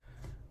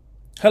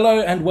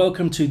Hello and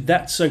welcome to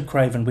That's So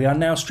Craven. We are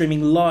now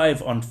streaming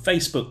live on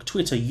Facebook,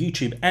 Twitter,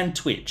 YouTube and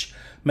Twitch.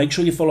 Make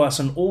sure you follow us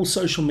on all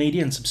social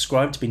media and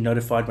subscribe to be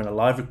notified when a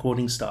live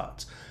recording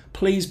starts.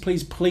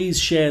 Please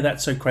share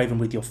That's So Craven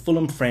with your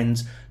Fulham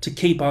friends to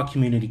keep our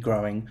community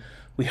growing.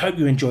 We hope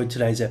you enjoyed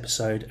today's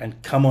episode and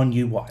come on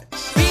you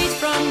Whites. Freed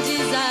from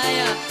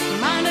desire,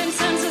 mind and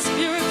senses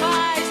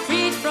purified.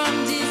 Freed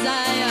from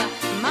desire,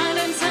 mind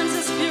and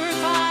senses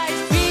purified.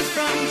 Freed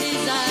from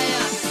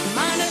desire,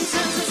 mind and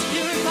senses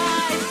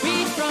purified.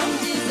 Freed from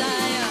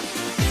desire.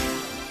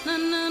 Na,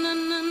 na, na,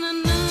 na, na, na,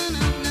 na.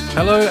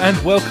 Hello and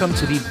welcome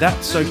to the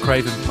That's So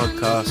Craven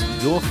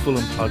podcast, your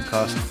Fulham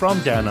podcast from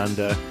Down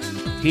Under.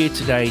 Here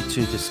today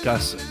to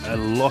discuss a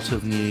lot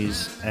of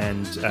news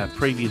and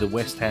preview the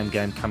West Ham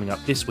game coming up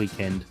this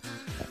weekend.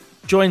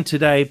 Joined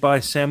today by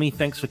Sammy.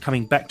 Thanks for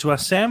coming back to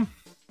us, Sam.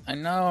 I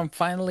know, I'm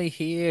finally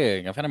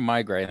here. I've had a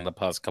migraine in the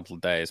past couple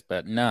of days,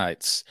 but no,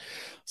 it's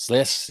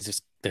less.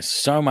 There's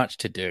so much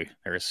to do.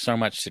 There is so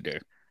much to do.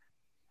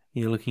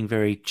 You're looking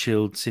very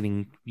chilled,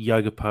 sitting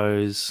yoga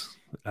pose.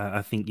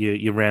 I think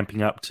you're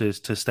ramping up to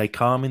stay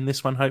calm in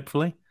this one,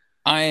 hopefully.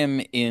 I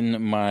am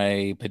in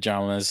my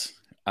pajamas.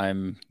 I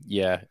don't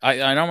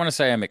want to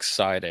say I'm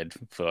excited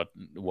for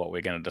what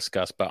we're going to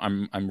discuss, but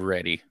I'm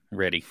ready.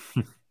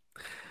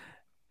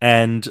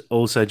 And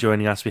also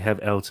joining us, we have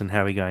Elton.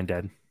 How are we going,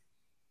 Dad?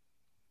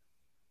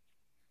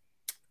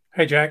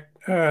 Hey, Jack.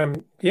 I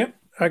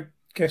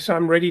guess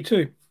I'm ready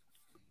too.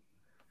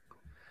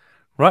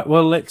 Right,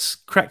 well, let's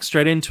crack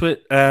straight into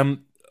it.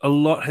 A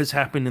lot has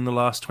happened in the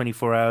last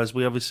 24 hours.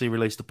 We obviously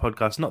released a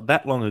podcast not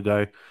that long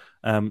ago.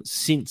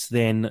 Since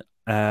then,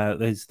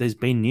 there's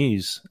been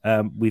news.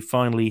 We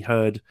finally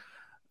heard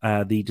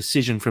the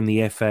decision from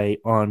the FA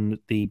on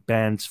the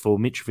bans for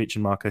Mitrovic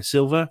and Marco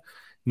Silva.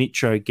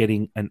 Mitro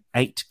getting an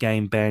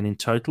 8-game ban in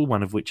total,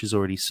 one of which is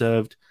already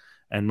served,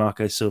 and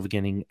Marco Silva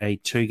getting a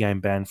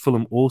 2-game ban.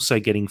 Fulham also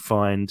getting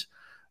fined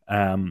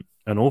an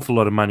awful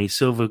lot of money.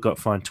 Silva got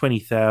fined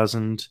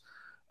 $20,000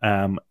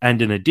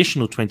 and an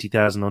additional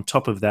 $20,000 on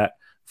top of that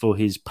for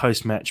his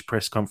post-match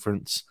press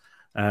conference.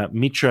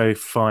 Mitro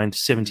fined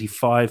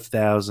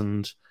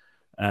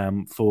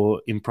 $75,000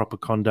 for improper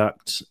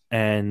conduct,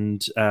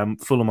 and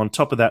Fulham on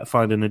top of that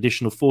fined an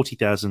additional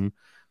 $40,000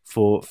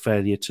 for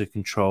failure to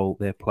control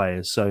their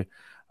players. So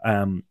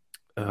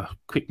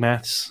quick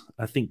maths,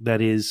 I think that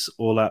is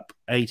all up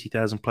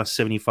 80,000 plus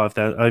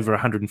 75,000, over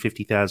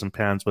 150,000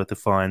 pounds worth of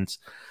fines.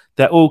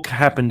 That all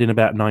happened in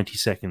about 90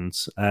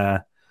 seconds.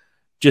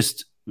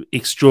 Just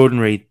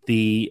extraordinary,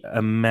 the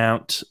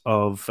amount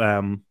of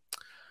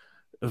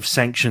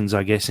sanctions,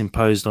 I guess,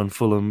 imposed on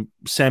Fulham.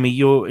 Sammy,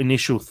 your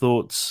initial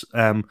thoughts?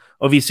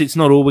 Obviously, it's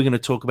not all we're going to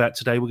talk about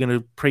today. We're going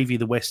to preview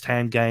the West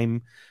Ham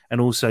game and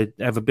also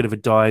have a bit of a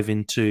dive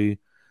into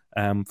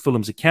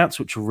Fulham's accounts,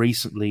 which were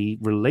recently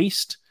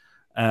released.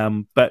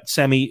 But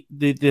Sammy,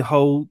 the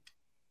whole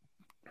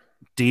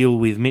deal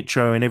with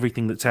Mitro and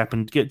everything that's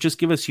happened, just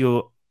give us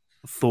your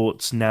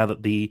thoughts now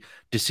that the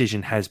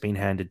decision has been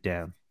handed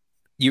down.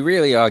 You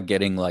really are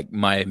getting like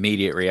my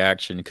immediate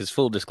reaction because,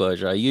 full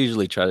disclosure, I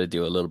usually try to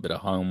do a little bit of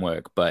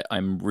homework, but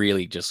I'm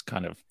really just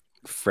kind of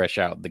fresh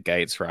out the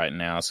gates right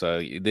now.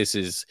 So this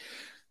really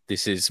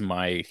is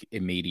my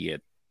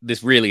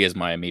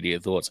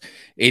immediate thoughts.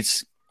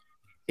 It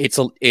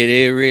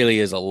really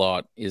is a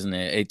lot, isn't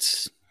it?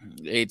 It's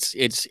I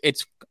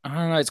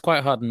don't know. It's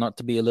quite hard not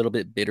to be a little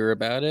bit bitter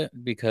about it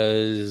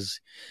because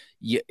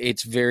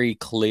it's very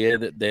clear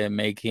that they're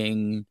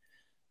making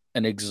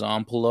an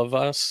example of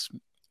us.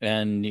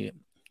 And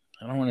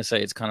I don't want to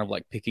say it's kind of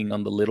like picking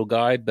on the little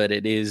guy, but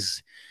it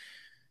is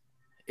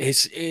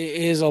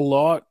a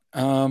lot.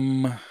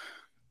 It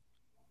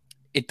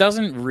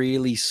doesn't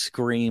really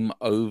scream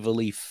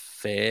overly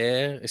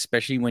fair,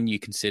 especially when you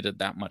consider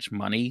that much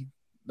money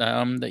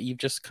that you've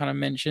just kind of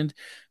mentioned,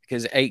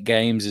 because 8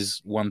 games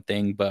is one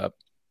thing, but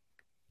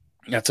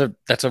that's a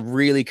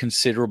really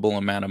considerable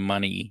amount of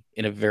money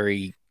in a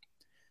very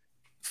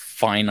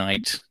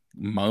finite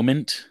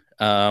moment.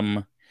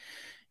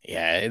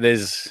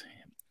 This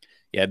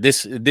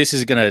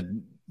is gonna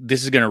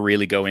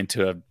really go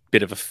into a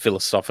bit of a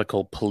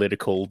philosophical,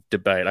 political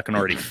debate. I can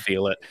already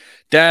feel it.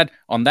 Dad,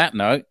 on that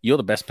note, you're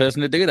the best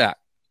person to do that.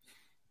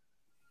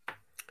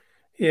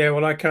 Yeah,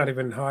 well, I can't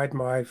even hide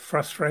my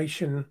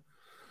frustration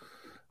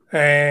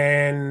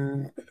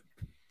and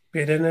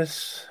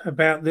bitterness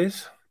about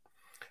this.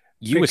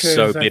 You were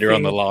so bitter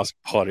on the last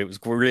pod. It was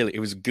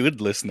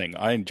good listening.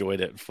 I enjoyed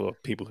it for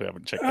people who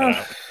haven't checked it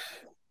out.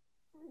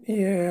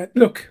 Yeah,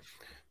 look,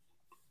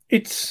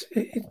 it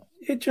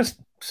just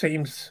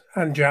seems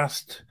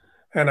unjust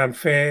and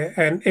unfair,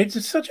 and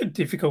it's such a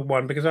difficult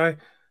one because I'm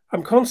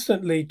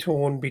constantly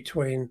torn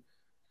between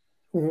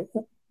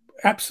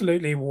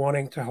absolutely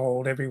wanting to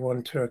hold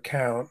everyone to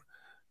account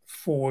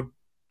for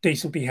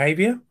decent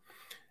behavior,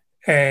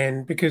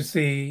 and because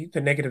the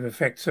negative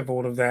effects of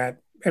all of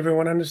that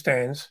everyone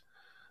understands,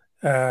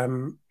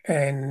 and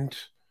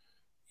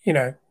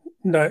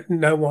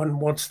no one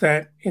wants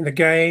that in the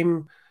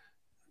game,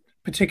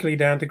 particularly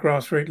down to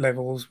grassroots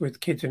levels with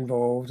kids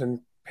involved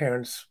and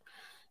parents,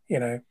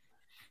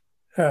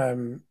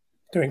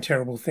 doing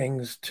terrible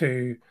things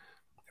to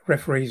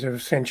referees who are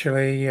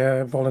essentially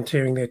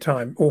volunteering their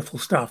time. Awful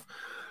stuff.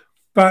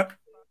 But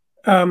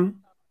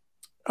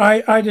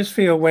I just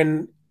feel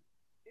when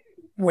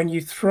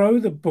you throw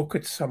the book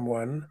at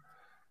someone,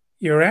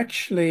 you're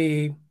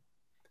actually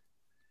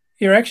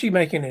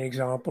making an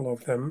example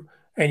of them,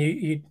 and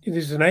you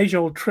there's an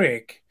age-old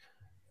trick.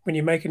 When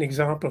you make an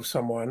example of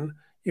someone,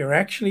 you're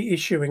actually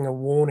issuing a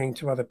warning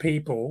to other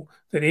people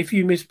that if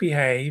you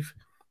misbehave,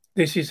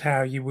 this is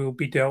how you will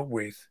be dealt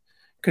with,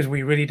 because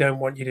we really don't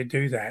want you to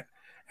do that.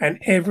 And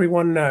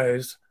everyone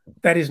knows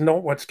that is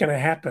not what's going to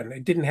happen.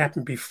 It didn't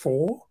happen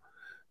before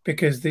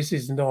because this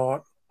is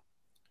not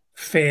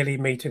fairly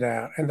meted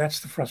out. And that's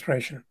the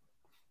frustration.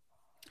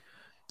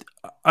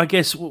 I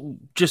guess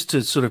just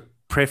to sort of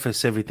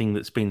preface everything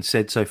that's been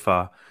said so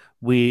far,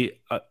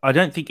 I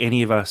don't think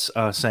any of us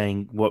are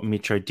saying what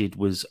Mitro did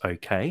was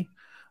okay.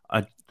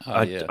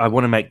 I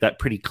want to make that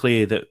pretty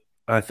clear that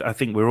I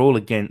think we're all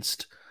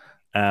against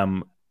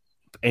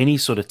any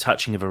sort of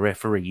touching of a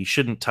referee. You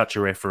shouldn't touch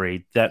a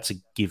referee. That's a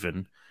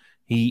given.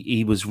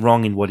 He was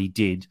wrong in what he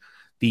did.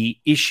 The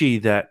issue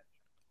that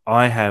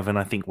I have, and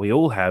I think we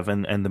all have,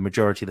 and the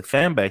majority of the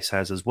fan base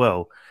has as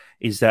well,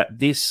 is that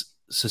this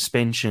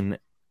suspension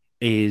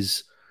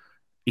is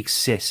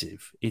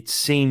excessive. It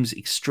seems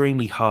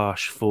extremely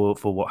harsh for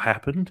what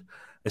happened,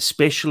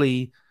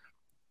 especially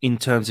in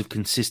terms of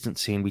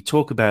consistency. And we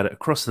talk about it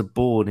across the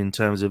board in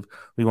terms of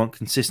we want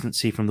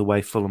consistency from the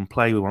way Fulham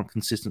play, we want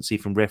consistency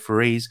from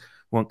referees,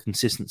 we want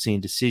consistency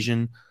in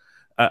decision.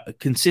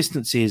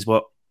 Consistency is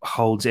what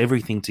holds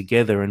everything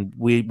together, and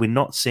we're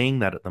not seeing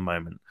that at the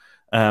moment.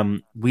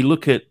 We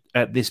look at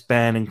this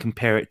ban and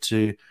compare it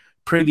to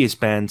previous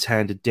bans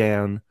handed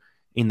down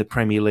in the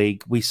Premier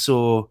League. We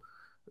saw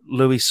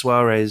Luis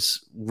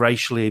Suarez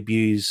racially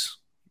abuse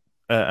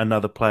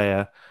another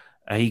player.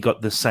 He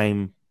got the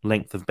same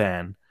length of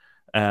ban.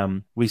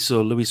 We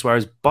saw Luis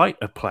Suarez bite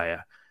a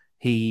player.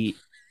 He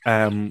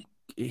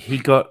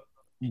got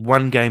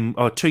 1 game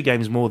or 2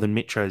 games more than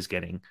Mitro's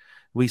getting.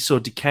 We saw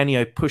Di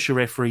Canio push a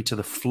referee to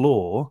the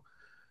floor.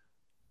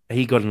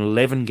 He got an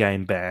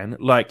 11-game ban.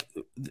 Like,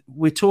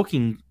 we're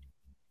talking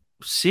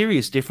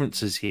serious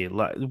differences here,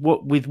 like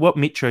what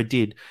Mitro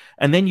did.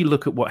 And then you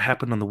look at what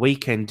happened on the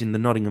weekend in the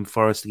Nottingham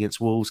Forest against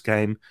Wolves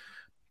game.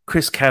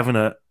 Chris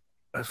Kavanagh,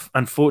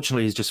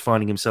 unfortunately, is just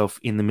finding himself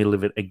in the middle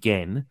of it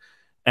again.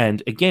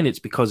 And again, it's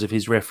because of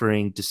his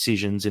refereeing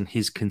decisions and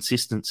his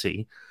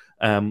consistency.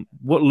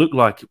 What looked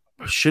like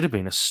should have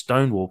been a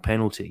Stonewall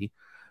penalty,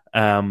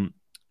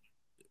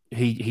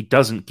 he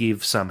doesn't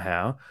give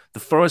somehow. The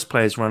Forest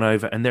players run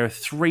over, and there are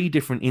 3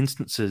 different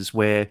instances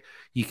where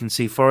you can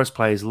see Forest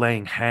players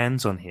laying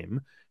hands on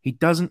him. He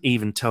doesn't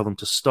even tell them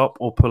to stop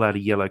or pull out a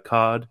yellow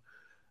card.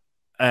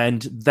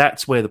 And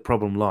that's where the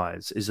problem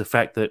lies, is the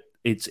fact that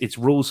it's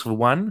rules for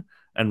one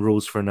and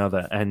rules for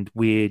another. And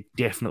we're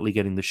definitely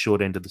getting the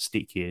short end of the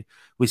stick here.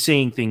 We're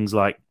seeing things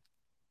like,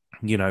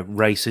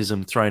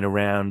 racism thrown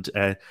around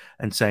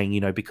and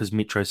saying, because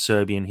Mitro's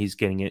Serbian, he's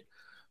getting it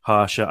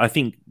harsher. I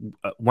think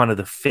one of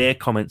the fair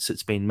comments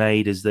that's been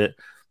made is that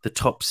the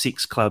top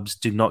 6 clubs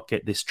do not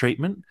get this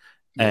treatment.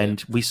 Yeah.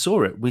 And we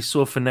saw it. We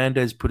saw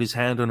Fernandez put his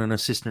hand on an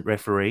assistant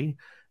referee,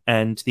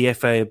 and the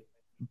FA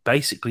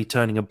basically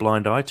turning a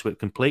blind eye to it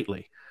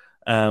completely.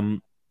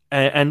 And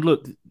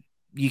look,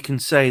 you can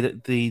say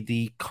that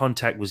the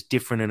contact was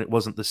different and it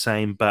wasn't the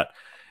same, but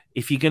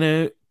if you're going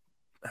to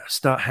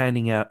start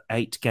handing out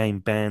 8-game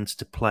bans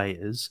to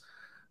players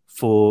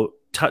for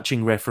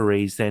touching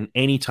referees, then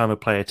any time a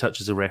player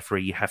touches a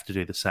referee, you have to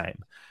do the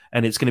same.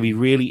 And it's going to be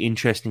really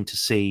interesting to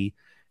see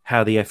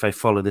how the FA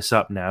follow this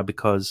up now,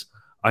 because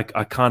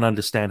I can't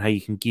understand how you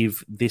can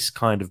give this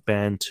kind of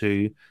ban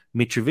to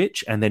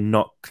Mitrovic and then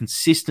not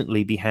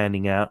consistently be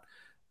handing out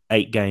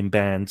 8-game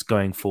bans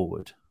going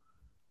forward.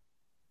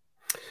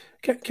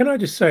 Can I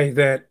just say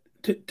that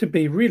to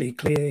be really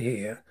clear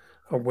here,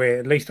 on where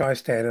at least I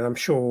stand, and I'm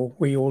sure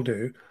we all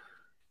do,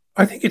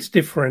 I think it's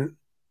different.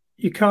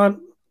 You can't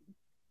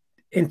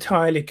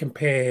entirely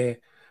compare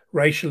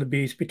racial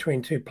abuse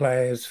between 2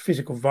 players,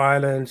 physical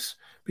violence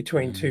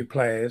between 2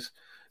 players,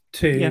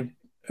 to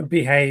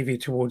behaviour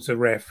towards the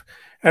ref.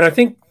 And I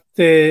think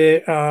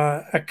there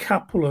are a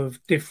couple of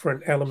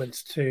different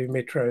elements to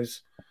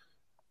Mitro's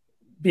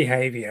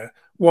behaviour.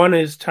 One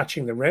is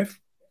touching the ref,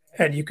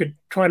 and you could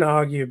try and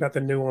argue about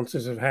the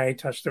nuances of how he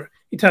touched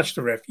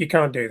the ref. You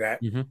can't do that.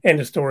 End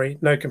of story.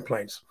 No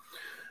complaints.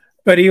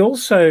 But he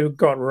also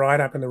got right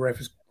up in the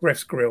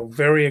ref's grill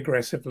very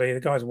aggressively. The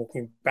guy's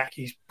walking back.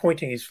 He's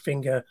pointing his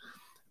finger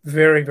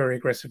very, very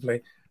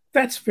aggressively.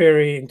 That's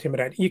very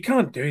intimidating. You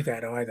can't do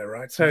that either,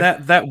 right? So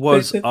that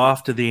was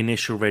after the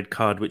initial red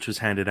card, which was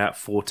handed out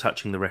for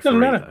touching the referee.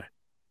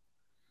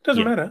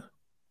 Doesn't matter.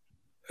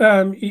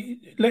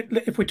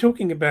 If we're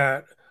talking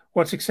about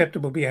what's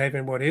acceptable behaviour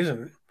and what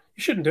isn't,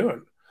 you shouldn't do it.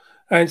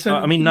 And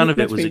so, none of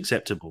it was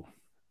acceptable.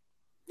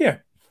 Yeah.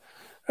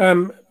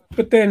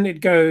 But then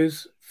it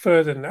goes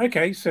further than,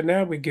 okay, so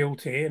now we're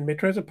guilty, and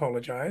Mitro's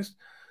apologised,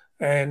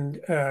 and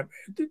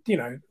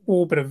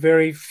all but a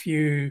very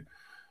few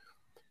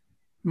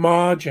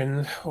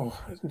margins,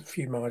 a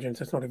few margins,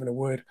 that's not even a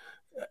word,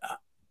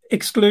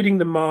 excluding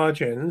the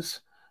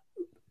margins,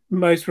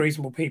 most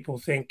reasonable people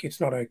think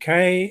it's not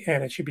okay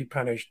and it should be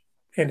punished.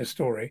 End of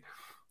story.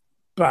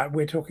 But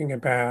we're talking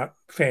about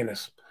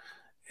fairness.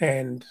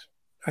 And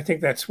I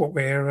think that's what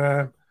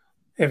we're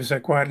ever so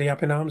quietly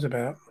up in arms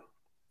about.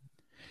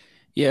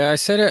 Yeah, I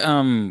said it.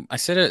 I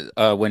said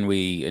it when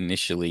we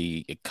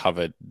initially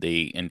covered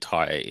the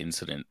entire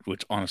incident,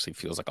 which honestly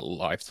feels like a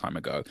lifetime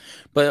ago.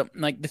 But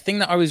like the thing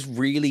that I was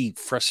really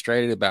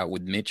frustrated about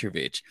with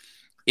Mitrovic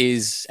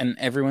is, and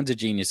everyone's a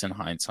genius in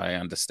hindsight, I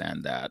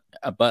understand that,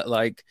 but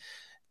like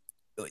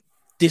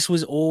this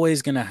was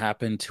always going to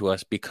happen to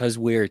us because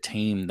we're a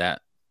team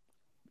that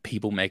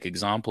people make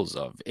examples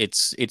of.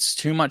 It's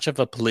too much of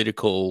a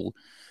political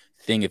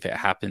thing if it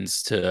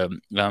happens to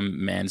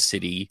Man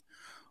City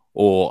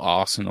or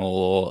Arsenal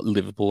or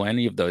Liverpool,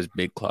 any of those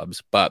big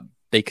clubs, but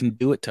they can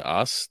do it to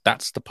us.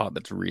 That's the part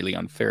that's really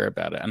unfair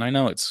about it. And I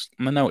know it's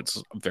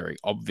very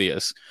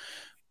obvious,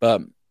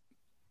 but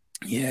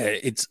yeah,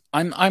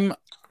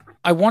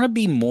 I want to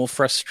be more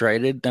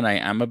frustrated than I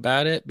am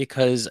about it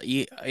because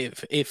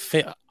if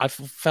I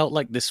felt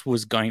like this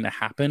was going to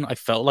happen, I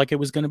felt like it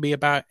was going to be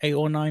about 8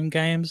 or 9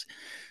 games,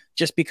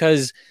 just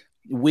because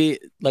we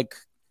like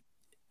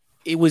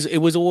it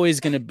was always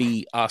going to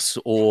be us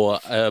or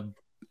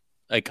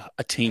like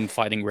a team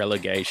fighting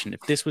relegation.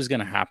 If this was going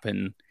to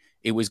happen,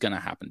 it was going to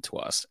happen to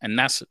us, and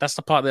that's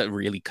the part that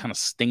really kind of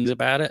stings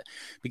about it.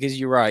 Because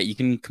you're right, you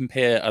can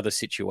compare other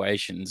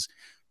situations,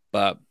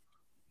 but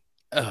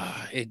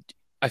it.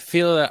 I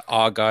feel that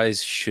our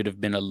guys should have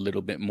been a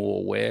little bit more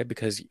aware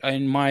because,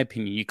 in my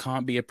opinion, you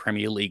can't be a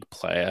Premier League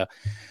player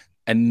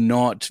and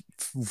not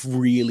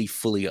really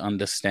fully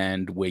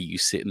understand where you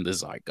sit in the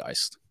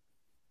zeitgeist.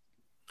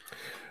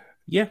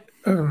 Yeah.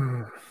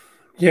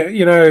 Yeah,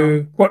 you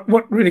know,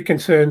 what really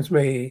concerns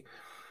me,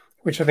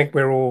 which I think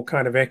we're all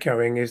kind of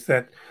echoing, is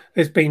that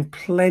there's been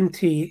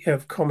plenty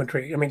of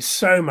commentary. I mean,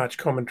 so much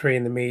commentary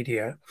in the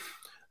media,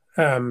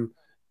 um,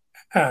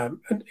 and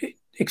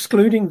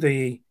excluding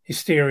the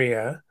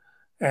hysteria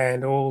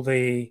and all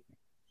the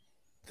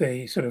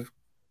sort of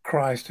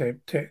cries to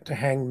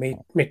hang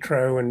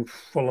Mitro and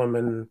Fulham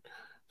and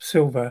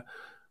Silva.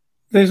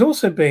 There's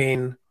also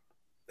been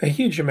a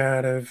huge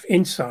amount of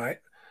insight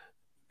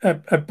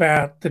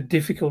about the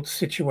difficult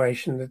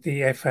situation that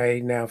the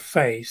FA now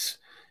face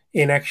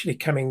in actually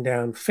coming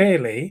down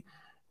fairly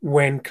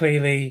when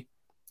clearly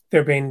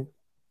there have been,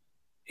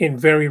 in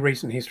very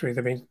recent history,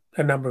 there have been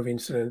a number of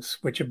incidents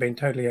which have been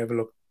totally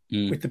overlooked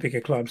Mm. with the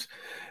bigger clubs.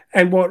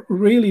 And what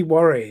really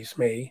worries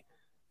me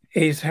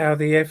is how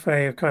the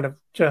FA have kind of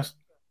just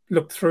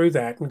looked through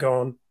that and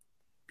gone,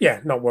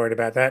 yeah, not worried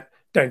about that.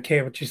 Don't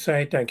care what you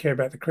say. Don't care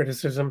about the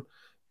criticism.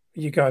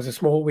 You guys are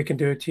small. We can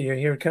do it to you.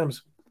 Here it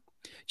comes.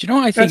 Do you know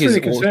what I think That's is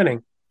really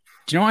concerning.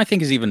 Do you know what I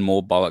think is even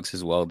more bollocks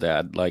as well,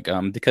 Dad? Like,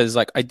 because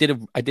like I did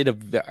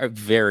a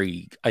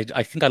very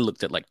I think I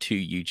looked at like 2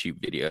 YouTube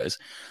videos,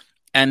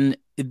 and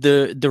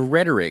the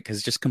rhetoric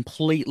has just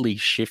completely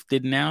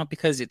shifted now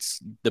because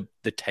it's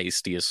the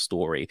tastiest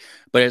story,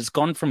 but it's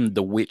gone from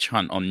the witch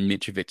hunt on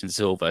Mitrovic and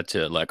Silva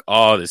to like,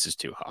 oh, this is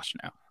too harsh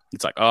now.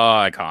 It's like, oh,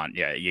 I can't,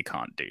 yeah, you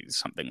can't do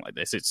something like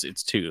this.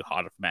 It's too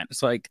hard of a man.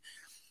 It's like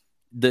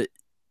the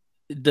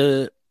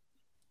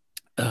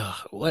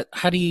what?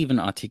 How do you even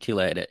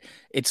articulate it?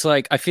 It's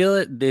like I feel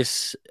that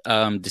this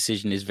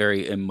decision is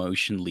very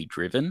emotionally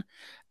driven,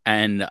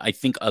 and I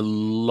think a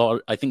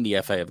lot. I think the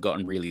FA have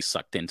gotten really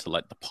sucked into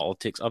like the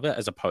politics of it,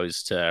 as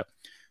opposed to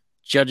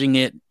judging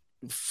it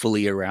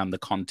fully around the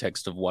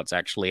context of what's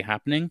actually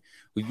happening.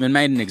 We've been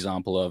made an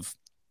example of.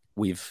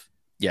 We've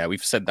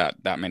said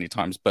that many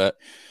times, but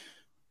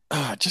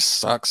it just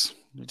sucks.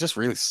 It just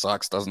really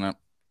sucks, doesn't it?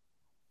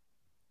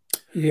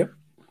 Yep.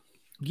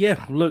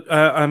 Yeah. Look,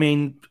 I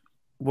mean,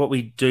 what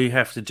we do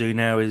have to do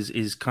now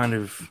is kind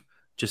of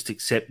just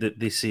accept that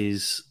this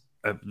is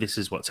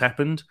what's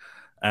happened.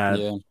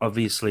 Yeah.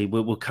 Obviously,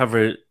 we'll cover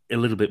it a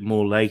little bit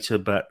more later,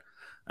 but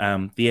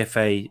the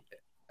FA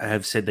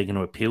have said they're going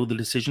to appeal the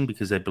decision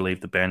because they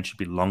believe the ban should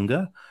be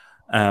longer,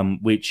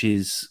 which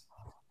is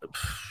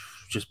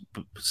just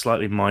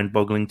slightly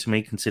mind-boggling to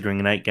me, considering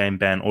an 8-game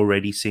ban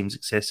already seems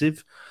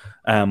excessive.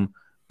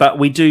 But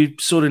we do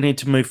sort of need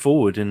to move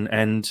forward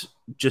and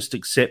just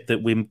accept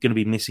that we're going to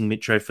be missing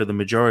Mitro for the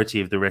majority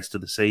of the rest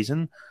of the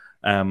season.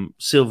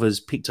 Silva's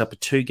picked up a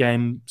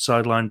 2-game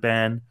sideline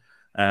ban.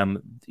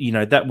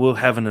 That will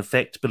have an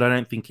effect, but I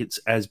don't think it's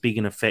as big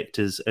an effect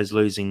as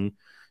losing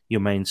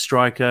your main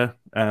striker.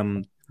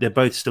 They're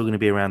both still going to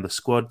be around the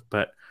squad,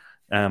 but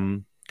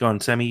go on,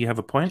 Sammy, you have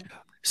a point?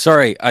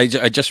 Sorry, I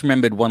just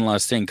remembered one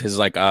last thing because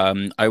like I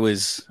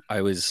was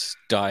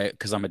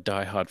because I'm a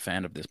diehard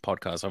fan of this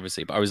podcast,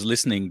 obviously, but I was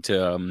listening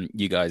to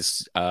you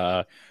guys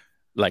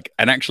and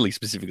actually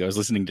specifically I was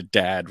listening to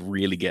Dad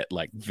really get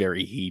like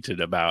very heated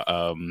about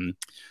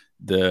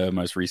the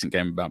most recent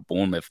game about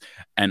Bournemouth,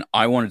 and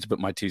I wanted to put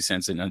my 2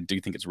 cents in, and I do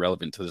think it's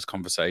relevant to this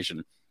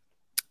conversation.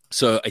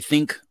 So I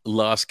think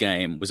last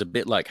game was a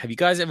bit like, have you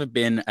guys ever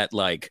been at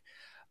like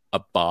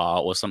a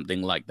bar or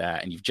something like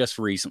that, and you've just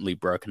recently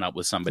broken up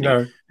with somebody,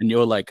 No. and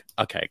you're like,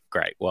 okay,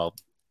 great. Well,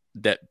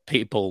 that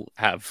people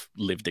have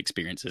lived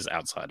experiences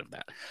outside of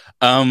that.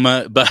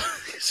 But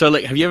so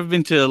like, have you ever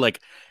been to like,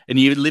 and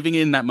you're living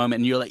in that moment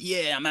and you're like,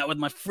 yeah, I'm out with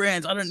my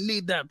friends. I don't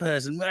need that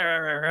person.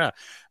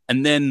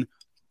 And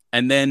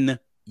then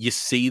you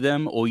see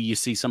them, or you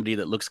see somebody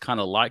that looks kind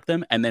of like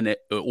them, and then it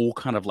all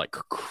kind of like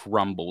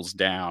crumbles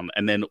down,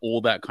 and then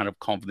all that kind of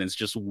confidence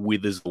just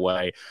withers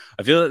away.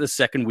 I feel like the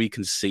second we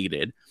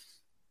conceded,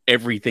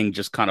 everything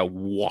just kind of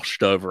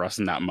washed over us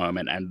in that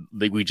moment, and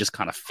we just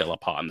kind of fell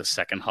apart in the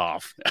second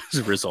half as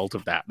a result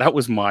of that. That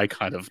was my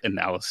kind of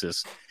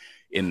analysis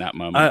in that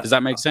moment. Does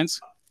that make sense?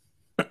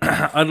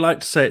 I'd like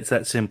to say it's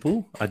that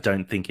simple. I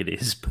don't think it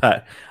is,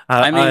 but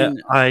I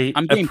mean, I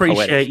I'm being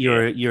appreciate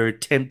poetic your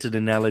attempted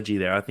analogy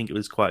there. I think it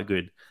was quite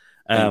good.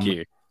 Thank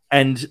you.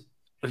 And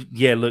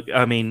yeah, look,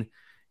 I mean,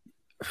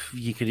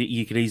 you could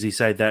easily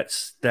say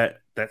that's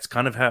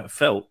kind of how it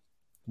felt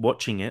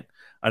watching it.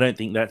 I don't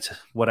think that's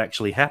what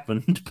actually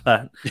happened,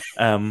 but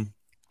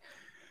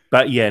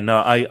yeah,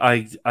 no,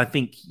 I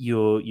think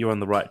you're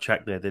on the right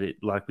track there. That it,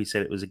 like we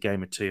said, it was a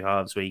game of two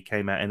halves where you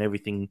came out and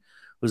everything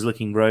was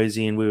looking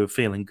rosy and we were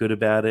feeling good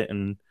about it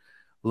and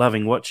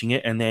loving watching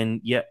it. And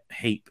then,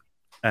 heap,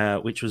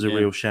 which was a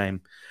real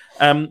shame.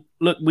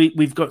 Look,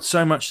 we've got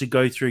so much to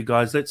go through,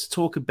 guys. Let's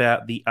talk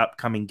about the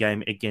upcoming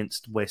game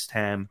against West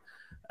Ham.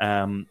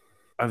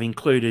 I've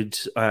included,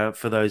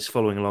 for those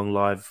following along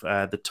live,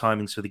 the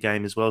timings for the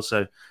game as well.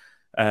 So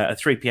a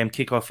 3 p.m.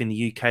 kickoff in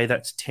the UK.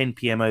 That's 10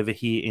 p.m. over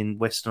here in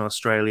Western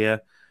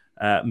Australia,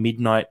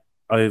 midnight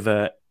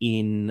over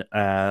in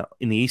the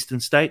eastern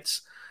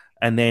states.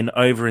 And then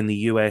over in the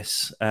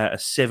US, a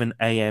 7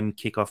 a.m.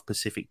 kickoff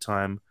Pacific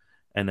time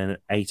and an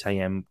 8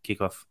 a.m.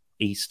 kickoff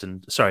a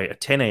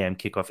 10 a.m.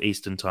 kickoff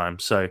Eastern time.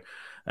 So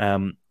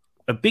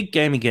a big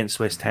game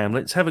against West Ham.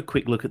 Let's have a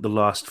quick look at the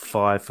last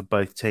five for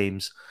both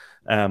teams.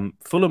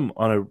 Fulham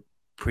on a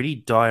pretty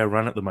dire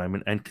run at the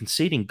moment and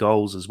conceding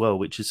goals as well,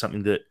 which is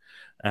something that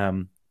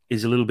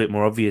is a little bit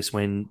more obvious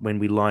when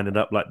we line it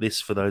up like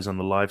this for those on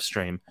the live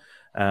stream.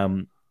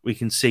 We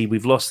can see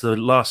we've lost the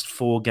last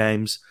four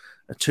games.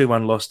 A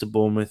 2-1 loss to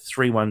Bournemouth,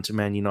 3-1 to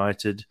Man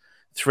United,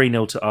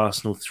 3-0 to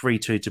Arsenal,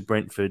 3-2 to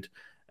Brentford,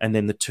 and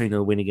then the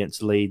 2-0 win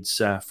against Leeds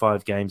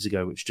 5 games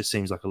ago, which just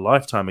seems like a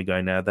lifetime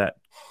ago now, that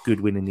good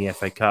win in the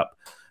FA Cup.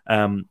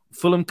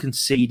 Fulham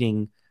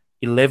conceding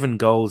 11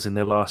 goals in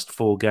their last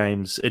 4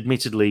 games,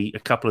 admittedly a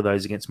couple of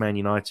those against Man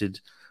United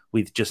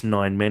with just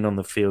 9 men on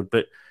the field.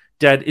 But,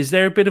 Dad, is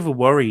there a bit of a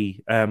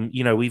worry?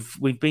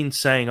 We've been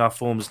saying our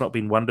form's not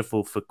been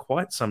wonderful for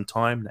quite some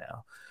time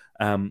now.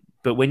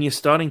 But when you're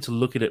starting to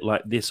look at it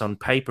like this on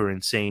paper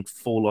and seeing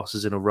 4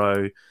 losses in a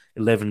row,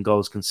 11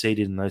 goals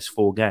conceded in those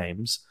 4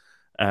 games,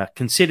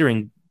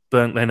 considering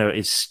Bernd Leno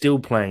is still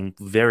playing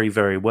very,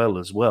 very well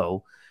as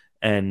well,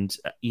 and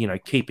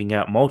keeping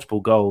out multiple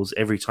goals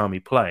every time we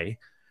play,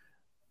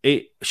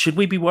 should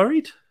we be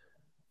worried?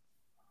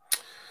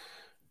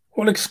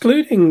 Well,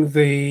 excluding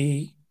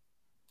the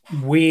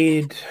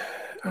weird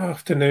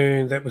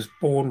afternoon that was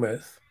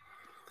Bournemouth,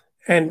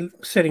 and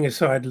setting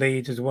aside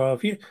Leeds as well,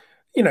 if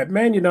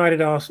Man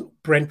United, Arsenal,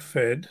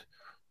 Brentford,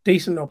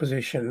 decent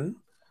opposition.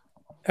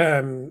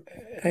 And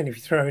if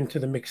you throw into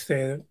the mix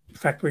there, the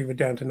fact we were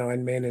down to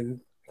 9 men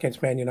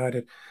against Man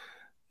United.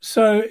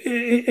 So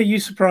are you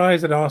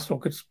surprised that Arsenal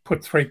could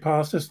put 3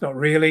 past us? Not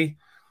really.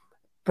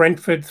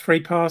 Brentford,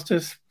 3 past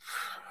us?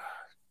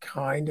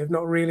 Kind of,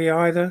 not really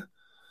either.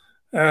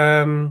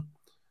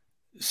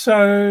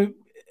 So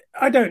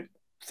I don't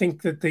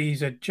think that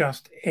these are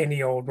just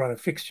any old run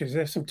of fixtures.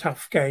 There's some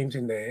tough games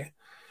in there.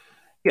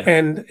 Yeah.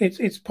 And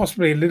it's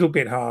possibly a little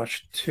bit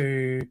harsh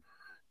to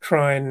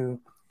try and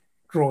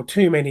draw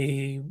too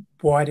many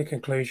wider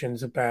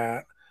conclusions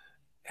about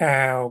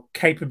our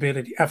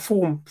capability, our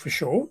form for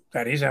sure.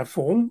 That is our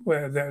form.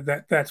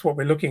 That's what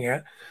we're looking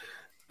at.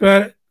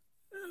 But,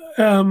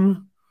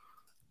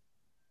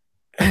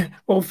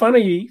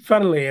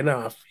 funnily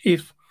enough,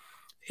 if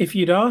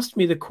you'd asked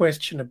me the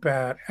question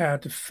about our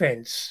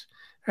defence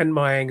and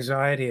my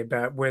anxiety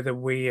about whether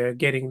we are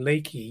getting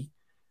leaky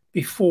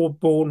before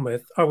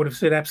Bournemouth, I would have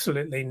said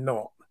absolutely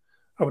not.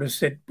 I would have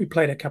said we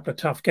played a couple of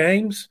tough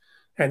games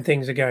and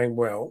things are going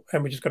well,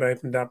 and we just got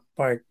opened up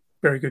by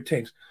very good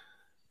teams.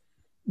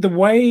 The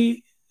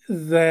way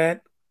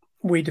that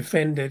we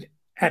defended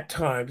at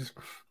times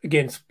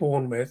against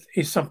Bournemouth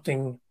is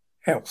something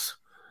else,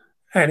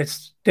 and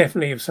it's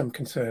definitely of some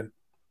concern.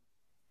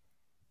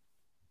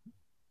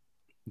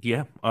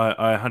 Yeah,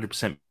 I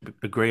 100%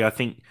 agree. I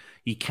think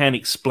you can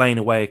explain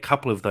away a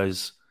couple of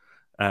those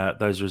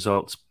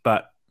results,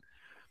 but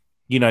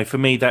for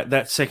me,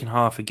 that second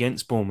half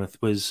against Bournemouth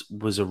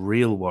was a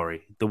real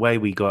worry. The way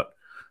we got,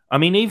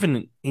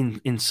 even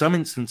in some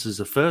instances,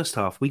 the first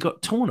half, we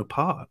got torn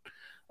apart.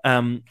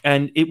 And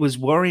it was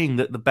worrying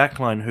that the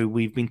backline, who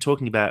we've been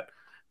talking about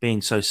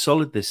being so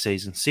solid this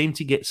season, seemed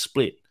to get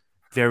split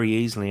very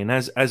easily. And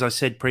as I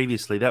said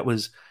previously, that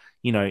was,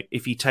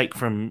 if you take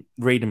from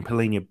Reed and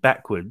Palhinha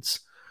backwards,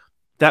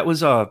 that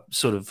was our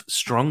sort of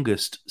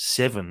strongest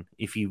 7,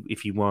 if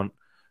you want.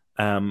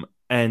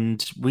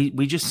 And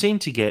we just seem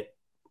to get,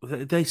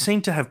 they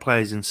seem to have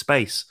players in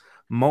space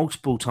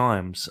multiple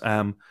times.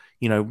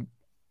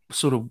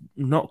 Sort of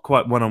not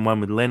quite 1-on-1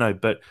 with Leno,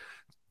 but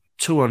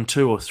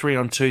 2-on-2 or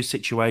 3-on-2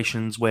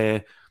 situations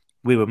where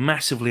we were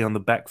massively on the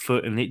back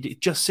foot, and it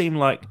just seemed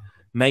like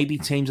maybe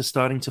teams are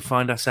starting to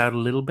find us out a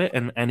little bit,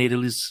 and it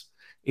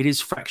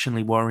is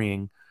fractionally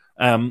worrying.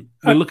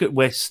 We look at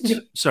West.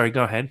 Sorry,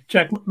 go ahead,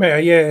 Jack Mayer.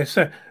 Yeah,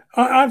 so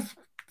I've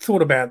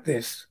thought about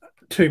this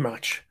too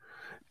much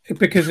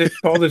because it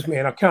bothers me,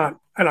 and I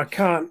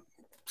can't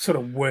sort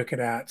of work it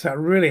out. So I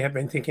really have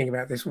been thinking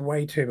about this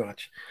way too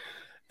much.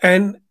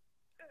 And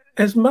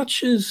as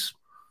much as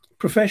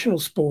professional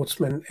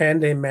sportsmen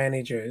and their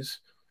managers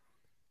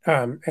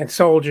and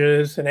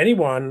soldiers and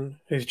anyone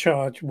who's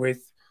charged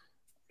with,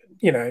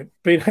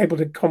 being able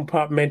to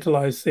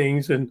compartmentalize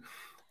things and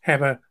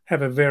have a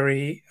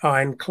very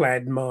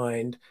ironclad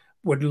mind,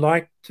 would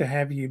like to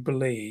have you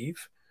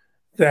believe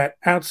that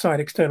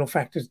outside external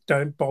factors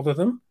don't bother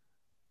them.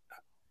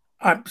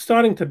 I'm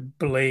starting to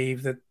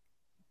believe that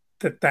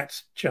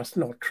that's just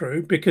not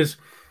true, because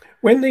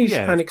when these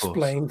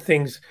unexplained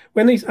things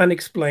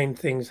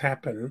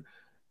happen,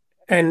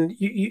 and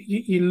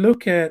you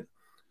look at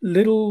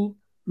little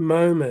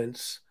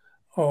moments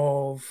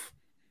of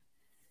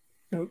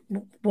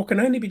what can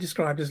only be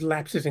described as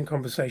lapses in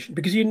conversation,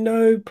 because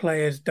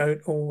players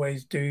don't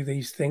always do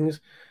these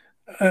things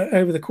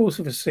over the course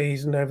of a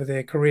season, over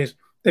their careers.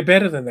 They're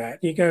better than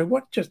that. You go,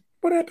 what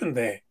happened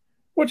there?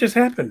 What just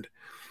happened?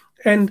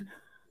 And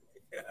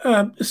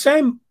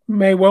Sam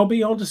may well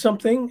be onto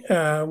something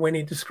when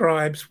he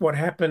describes what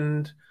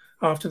happened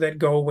after that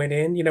goal went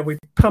in. We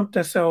pumped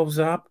ourselves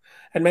up,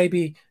 and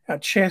maybe our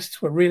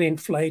chests were really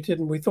inflated,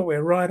 and we thought we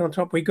were right on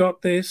top. We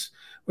got this.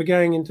 We're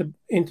going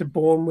into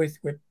Bournemouth.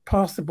 We're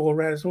past the ball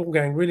around. It's all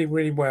going really,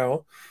 really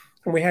well.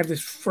 And we have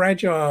this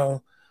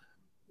fragile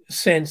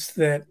sense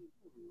that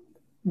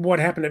what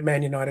happened at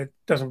Man United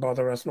doesn't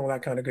bother us and all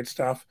that kind of good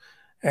stuff.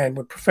 And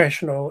we're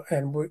professional,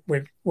 and we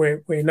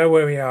know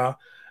where we are.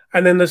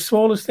 And then the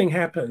smallest thing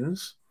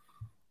happens,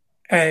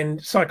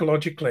 and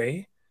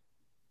psychologically,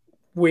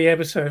 we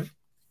ever so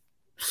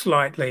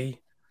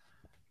slightly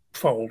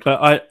fold.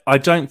 But I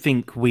don't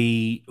think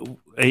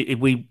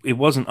it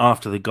wasn't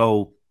after the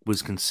goal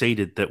was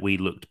conceded that we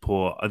looked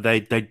poor. They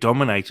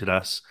dominated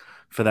us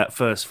for that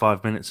first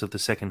 5 minutes of the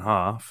second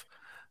half,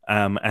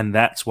 and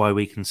that's why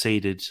we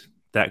conceded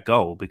that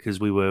goal, because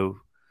we were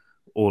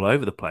all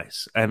over the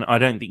place. And I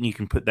don't think you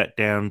can put that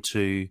down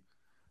to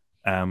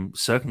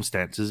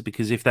circumstances,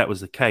 because if that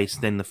was the case,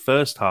 then the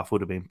first half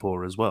would have been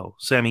poor as well.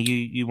 Sammy,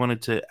 you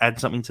wanted to add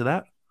something to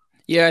that?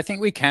 Yeah, I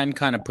think we can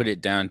kind of put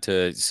it down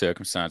to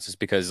circumstances,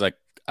 because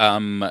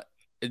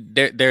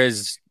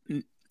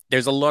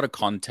there's a lot of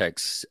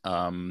context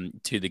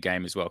to the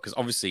game as well, because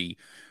obviously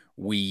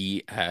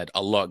we had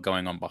a lot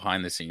going on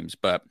behind the scenes,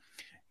 but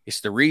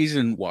it's the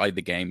reason why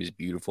the game is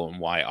beautiful and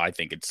why I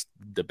think it's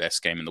the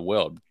best game in the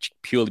world,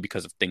 purely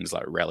because of things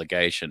like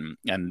relegation,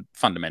 and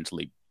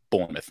fundamentally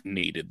Bournemouth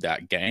needed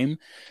that game.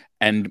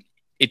 And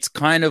it's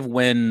kind of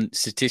when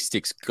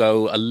statistics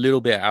go a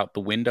little bit out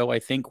the window, I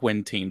think,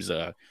 when teams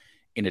are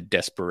in a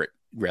desperate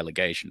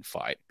relegation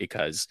fight,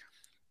 because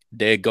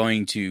they're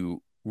going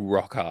to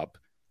rock up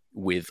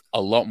with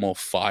a lot more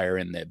fire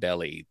in their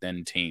belly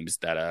than teams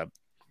that are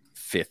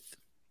 5th,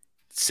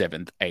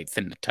 7th, 8th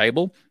in the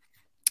table,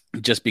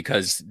 just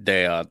because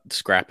they are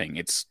scrapping.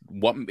 It's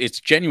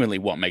genuinely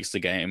what makes the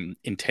game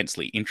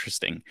intensely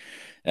interesting,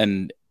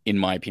 and in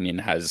my opinion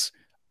has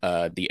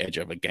the edge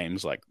over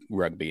games like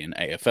rugby and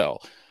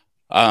AFL.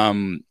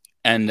 And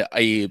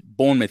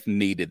Bournemouth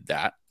needed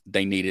that.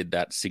 They needed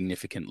that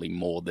significantly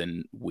more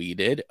than we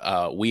did.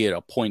 We had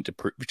a point to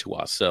prove to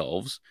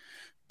ourselves,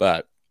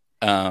 but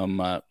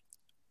an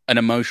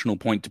emotional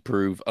point to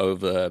prove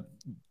over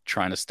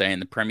trying to stay in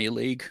the Premier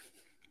League.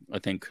 I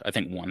think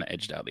one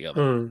edged out the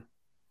other.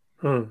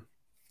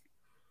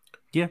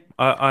 Yeah,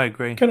 I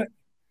agree. Can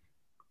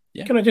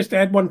I just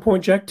add one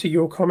point, Jack, to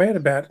your comment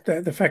about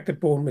the fact that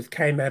Bournemouth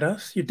came at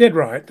us? You're dead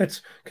right.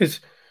 That's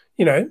because,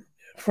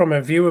 from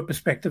a viewer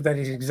perspective, that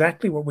is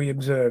exactly what we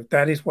observed.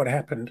 That is what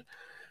happened.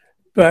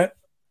 But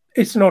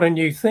it's not a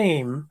new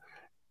theme.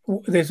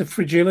 There's a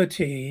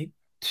fragility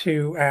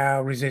to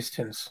our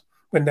resistance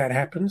when that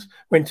happens.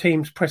 When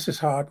teams press us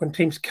hard, when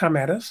teams come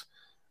at us,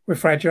 we're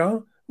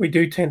fragile. We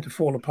do tend to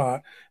fall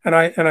apart. And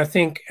I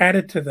think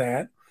added to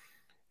that,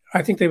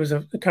 I think there was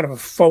a kind of a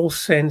false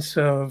sense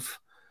of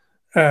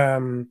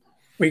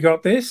we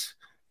got this,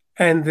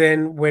 and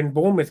then when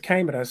Bournemouth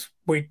came at us,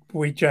 we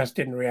just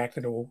didn't react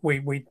at all.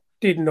 We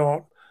did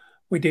not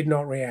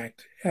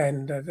react,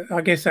 and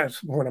I guess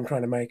that's what I'm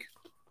trying to make.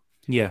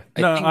 Yeah,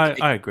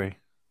 I agree.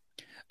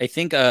 I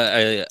think,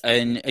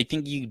 and I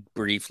think you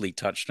briefly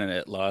touched on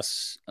it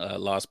last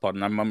pod,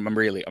 and I'm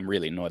really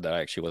annoyed that I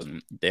actually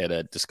wasn't there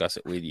to discuss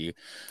it with you,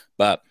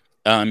 but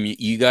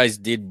you guys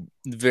did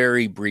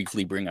very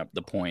briefly bring up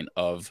the point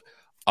of,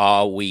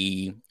 are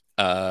we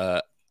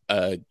a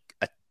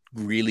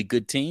really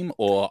good team,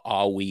 or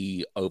are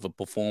we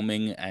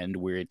overperforming and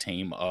we're a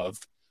team of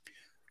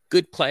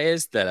good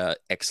players that are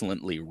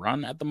excellently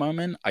run at the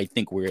moment? I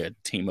think we're a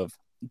team of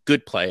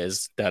good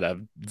players that are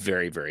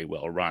very, very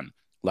well run,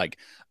 like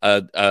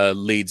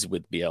Leeds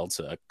with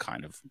Bielsa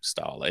kind of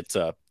style.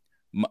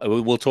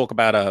 We'll talk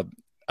about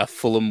a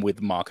Fulham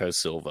with Marco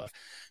Silva,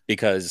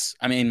 because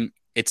I mean,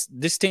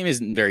 this team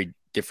isn't very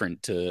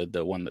different to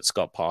the one that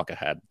Scott Parker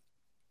had,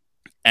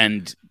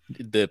 and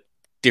the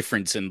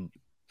difference in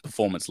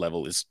performance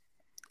level is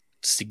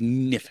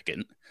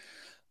significant.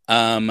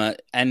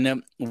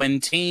 When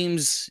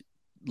teams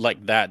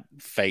like that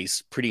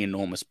face pretty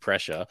enormous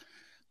pressure,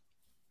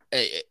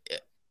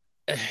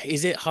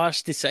 is it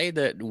harsh to say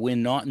that we're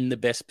not in the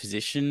best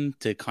position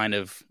to kind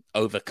of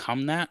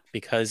overcome that?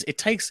 Because it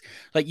takes,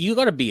 like, you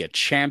got to be a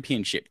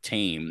championship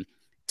team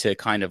to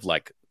kind of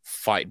like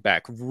fight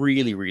back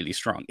really, really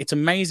strong. It's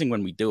amazing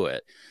when we do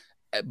it,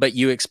 but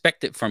you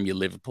expect it from your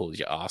Liverpools,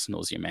 your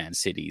Arsenals, your Man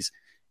Cities.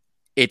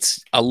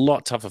 It's a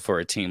lot tougher for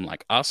a team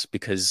like us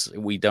because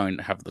we don't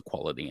have the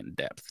quality and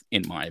depth,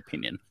 in my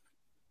opinion.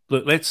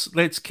 Look,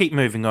 let's keep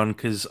moving on,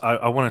 because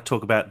I want to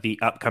talk about the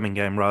upcoming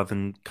game rather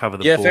than cover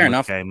the Yeah, fair Bournemouth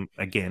enough. game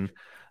again.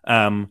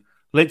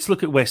 Let's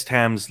look at West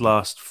Ham's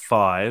last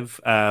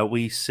 5.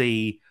 We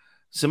see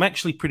some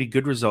actually pretty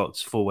good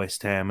results for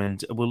West Ham,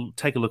 and we'll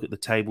take a look at the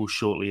table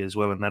shortly as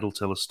well, and that'll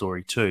tell a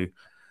story too.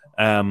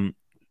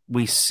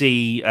 We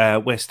see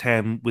West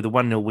Ham with a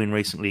 1-0 win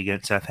recently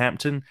against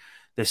Southampton.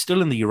 They're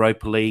still in the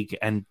Europa League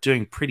and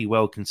doing pretty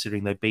well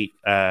considering they beat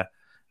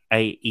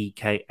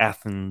AEK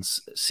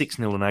Athens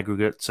 6-0 in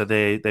aggregate. So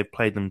they've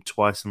played them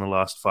twice in the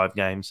last 5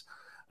 games.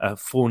 A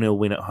 4-0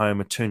 win at home,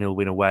 a 2-0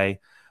 win away.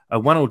 A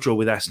 1-1 draw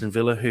with Aston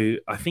Villa, who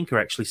I think are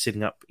actually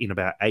sitting up in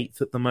about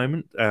 8th at the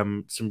moment.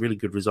 Some really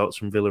good results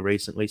from Villa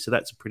recently, so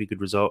that's a pretty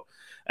good result.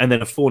 And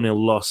then a 4-0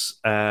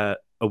 loss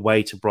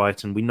away to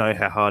Brighton. We know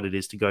how hard it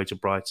is to go to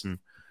Brighton.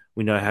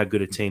 We know how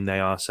good a team they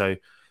are. So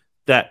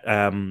that,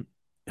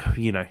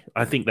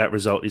 I think that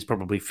result is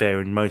probably fair,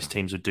 and most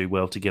teams would do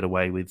well to get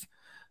away with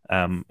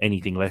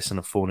anything less than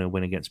a 4-0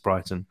 win against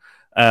Brighton.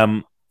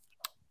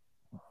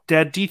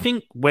 Dad, do you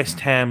think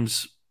West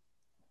Ham's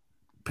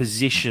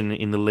position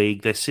in the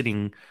league, they're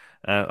sitting,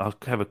 I'll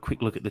have a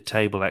quick look at the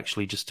table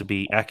actually just to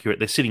be accurate,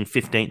 they're sitting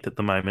 15th at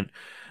the moment.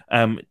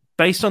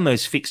 Based on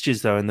those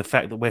fixtures though, and the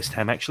fact that West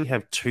Ham actually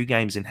have 2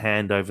 games in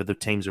hand over the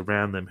teams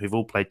around them who've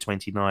all played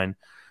 29,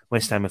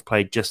 West Ham have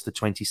played just the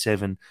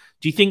 27.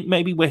 Do you think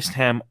maybe West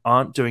Ham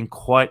aren't doing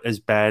quite as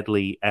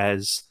badly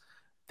as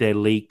their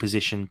league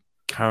position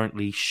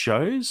currently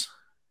shows?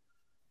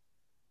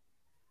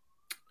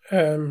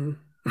 I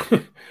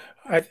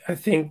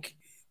think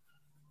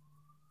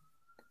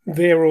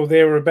there or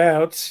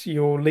thereabouts,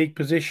 your league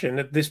position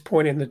at this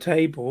point in the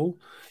table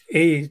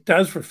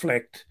does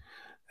reflect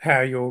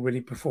how you're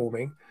really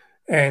performing,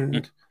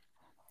 and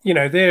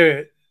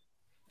they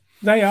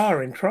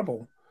are in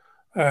trouble.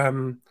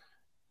 And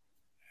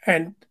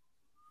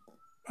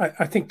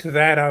I think to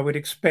that I would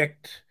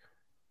expect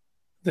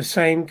the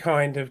same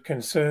kind of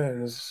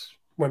concerns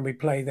when we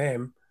play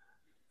them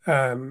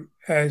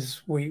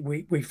as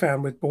we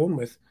found with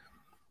Bournemouth.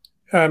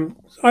 I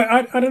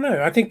don't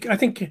know. I think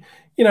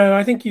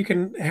you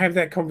can have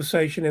that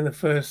conversation in the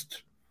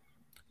first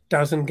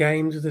dozen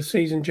games of the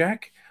season,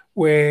 Jack,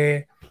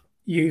 where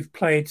you've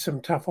played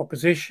some tough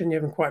opposition, you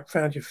haven't quite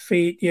found your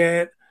feet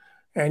yet,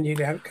 and you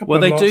have a couple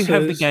of losses. Well, they do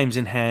have the games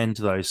in hand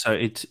though, so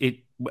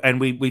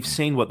and we've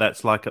seen what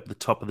that's like up the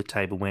top of the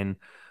table when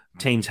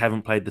teams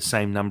haven't played the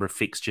same number of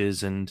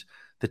fixtures and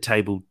the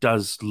table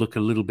does look a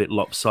little bit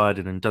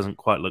lopsided and doesn't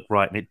quite look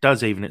right, and it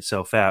does even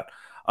itself out.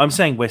 I'm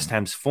saying West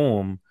Ham's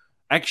form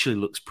actually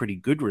looks pretty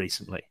good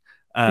recently.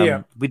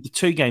 With the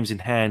 2 games in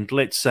hand,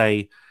 let's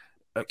say...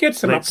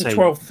 Gets them up to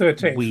 12th,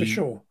 13th for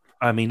sure.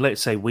 I mean,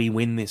 let's say we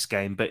win this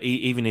game, but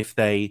even if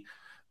they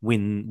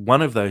win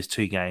one of those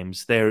 2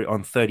 games, they're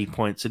on 30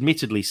 points,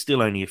 admittedly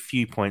still only a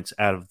few points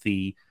out of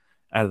the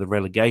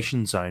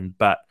relegation zone,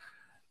 but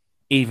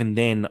even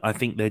then, I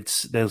think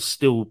they'll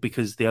still,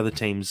 because the other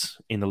teams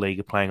in the league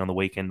are playing on the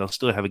weekend, they'll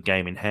still have a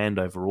game in hand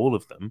over all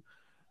of them.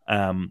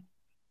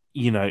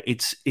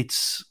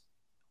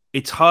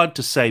 It's hard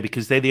to say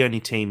because they're the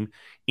only team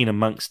in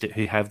amongst it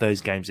who have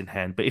those games in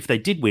hand. But if they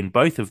did win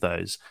both of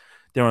those,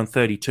 they're on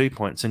 32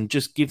 points and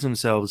just gives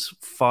themselves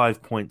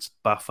 5 points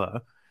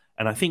buffer.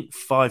 And I think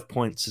 5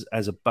 points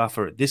as a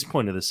buffer at this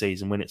point of the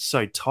season, when it's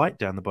so tight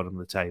down the bottom of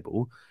the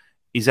table,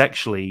 is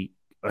actually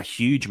a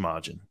huge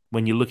margin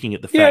when you're looking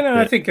at the fact that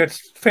I think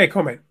that's a fair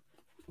comment.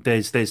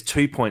 There's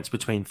 2 points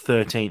between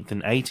 13th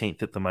and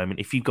 18th at the moment.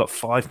 If you've got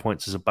 5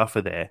 points as a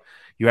buffer there,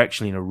 you're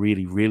actually in a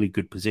really, really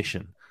good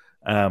position.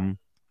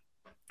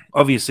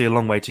 Obviously, a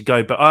long way to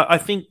go, but I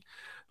think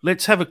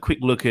let's have a quick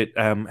look at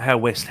how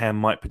West Ham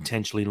might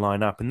potentially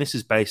line up. And this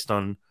is based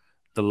on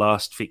the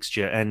last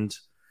fixture. And,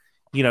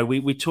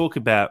 we talk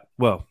about,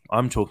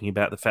 I'm talking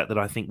about the fact that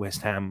I think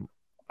West Ham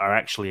are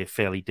actually a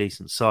fairly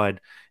decent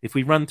side. If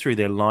we run through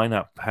their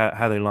lineup,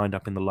 how they lined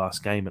up in the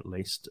last game at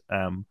least,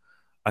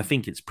 I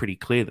think it's pretty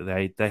clear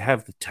that they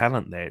have the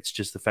talent there. It's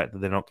just the fact that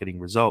they're not getting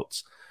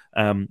results.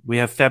 We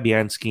have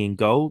Fabianski in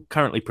goal,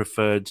 currently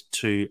preferred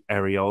to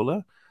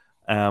Areola.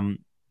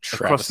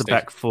 Across the Travesty.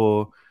 back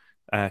for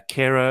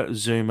Kera,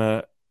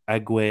 Zuma,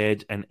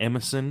 Aguerd, and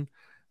Emerson.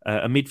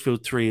 A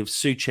midfield three of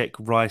Suchek,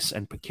 Rice,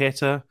 and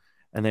Paqueta.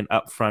 And then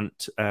up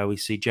front, we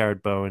see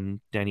Jared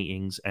Bowen, Danny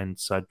Ings, and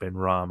Said Ben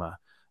Rama.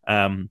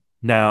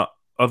 Now,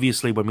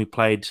 obviously, when we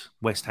played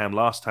West Ham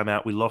last time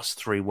out, we lost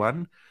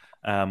 3-1.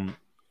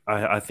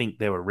 I think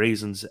there were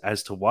reasons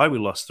as to why we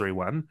lost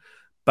 3-1,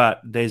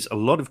 but there's a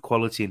lot of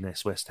quality in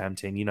this West Ham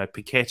team. You know,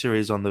 Paqueta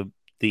is on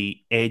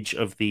the edge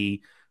of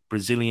the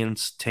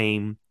Brazilians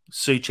team.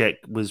 Suchek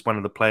was one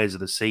of the players of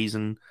the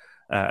season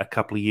a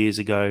couple of years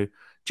ago.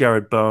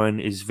 Jared Bowen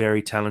is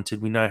very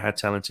talented. We know how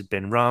talented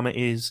Ben Rama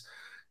is.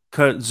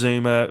 Kurt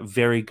Zuma,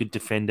 very good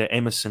defender.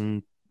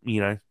 Emerson,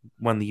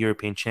 won the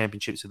European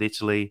Championships with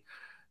Italy.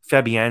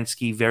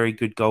 Fabianski, very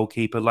good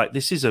goalkeeper. Like,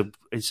 it's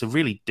a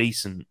really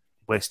decent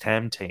West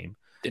Ham team.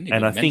 Didn't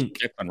even I mention think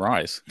Declan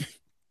Rice.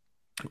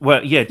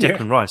 Well, yeah,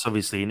 Declan Rice,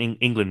 obviously an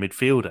England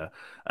midfielder,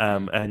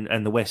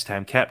 and the West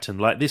Ham captain.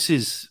 Like,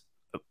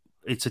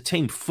 it's a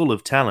team full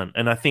of talent,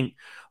 and I think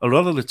a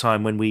lot of the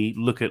time when we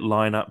look at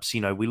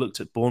lineups, we looked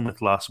at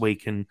Bournemouth last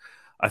week, and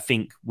I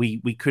think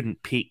we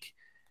couldn't pick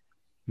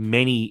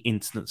many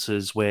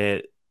instances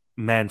where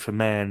man for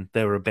man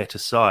they were a better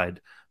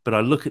side. But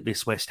I look at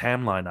this West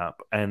Ham lineup,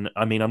 and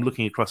I mean, I'm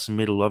looking across the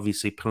middle.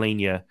 Obviously,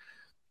 Polina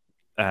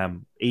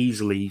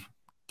easily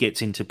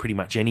gets into pretty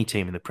much any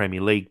team in the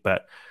Premier League,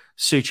 but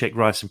Suchek,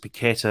 Rice, and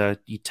Paqueta,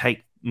 you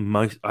take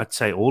I'd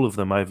say all of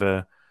them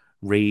over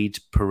Reed,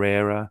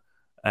 Pereira.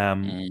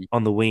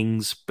 On the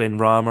wings, Ben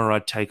Rama,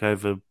 I'd take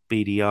over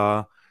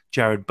BDR.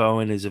 Jared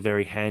Bowen is a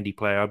very handy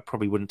player. I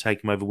probably wouldn't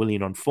take him over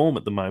Willian on form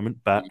at the moment,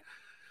 but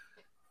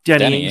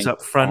Danny Ings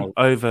up front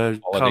over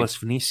Carlos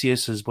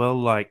Vinicius as well.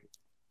 Like,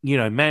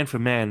 man for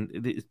man,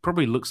 it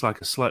probably looks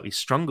like a slightly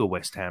stronger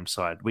West Ham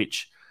side,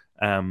 which,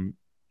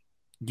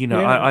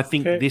 I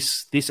think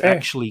this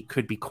actually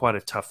could be quite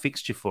a tough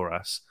fixture for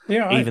us.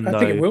 Yeah, I think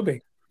it will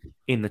be.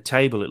 In the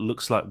table, it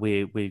looks like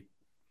we're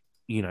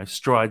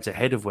strides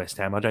ahead of West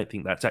Ham. I don't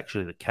think that's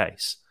actually the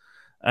case.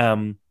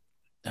 I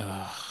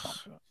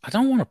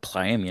don't want to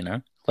play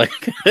him,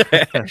 Like,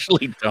 I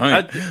actually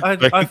don't.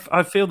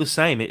 I feel the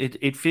same.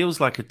 It feels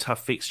like a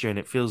tough fixture, and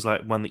it feels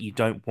like one that you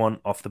don't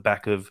want off the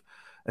back of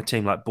a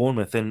team like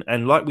Bournemouth.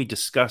 And like we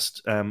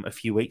discussed a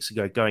few weeks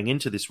ago, going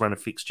into this run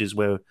of fixtures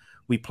where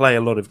we play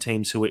a lot of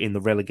teams who are in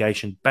the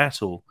relegation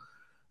battle,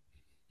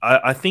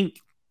 I think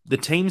the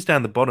teams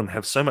down the bottom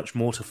have so much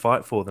more to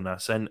fight for than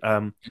us. And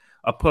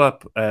I'll pull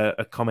up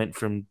a comment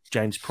from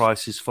James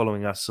Price, who's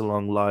following us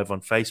along live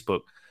on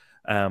Facebook,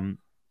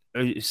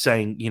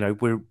 saying,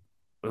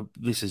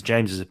 this is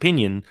James's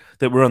opinion,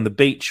 that we're on the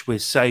beach, we're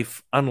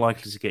safe,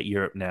 unlikely to get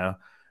Europe now,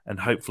 and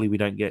hopefully we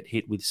don't get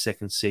hit with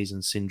second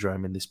season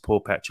syndrome, and this poor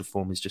patch of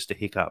form is just a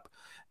hiccup.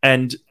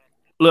 And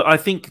look, I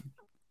think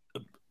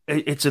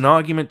it's an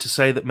argument to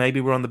say that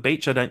maybe we're on the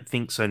beach. I don't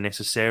think so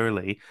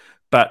necessarily,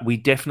 but we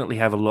definitely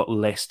have a lot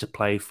less to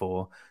play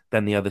for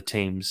than the other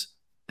teams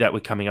that we're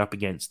coming up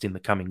against in the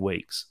coming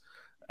weeks.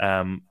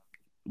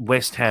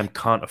 West Ham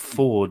can't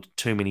afford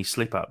too many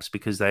slip-ups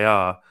because they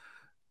are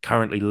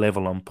currently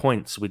level on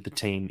points with the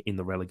team in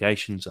the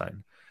relegation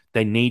zone.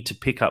 They need to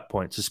pick up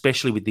points,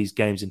 especially with these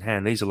games in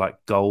hand. These are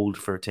like gold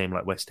for a team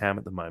like West Ham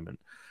at the moment.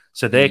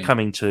 So they're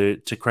coming to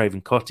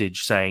Craven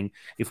Cottage saying,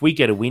 if we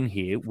get a win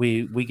here,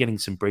 we're getting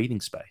some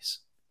breathing space.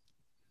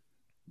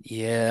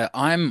 Yeah,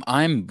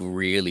 I'm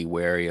really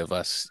wary of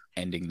us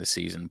ending the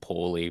season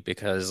poorly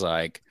because,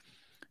 like,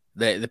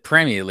 the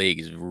Premier League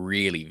is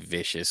really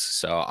vicious.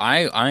 So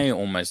I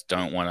almost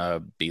don't want to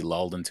be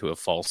lulled into a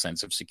false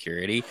sense of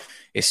security.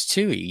 It's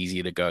too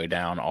easy to go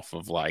down off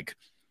of, like,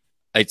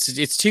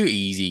 it's too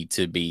easy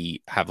to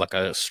have like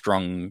a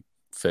strong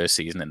first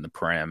season in the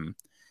Prem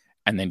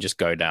and then just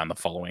go down the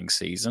following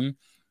season.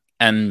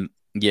 And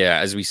yeah,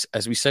 as we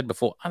said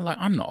before,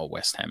 I'm not a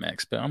West Ham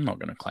expert. I'm not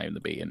going to claim to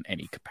be in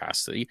any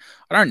capacity.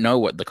 I don't know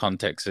what the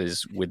context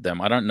is with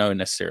them. I don't know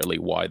necessarily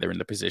why they're in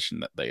the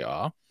position that they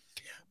are.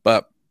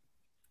 But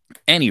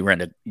any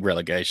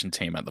relegation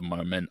team at the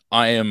moment,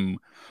 I'm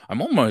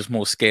almost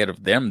more scared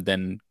of them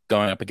than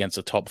going up against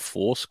a top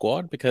 4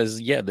 squad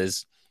because, yeah,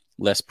 there's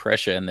less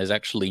pressure and there's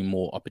actually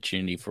more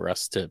opportunity for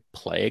us to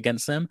play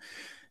against them.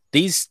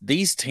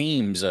 These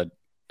teams are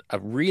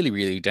really,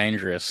 really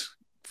dangerous,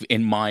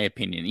 in my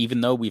opinion,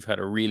 even though we've had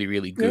a really,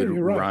 really good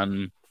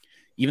run,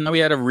 even though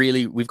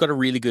we've got a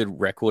really good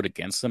record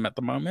against them at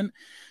the moment.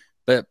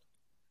 But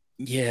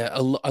yeah,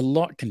 a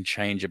lot can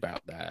change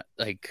about that.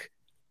 Like,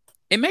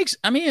 it makes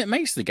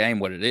the game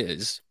what it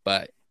is.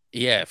 But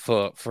yeah,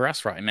 for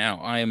us right now,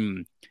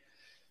 I'm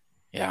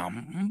a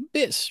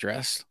bit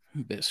stressed.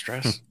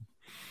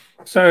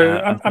 So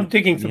I'm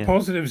digging for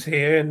positives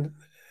here, and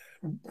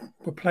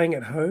we're playing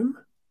at home.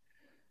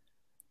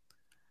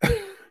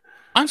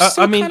 I'm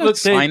still kind of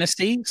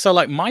sinusy, so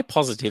like my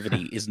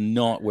positivity is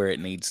not where it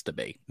needs to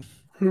be.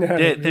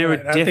 There are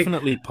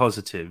definitely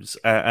positives,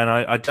 and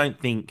I don't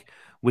think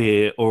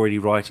we're already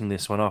writing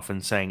this one off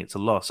and saying it's a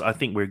loss. I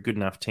think we're a good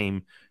enough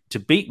team to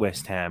beat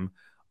West Ham.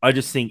 I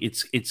just think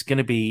it's going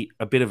to be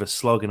a bit of a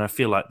slog, and I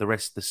feel like the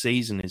rest of the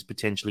season is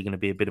potentially going to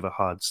be a bit of a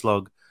hard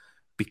slog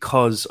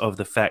because of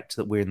the fact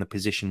that we're in the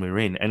position we're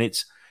in. And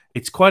it's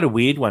quite a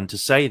weird one to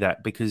say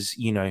that because,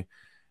 you know,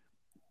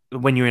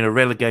 when you're in a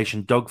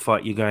relegation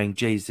dogfight, you're going,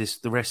 geez,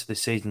 the rest of the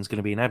season is going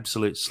to be an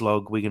absolute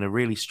slog. We're going to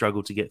really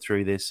struggle to get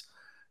through this.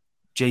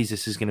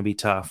 Jesus is going to be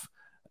tough.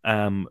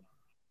 And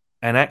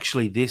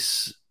actually,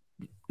 this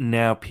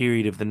now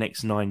period of the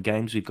next 9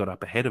 games we've got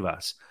up ahead of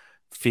us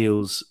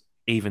feels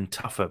even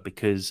tougher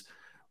because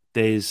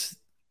there's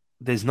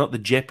not the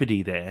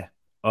jeopardy there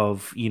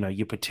of, you know,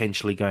 you're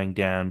potentially going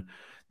down.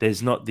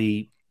 There's not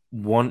the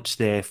want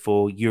there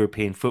for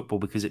European football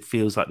because it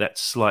feels like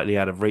that's slightly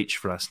out of reach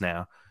for us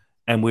now.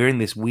 And we're in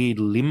this weird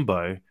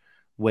limbo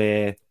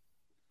where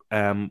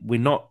we're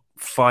not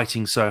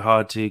fighting so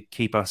hard to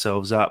keep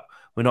ourselves up.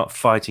 We're not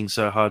fighting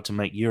so hard to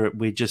make Europe.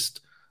 We're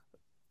just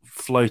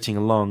floating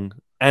along.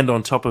 And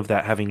on top of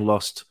that, having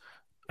lost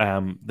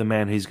the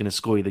man who's going to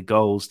score you the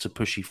goals to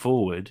push you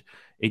forward,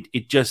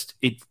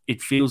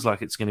 it feels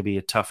like it's going to be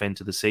a tough end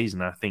to the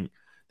season. I think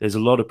there's a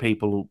lot of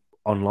people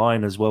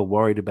online as well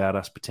worried about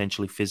us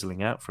potentially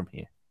fizzling out from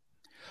here.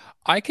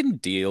 I can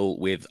deal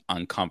with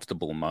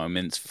uncomfortable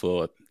moments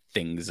for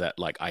things that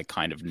like I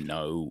kind of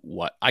know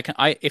what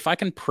if I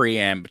can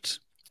preempt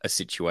a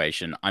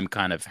situation, I'm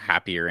kind of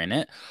happier in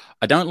it.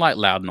 I don't like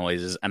loud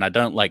noises and I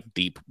don't like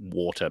deep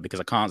water because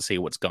I can't see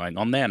what's going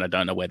on there and I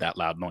don't know where that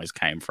loud noise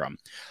came from.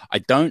 I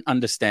don't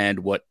understand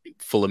what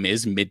Fulham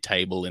is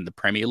mid-table in the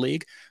Premier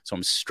League, so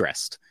I'm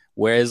stressed.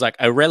 Whereas like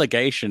a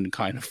relegation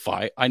kind of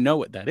fight, I know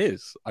what that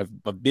is. I've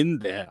been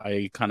there.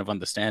 I kind of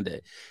understand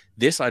it.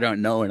 This I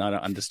don't know and I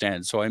don't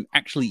understand. So I'm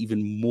actually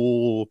even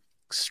more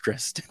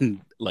stressed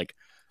and like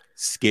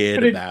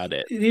scared about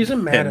it. It is a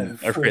matter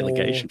a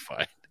relegation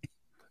fight.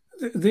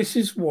 This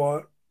is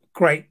what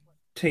great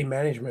team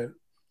management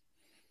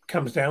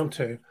comes down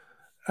to.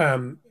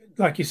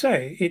 Like you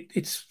say,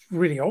 it's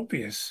really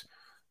obvious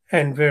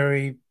and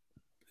very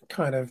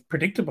kind of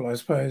predictable, I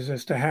suppose,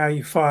 as to how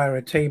you fire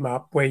a team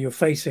up where you're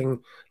facing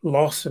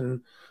loss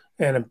and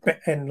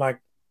like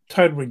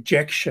total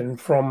rejection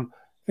from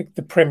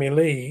the Premier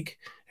League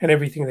and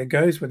everything that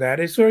goes with that.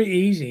 It's very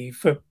easy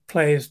for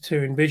players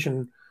to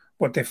envision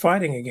what they're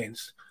fighting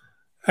against.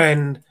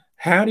 And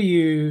how do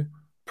you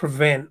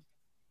prevent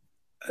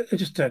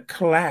just a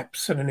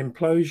collapse and an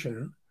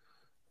implosion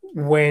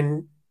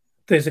when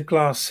there's a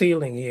glass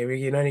ceiling here?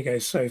 You can only go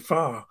so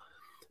far.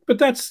 But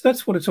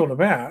that's what it's all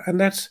about. And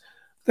that's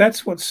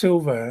what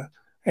Silva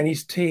and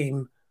his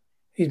team,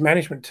 his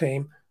management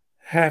team,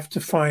 have to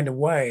find a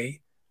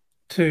way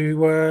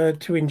to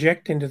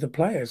inject into the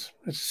players.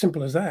 It's as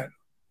simple as that.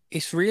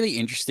 It's really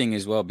interesting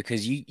as well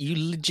because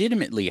you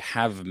legitimately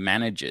have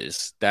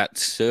managers that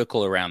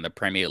circle around the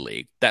Premier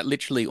League that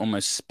literally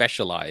almost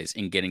specialize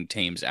in getting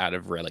teams out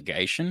of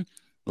relegation.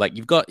 Like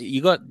you got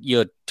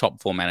your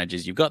top 4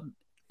 managers, you've got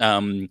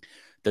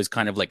those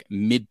kind of like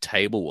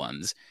mid-table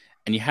ones,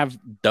 and you have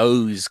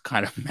those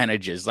kind of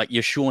managers like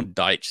your Sean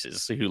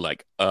Dyches who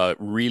like are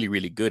really,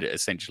 really good at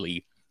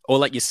essentially, or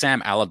like your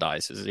Sam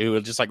Allardyces who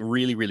are just like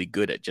really, really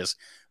good at just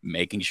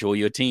making sure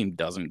your team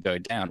doesn't go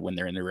down when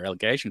they're in the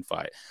relegation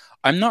fight.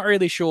 I'm not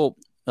really sure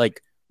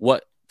like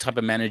what type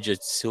of manager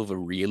Silva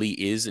really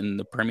is in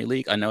the Premier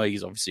League. I know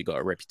he's obviously got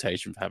a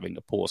reputation for having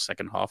a poor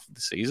second half of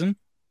the season,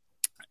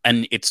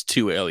 and it's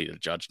too early to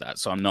judge that.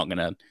 So I'm not going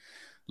to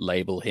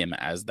label him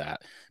as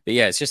that. But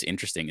yeah, it's just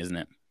interesting, isn't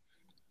it?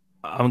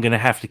 I'm going to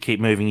have to keep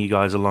moving you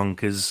guys along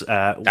because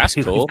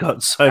we've cool.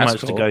 got so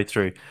much to go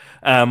through.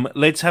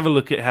 Let's have a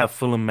look at how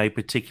Fulham may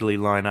particularly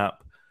line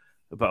up,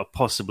 but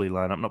possibly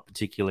line up, not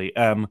particularly.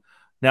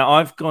 Now,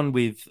 I've gone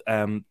with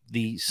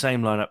the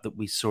same lineup that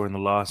we saw in the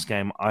last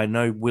game. I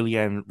know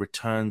Willian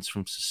returns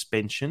from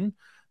suspension,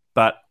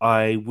 but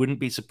I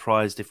wouldn't be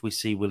surprised if we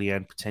see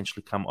Willian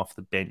potentially come off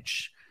the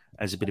bench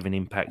as a bit of an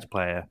impact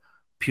player,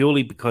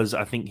 purely because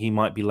I think he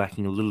might be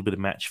lacking a little bit of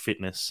match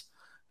fitness.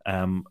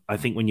 I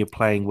think when you're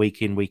playing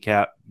week in, week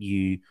out,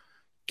 you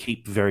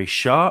keep very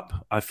sharp.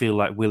 I feel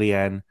like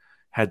Willian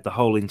had the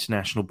whole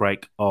international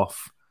break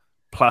off,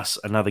 plus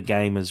another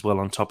game as well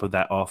on top of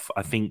that off.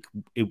 I think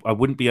I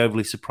wouldn't be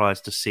overly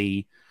surprised to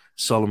see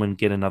Solomon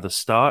get another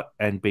start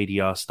and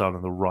BDR start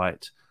on the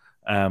right.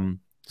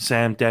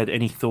 Sam, Dad,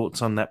 any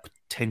thoughts on that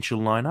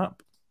potential lineup?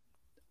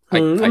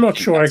 I'm not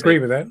sure I agree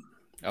with that.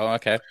 Oh,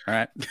 okay. All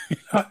right.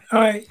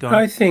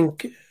 I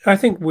think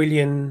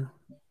Willian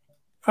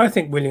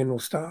will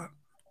start.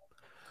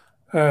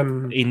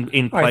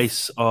 In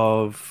place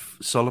of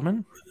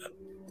Solomon?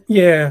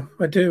 Yeah,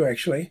 I do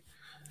actually.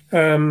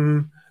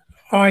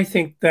 I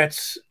think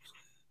that's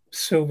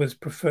Silva's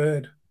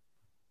preferred.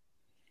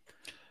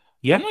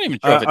 Yeah, I'm not even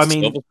sure if it's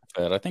Silva's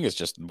preferred.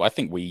 I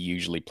think we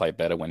usually play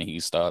better when he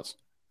starts.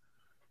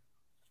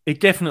 It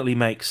definitely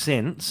makes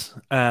sense,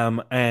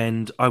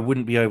 and I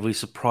wouldn't be overly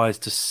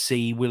surprised to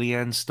see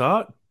Willian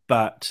start,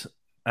 but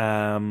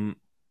yeah,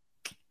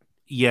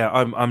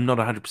 I'm not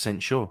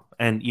 100% sure.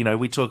 And you know,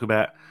 we talk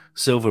about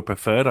Silva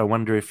preferred. I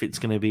wonder if it's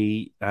going to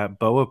be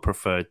Boa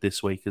preferred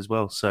this week as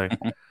well. So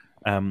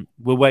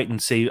We'll wait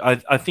and see.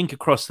 I think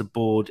across the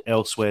board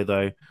elsewhere,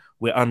 though,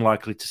 we're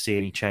unlikely to see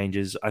any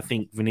changes. I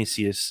think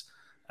Vinicius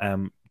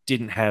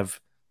didn't have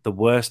the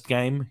worst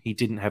game. He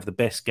didn't have the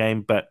best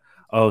game, but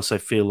I also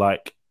feel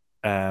like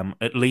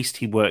at least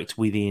he worked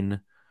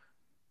within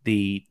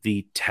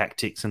the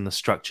tactics and the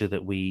structure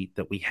that we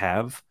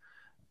have.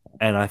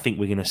 And I think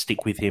we're going to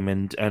stick with him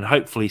and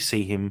hopefully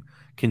see him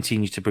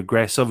continue to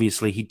progress.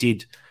 Obviously, he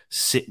didn't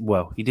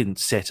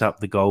set up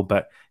the goal,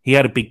 but he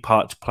had a big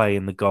part to play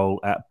in the goal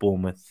at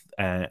Bournemouth.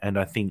 And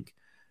I think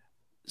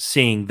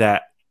seeing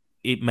that,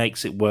 it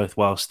makes it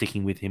worthwhile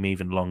sticking with him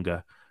even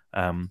longer,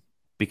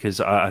 because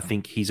I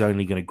think he's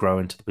only going to grow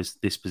into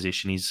this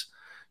position. He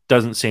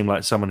doesn't seem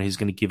like someone who's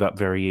going to give up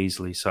very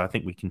easily, so I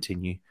think we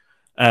continue.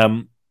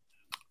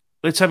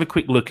 Let's have a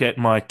quick look at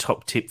my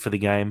top tip for the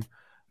game.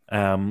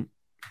 We've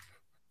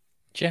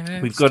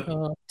got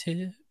top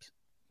tips.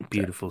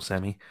 Beautiful,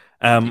 Sammy.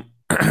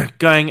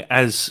 Going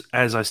as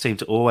I seem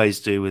to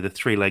always do with a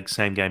 3-leg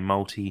same game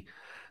multi.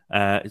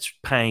 It's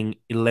paying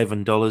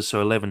 $11,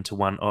 so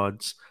 11-1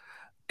 odds.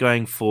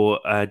 Going for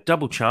a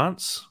double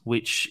chance,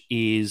 which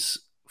is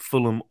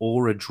Fulham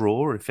or a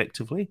draw,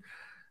 effectively.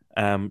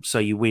 So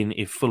you win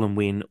if Fulham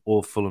win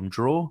or Fulham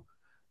draw.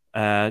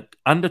 Under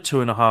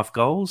 2.5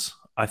 goals.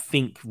 I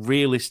think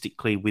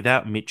realistically,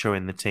 without Mitro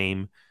in the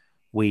team,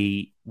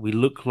 we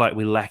look like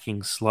we're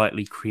lacking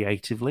slightly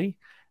creatively,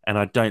 and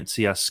I don't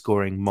see us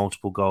scoring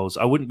multiple goals.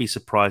 I wouldn't be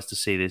surprised to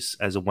see this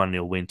as a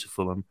 1-0 win to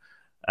Fulham.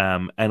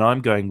 And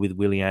I'm going with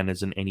Willian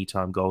as an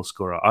anytime goal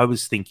scorer. I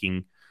was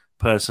thinking,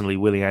 personally,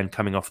 Willian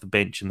coming off the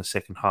bench in the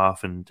second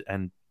half and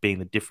being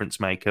the difference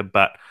maker,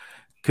 but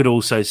could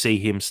also see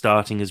him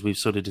starting, as we've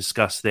sort of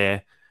discussed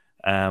there.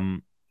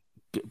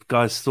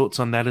 Guys, thoughts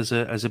on that as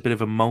a bit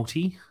of a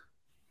multi?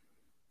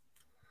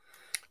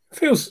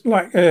 Feels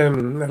like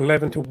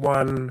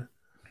 11-1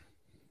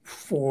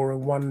 for a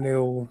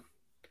 1-0.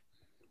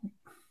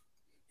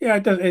 Yeah,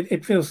 it does.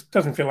 It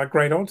doesn't feel like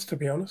great odds, to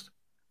be honest.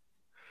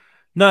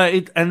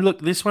 No, and look,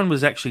 this one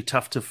was actually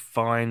tough to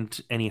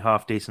find any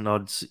half decent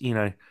odds. You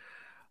know,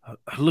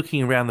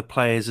 looking around the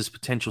players as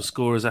potential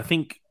scorers, I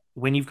think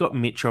when you've got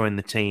Mitro in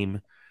the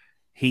team,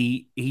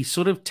 he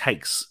sort of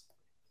takes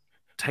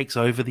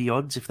over the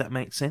odds, if that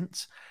makes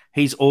sense.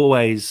 He's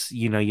always,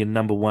 your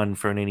number one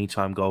for an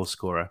anytime goal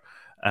scorer.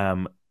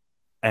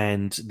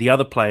 And the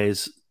other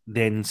players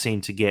then seem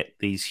to get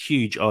these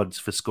huge odds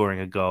for scoring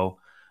a goal.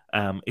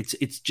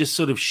 It's just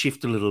sort of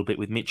shift a little bit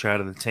with Mitro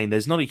out of the team.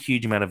 There's not a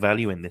huge amount of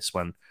value in this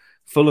one.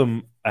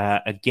 Fulham,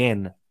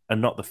 again, are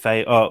not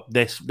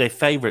they're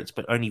favourites,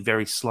 but only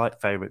very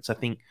slight favourites. I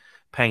think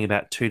paying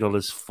about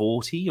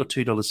 $2.40 or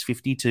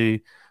 $2.50 to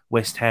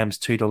West Ham's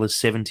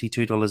 $2.70,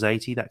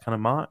 $2.80, that kind of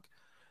mark.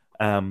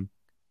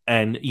 And,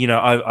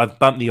 I've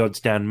bumped the odds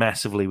down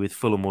massively with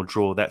Fulham or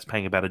draw. That's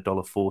paying about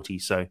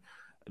 $1.40. So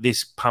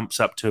this pumps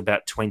up to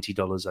about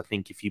 $20, I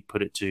think, if you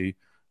put it to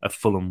a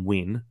Fulham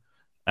win.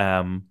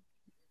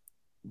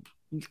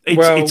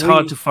 It's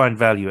hard to find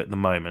value at the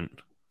moment.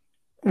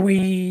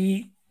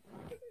 We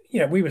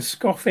were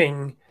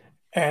scoffing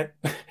at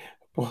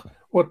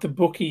what the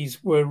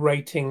bookies were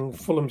rating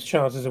Fulham's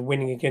chances of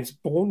winning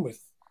against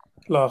Bournemouth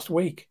last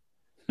week.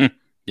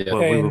 Yeah,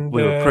 well,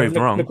 we were proved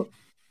wrong.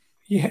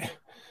 Yeah.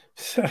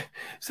 So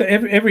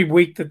every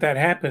week that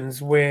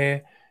happens,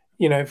 where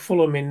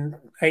Fulham in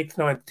 8th,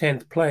 9th,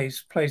 10th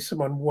place plays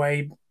someone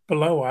way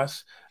below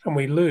us, and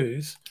we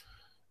lose,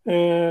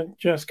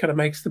 just kind of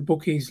makes the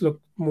bookies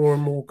look more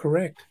and more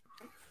correct.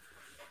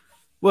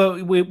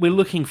 Well, we're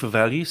looking for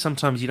value.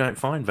 Sometimes you don't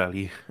find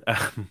value.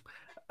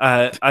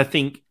 I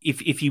think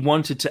if you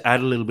wanted to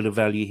add a little bit of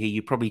value here,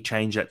 you probably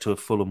change that to a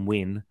Fulham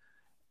win,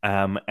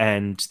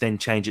 and then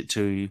change it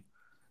to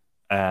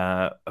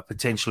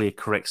potentially a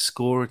correct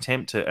score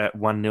attempt at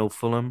 1-0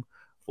 Fulham,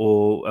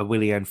 or a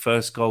Willian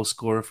first goal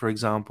scorer, for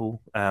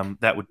example.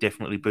 That would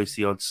definitely boost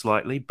the odds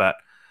slightly, but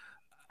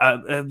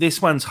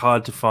this one's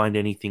hard to find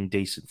anything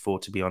decent for,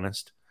 to be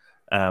honest.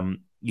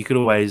 You could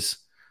always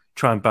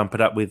try and bump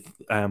it up with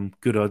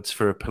good odds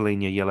for a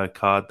Palhinha yellow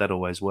card. That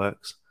always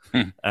works.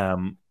 It's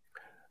an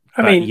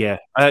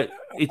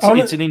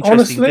interesting.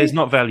 Honestly, there's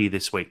not value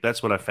this week.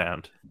 That's what I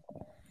found.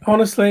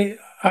 Honestly,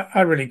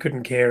 I really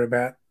couldn't care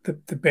about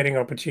the betting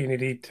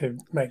opportunity to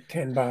make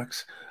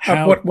 $10.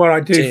 What I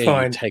do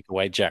find, you take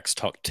away Jack's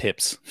top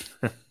tips.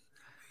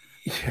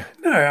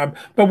 But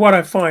what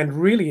I find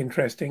really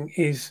interesting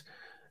is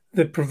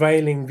the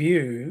prevailing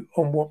view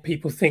on what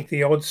people think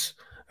the odds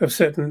of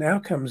certain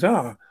outcomes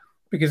are,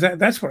 because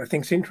that's what I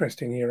think is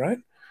interesting here, right?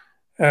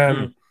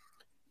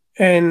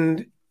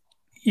 And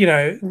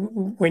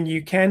when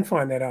you can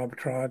find that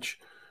arbitrage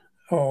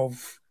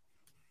of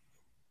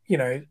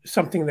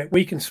something that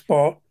we can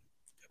spot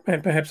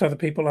and perhaps other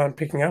people aren't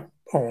picking up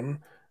on,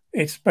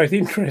 it's both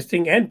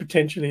interesting and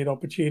potentially an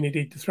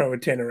opportunity to throw a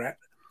tenner at.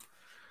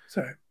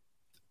 So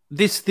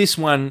this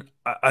one,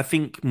 I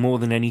think more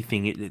than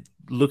anything,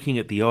 looking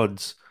at the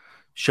odds,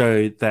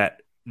 show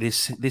that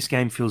this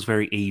game feels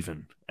very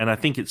even. And I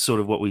think it's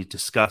sort of what we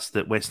discussed,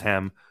 that West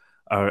Ham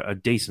are a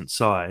decent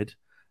side.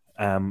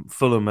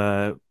 Fulham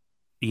are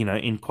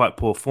in quite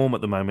poor form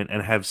at the moment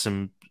and have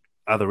some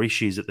other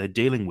issues that they're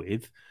dealing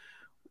with,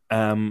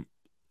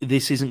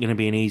 this isn't going to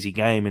be an easy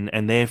game,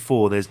 and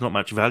therefore there's not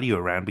much value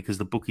around because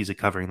the bookies are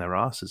covering their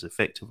asses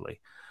effectively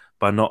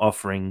by not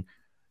offering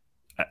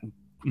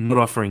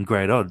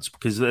great odds,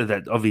 because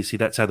that obviously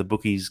that's how the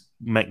bookies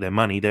make their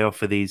money. They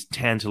offer these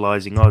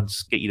tantalizing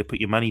odds, get you to put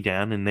your money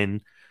down, and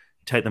then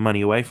take the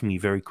money away from you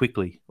very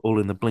quickly, all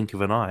in the blink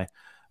of an eye.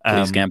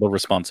 Please gamble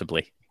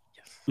responsibly.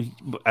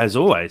 As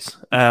always.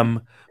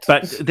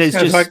 But there's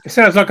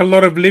sounds like a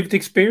lot of lived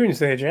experience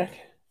there, Jack.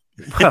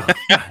 Well,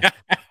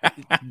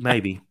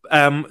 maybe.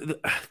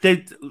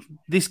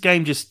 This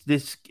game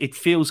it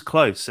feels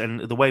close,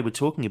 and the way we're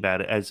talking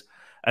about it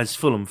as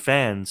Fulham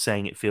fans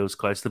saying it feels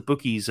close, the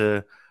bookies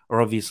are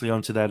obviously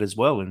onto that as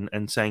well,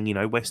 and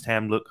saying, West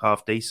Ham look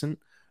half decent,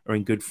 are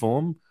in good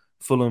form.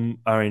 Fulham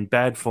are in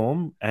bad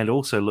form and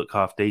also look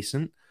half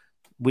decent.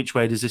 Which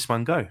way does this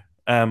one go?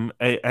 And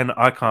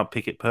I can't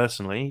pick it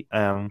personally.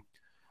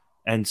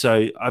 And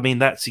so, I mean,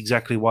 that's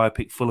exactly why I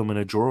picked Fulham in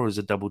a draw as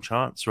a double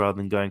chance rather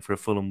than going for a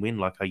Fulham win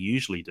like I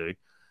usually do,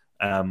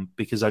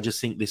 because I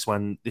just think this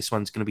one's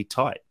going to be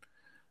tight.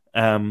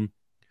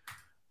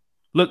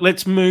 Look,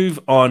 let's move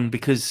on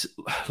because,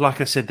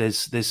 like I said,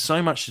 there's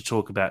so much to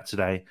talk about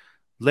today.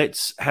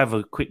 Let's have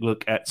a quick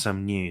look at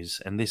some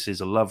news. And this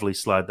is a lovely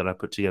slide that I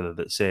put together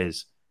that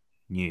says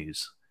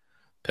news.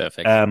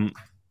 Perfect.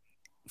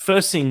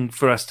 First thing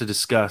for us to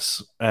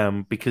discuss,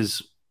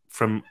 because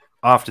from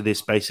after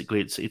this,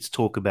 basically, it's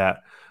talk about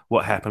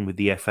what happened with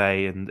the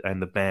FA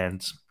and the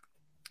bans.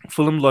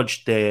 Fulham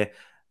lodged their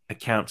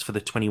accounts for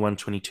the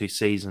 21-22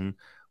 season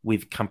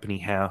with Company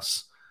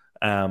House.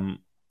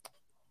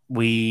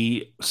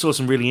 We saw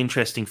some really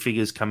interesting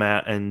figures come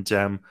out,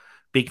 and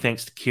big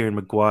thanks to Kieran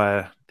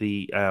Maguire,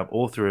 the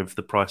author of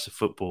The Price of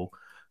Football,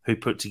 who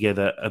put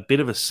together a bit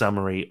of a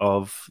summary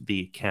of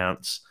the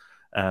accounts.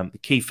 The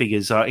key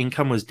figures are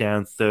income was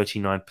down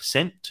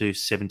 39% to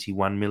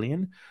 71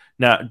 million.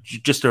 Now,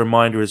 just a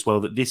reminder as well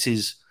that this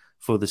is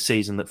for the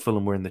season that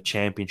Fulham were in the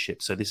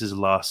Championship. So this is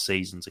last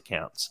season's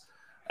accounts.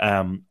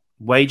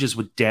 Wages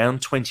were down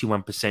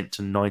 21%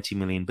 to 90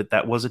 million, but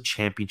that was a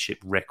Championship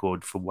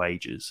record for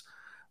wages.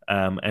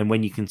 And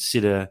when you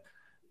consider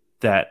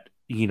that,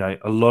 a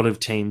lot of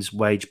teams'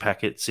 wage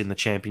packets in the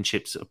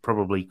Championships are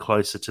probably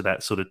closer to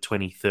that sort of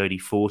 20, 30,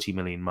 40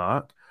 million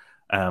mark.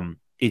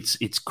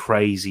 It's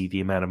crazy the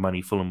amount of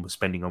money Fulham was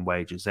spending on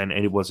wages, and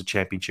it was a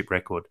Championship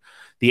record.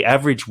 The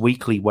average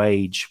weekly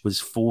wage was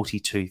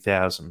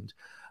 42,000.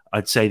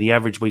 I'd say the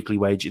average weekly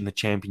wage in the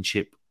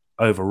Championship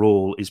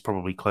overall is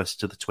probably closer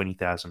to the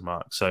 20,000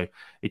 mark. So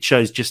it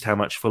shows just how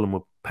much Fulham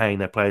were paying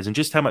their players and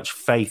just how much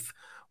faith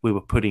we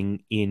were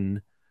putting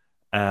in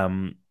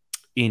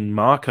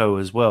Marco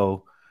as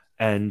well,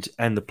 and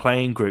the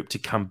playing group to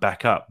come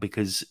back up,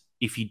 because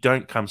if you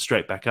don't come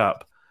straight back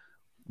up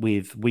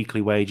with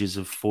weekly wages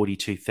of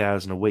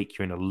 42,000 a week,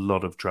 you're in a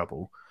lot of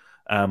trouble.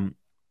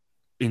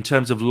 In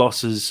terms of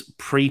losses,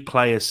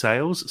 pre-player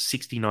sales,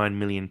 £69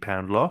 million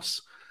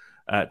loss.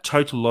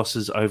 Total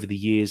losses over the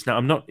years. Now,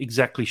 I'm not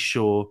exactly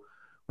sure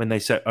when they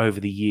say over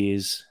the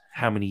years,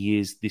 how many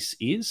years this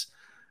is.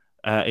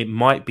 It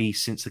might be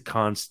since the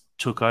Khans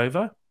took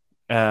over.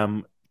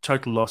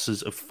 Total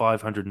losses of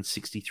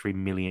 £563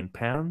 million.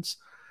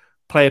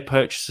 Player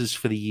purchases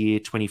for the year,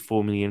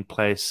 24 million.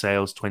 Player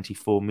sales,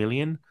 24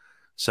 million.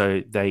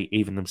 So they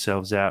even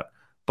themselves out.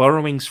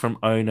 Borrowings from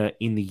owner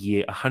in the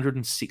year,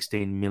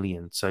 116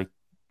 million. So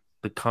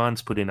the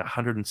Khans put in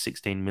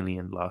 116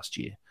 million last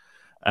year.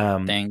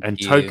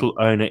 Total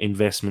owner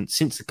investment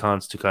since the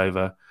Khans took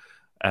over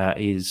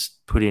is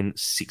put in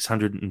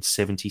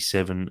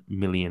 £677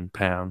 million.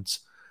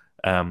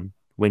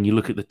 When you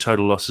look at the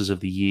total losses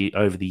of the year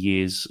over the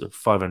years,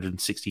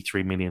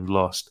 563 million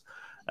lost.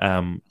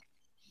 I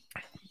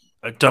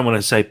don't want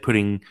to say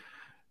putting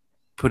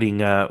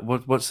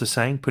what's the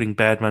saying? Putting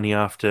bad money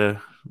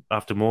after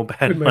more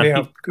bad money.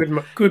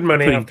 Good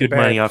money putting after good bad.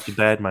 money after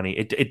bad money.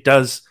 It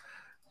does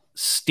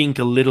stink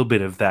a little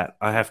bit of that,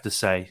 I have to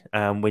say.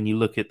 When you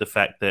look at the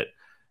fact that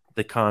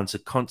the Khans are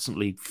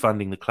constantly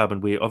funding the club,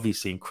 and we're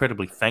obviously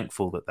incredibly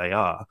thankful that they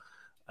are,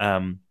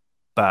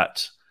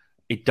 but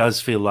it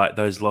does feel like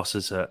those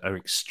losses are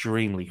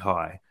extremely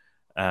high.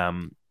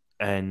 You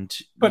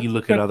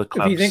look at other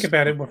clubs. If you think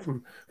about it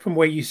from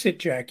where you sit,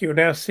 Jack, you're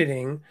now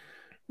sitting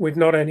with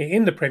not only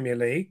in the Premier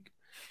League,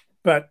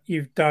 but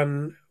you've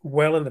done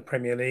well in the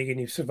Premier League and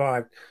you've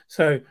survived.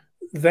 So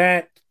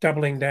that's a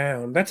doubling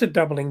down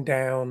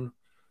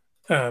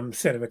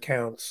set of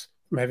accounts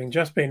from having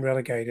just been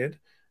relegated.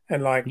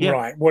 And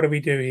right, what do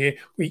we do here?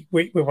 We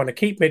want to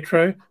keep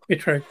Metro.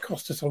 Metro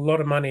cost us a lot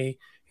of money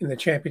in the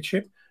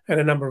Championship, and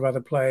a number of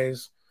other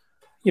players,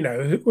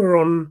 who were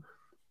on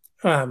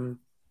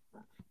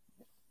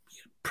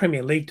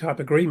Premier League type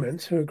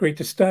agreements who agreed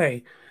to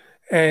stay.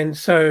 And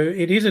so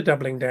it is a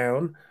doubling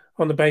down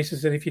on the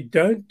basis that if you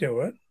don't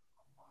do it,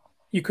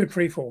 you could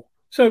free fall.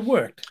 So it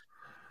worked.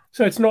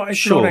 So it's not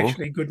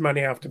actually good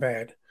money after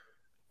bad.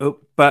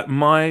 But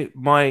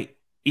my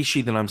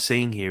issue that I'm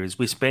seeing here is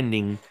we're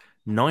spending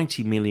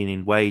 90 million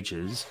in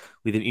wages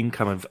with an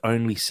income of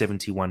only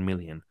 71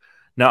 million.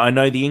 Now, I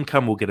know the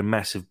income will get a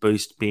massive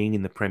boost being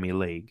in the Premier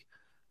League,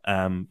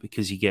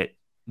 because you get,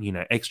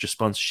 extra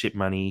sponsorship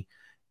money,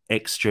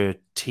 extra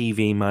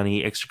TV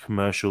money, extra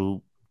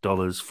commercial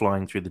dollars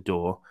flying through the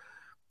door.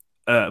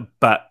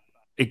 But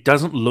it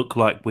doesn't look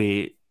like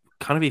we're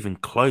kind of even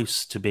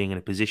close to being in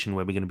a position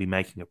where we're going to be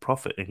making a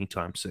profit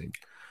anytime soon.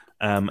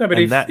 No, but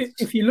And that,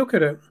 if you look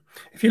at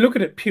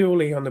it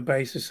purely on the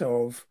basis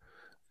of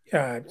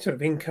sort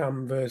of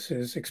income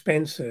versus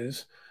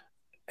expenses,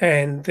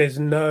 and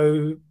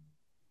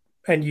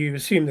you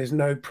assume there's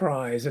no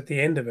prize at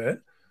the end of it,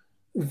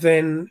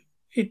 then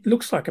it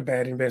looks like a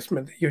bad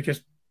investment. You're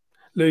just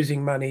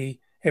losing money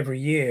every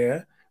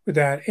year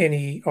without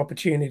any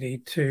opportunity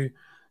to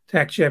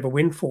actually have a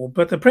windfall.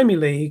 But the Premier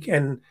League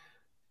and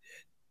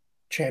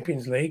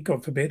Champions League,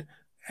 God forbid,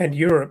 and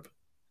Europe,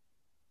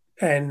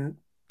 and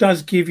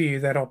does give you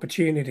that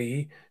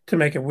opportunity to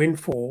make a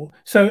windfall.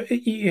 So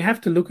you have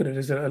to look at it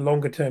as a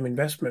longer term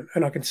investment,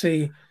 and I can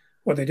see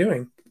what they're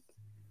doing.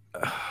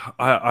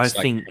 I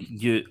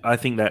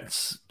think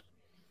that's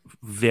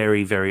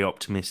very, very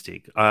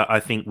optimistic. I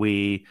think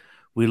we're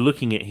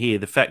looking at here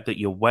the fact that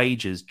your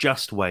wages,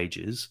 just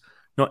wages,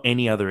 not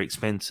any other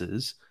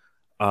expenses,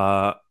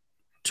 are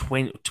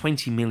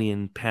 20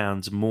 million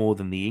pounds more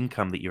than the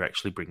income that you're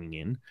actually bringing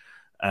in.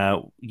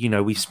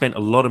 We spent a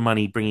lot of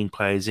money bringing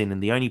players in,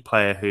 and the only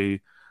player who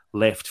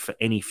left for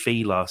any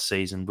fee last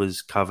season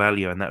was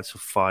Carvalho, and that's for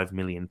 £5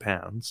 million.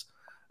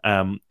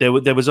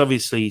 There was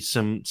obviously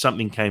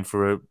something came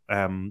for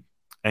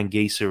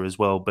Anguissa as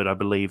well, but I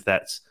believe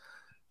that's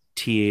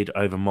tiered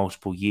over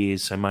multiple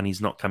years, so money's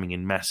not coming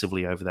in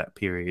massively over that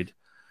period.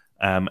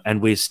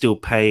 And we're still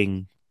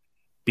paying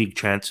big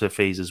transfer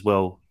fees as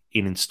well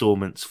in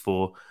installments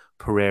for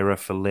Pereira,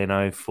 for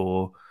Leno,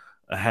 for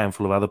a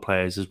handful of other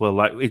players as well.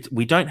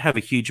 We don't have a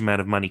huge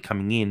amount of money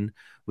coming in.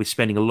 We're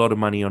spending a lot of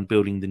money on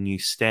building the new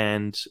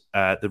stand,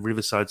 the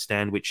Riverside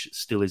stand, which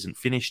still isn't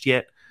finished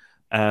yet.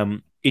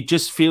 It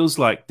just feels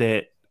like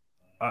that.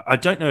 I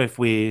don't know if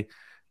we're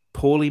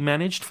poorly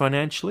managed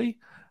financially.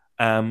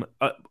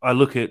 I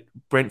look at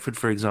Brentford,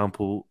 for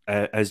example,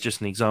 as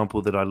just an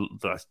example that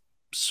I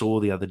saw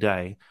the other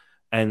day,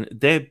 and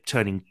they're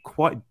turning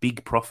quite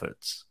big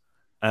profits.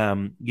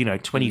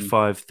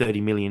 25,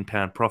 30 million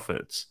pound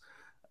profits.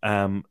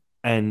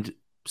 And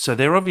so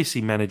they're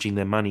obviously managing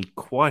their money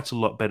quite a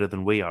lot better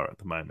than we are at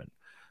the moment.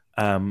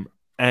 And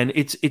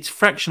it's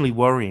fractionally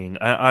worrying.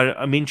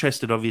 I'm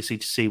interested, obviously,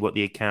 to see what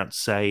the accounts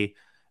say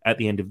at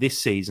the end of this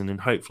season,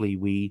 and hopefully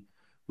we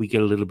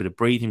get a little bit of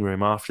breathing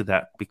room after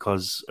that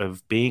because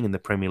of being in the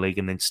Premier League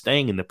and then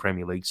staying in the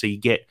Premier League. So you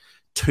get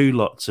two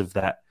lots of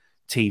that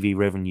TV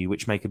revenue,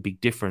 which make a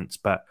big difference.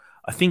 But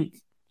I think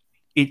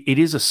it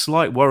is a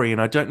slight worry, and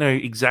I don't know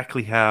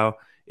exactly how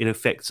it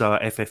affects our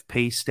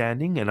FFP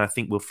standing, and I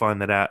think we'll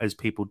find that out as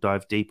people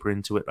dive deeper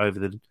into it over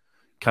the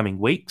coming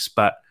weeks.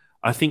 But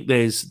I think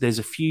there's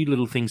a few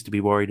little things to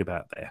be worried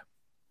about there.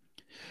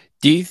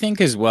 Do you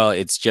think as well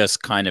it's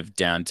just kind of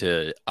down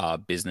to our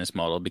business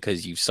model?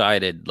 Because you've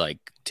cited like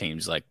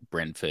teams like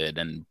Brentford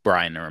and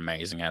Brighton are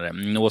amazing at it,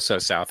 and also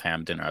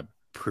Southampton are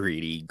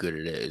pretty good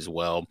at it as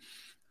well.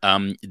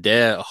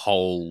 Their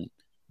whole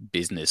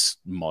business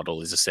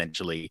model is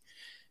essentially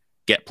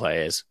get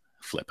players,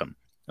 flip them.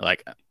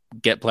 Like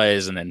get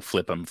players and then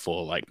flip them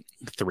for like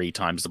 3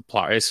 times the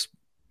price,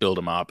 build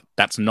them up.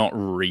 That's not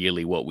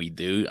really what we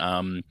do.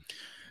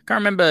 Can't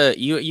remember,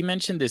 you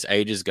mentioned this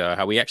ages ago,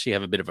 how we actually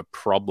have a bit of a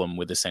problem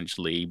with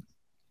essentially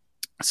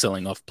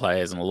selling off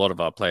players, and a lot of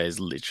our players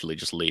literally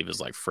just leave as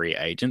like free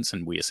agents,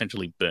 and we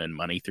essentially burn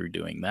money through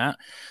doing that.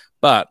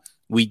 But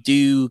we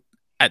do,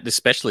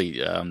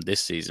 especially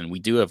this season, we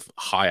do have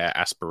higher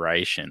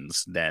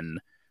aspirations than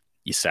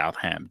your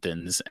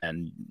Southamptons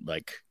and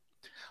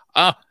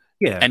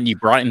and your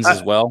Brightons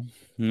as well.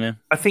 Yeah,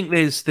 I think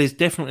there's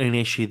definitely an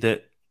issue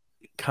that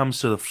comes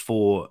to the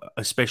fore,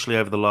 especially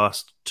over the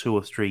last 2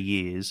 or 3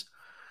 years,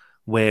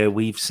 where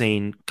we've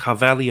seen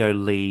Carvalho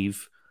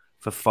leave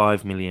for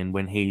 5 million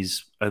when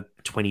he's a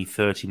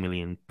 20-30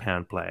 million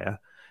pound player,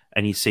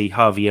 and you see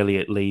Harvey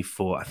Elliott leave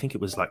for, I think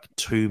it was like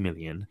 2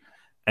 million,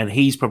 and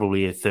he's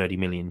probably a 30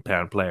 million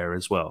pound player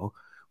as well.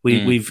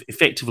 We've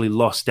effectively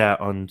lost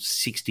out on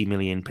 60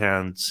 million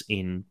pounds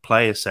in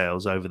player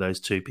sales over those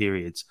 2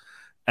 periods,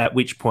 at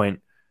which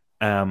point,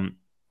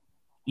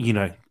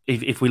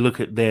 if we look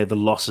at the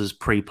losses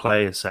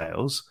pre-player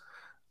sales,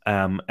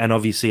 and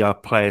obviously our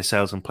player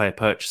sales and player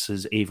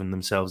purchases even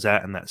themselves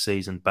out in that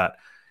season, but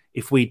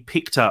if we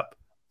picked up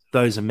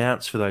those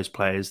amounts for those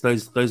players,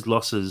 those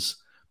losses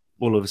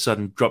all of a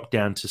sudden drop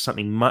down to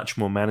something much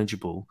more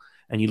manageable,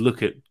 and you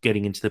look at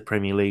getting into the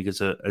Premier League as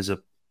a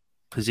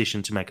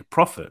position to make a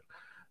profit.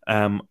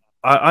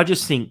 I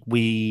just think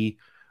we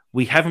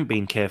haven't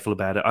been careful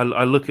about it.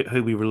 I look at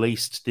who we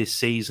released this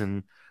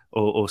season,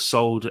 or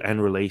sold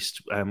and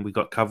released. We've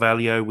got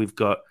Carvalho, we've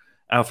got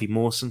Alfie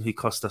Mawson, who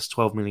cost us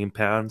 £12 million.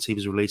 He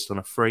was released on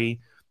a free.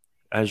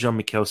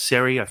 Jean-Michel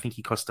Seri, I think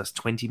he cost us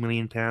 £20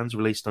 million,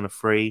 released on a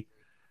free.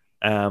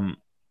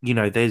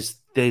 There's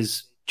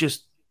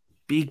just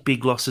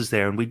big losses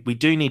there, and we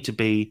do need to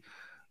be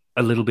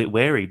a little bit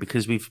wary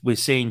because we're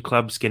seeing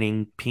clubs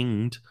getting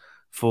pinged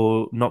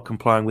for not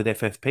complying with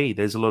FFP.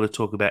 There's a lot of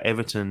talk about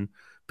Everton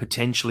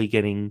potentially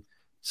getting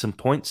some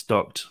points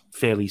docked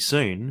fairly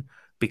soon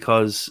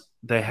because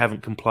they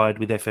haven't complied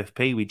with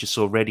FFP. We just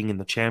saw Reading in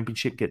the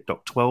Championship get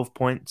docked 12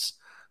 points.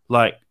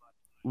 Like,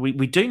 we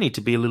do need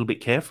to be a little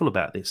bit careful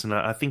about this, and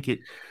I think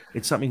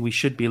it's something we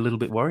should be a little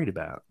bit worried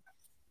about.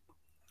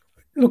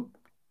 Look,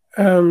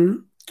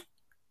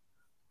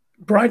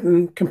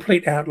 Brighton,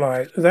 complete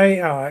outliers. They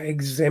are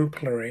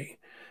exemplary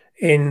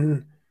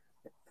in,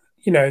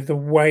 the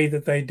way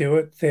that they do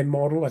it, their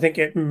model. I think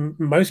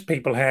most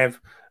people have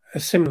a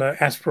similar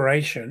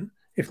aspiration,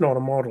 if not a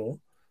model,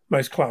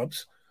 most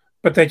clubs,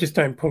 but they just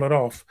don't pull it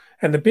off.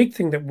 And the big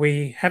thing that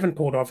we haven't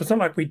pulled off, it's not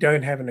like we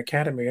don't have an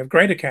academy, a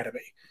great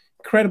academy,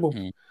 incredible.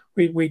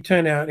 We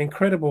turn out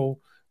incredible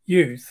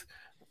youth,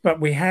 but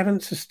we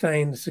haven't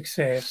sustained the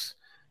success.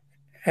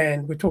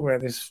 And we talk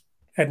about this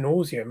ad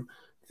nauseum.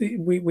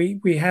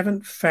 We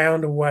haven't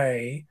found a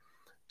way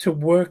to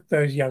work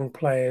those young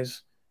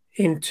players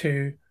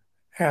into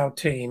our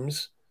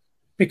teams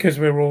because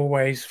we're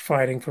always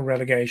fighting for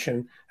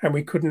relegation and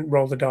we couldn't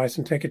roll the dice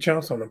and take a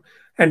chance on them.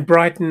 And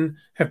Brighton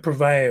have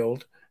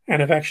prevailed and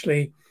have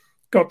actually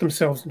got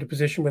themselves into a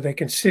position where they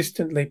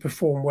consistently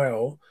perform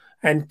well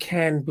and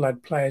can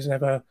blood players and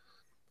have a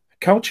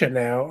culture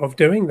now of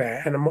doing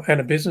that and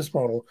a business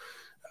model.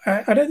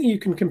 I don't think you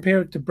can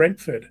compare it to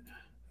Brentford,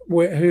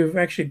 who've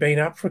actually been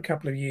up for a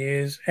couple of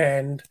years.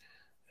 And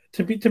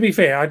to be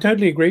fair, I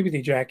totally agree with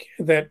you, Jack,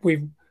 that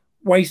we've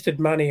wasted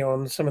money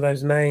on some of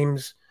those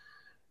names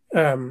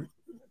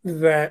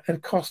that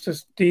have cost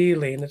us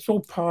dearly, and it's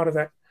all part of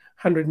that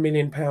 £100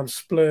 million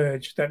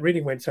splurge that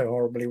really went so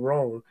horribly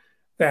wrong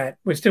that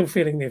we're still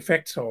feeling the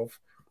effects of.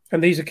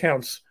 And these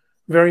accounts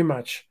very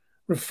much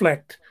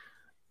reflect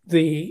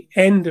the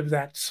end of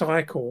that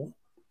cycle,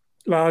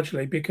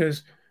 largely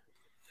because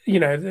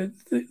the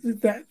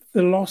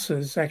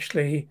losses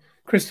actually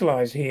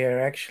crystallize here,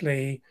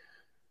 actually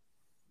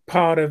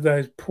part of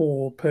those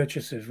poor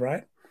purchases,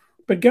 right?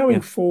 But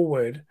going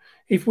forward,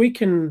 if we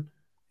can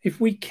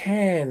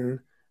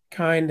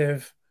kind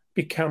of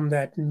become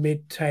that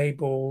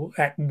mid-table,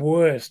 at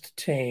worst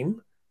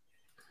team,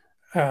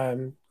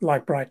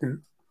 like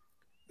Brighton,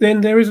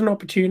 then there is an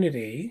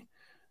opportunity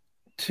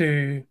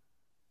to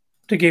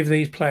give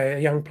these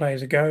young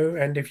players a go.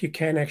 And if you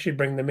can actually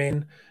bring them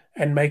in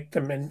and make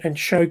them and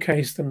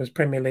showcase them as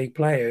Premier League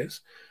players,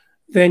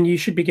 then you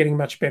should be getting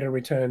much better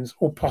returns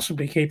or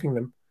possibly keeping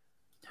them.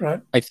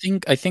 Right. I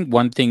think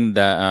one thing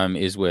that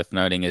is worth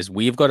noting is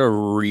we've got a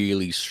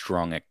really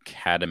strong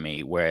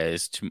academy,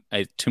 whereas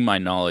to my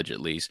knowledge, at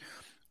least,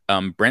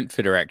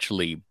 Brentford are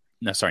actually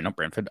not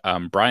Brentford.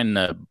 Brighton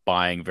are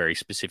buying very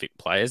specific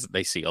players that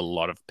they see a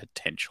lot of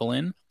potential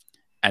in,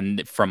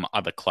 and from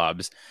other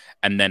clubs,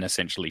 and then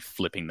essentially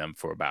flipping them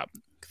for about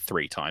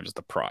 3 times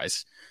the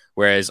price.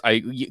 Whereas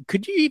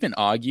could you even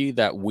argue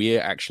that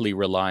we're actually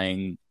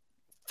relying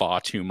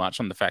far too much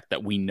on the fact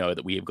that we know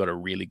that we have got a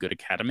really good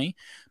academy,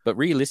 but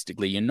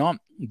realistically, you're not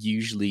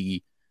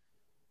usually.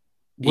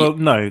 Well,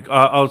 no,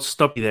 I'll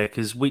stop you there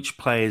because which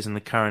players in the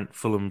current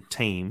Fulham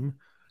team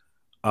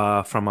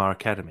are from our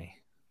academy?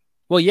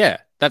 Well, yeah,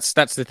 that's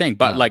the thing.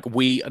 But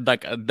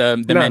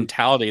the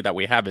mentality that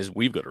we have is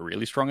we've got a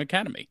really strong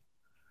academy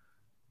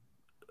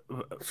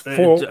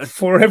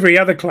for every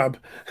other club.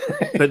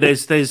 But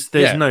there's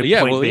no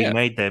point being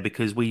made there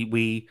because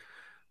we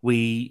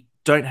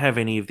don't have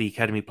any of the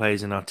academy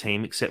players in our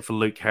team except for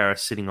Luke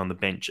Harris sitting on the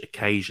bench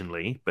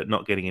occasionally, but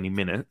not getting any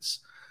minutes.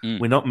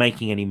 We're not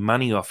making any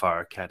money off our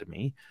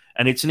academy.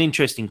 And it's an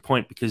interesting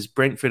point because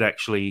Brentford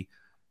actually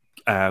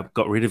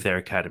got rid of their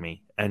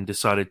academy and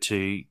decided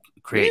to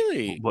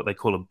create what they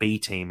call a B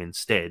team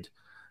instead.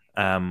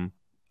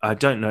 I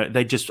don't know.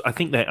 I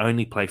think they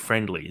only play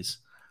friendlies.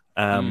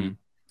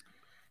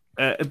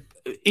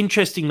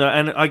 Interesting though,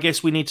 and I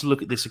guess we need to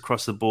look at this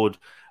across the board.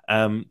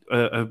 An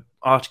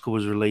article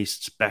was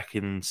released back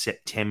in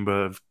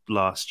September of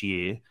last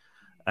year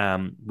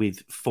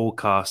with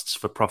forecasts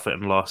for profit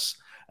and loss,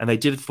 and they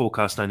did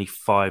forecast only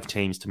 5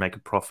 teams to make a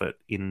profit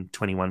in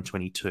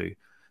 21-22.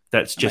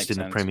 That's just in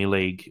the Premier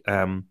League,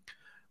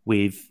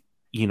 with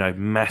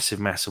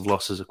massive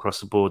losses across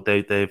the board.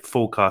 They're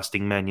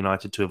forecasting Man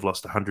United to have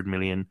lost 100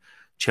 million,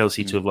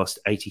 Chelsea to have lost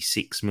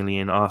 86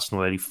 million,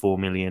 Arsenal 84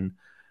 million.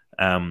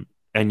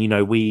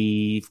 And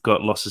we've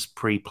got losses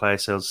pre-player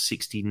sales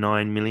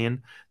 69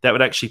 million. That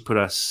would actually put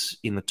us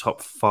in the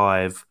top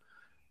 5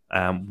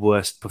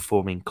 worst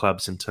performing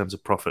clubs in terms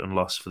of profit and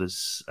loss for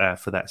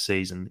that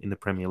season in the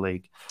Premier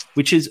League,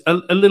 which is a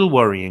little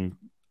worrying.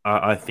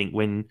 I think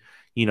when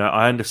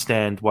I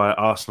understand why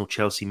Arsenal,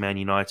 Chelsea, Man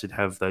United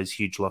have those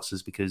huge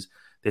losses because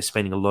they're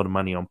spending a lot of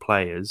money on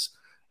players.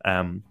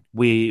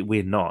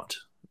 We're not.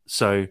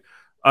 So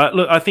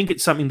look, I think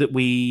it's something that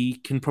we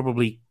can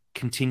probably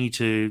continue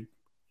to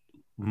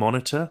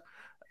monitor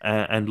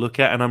and look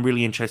at, and I'm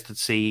really interested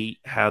to see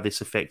how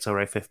this affects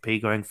our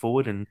FFP going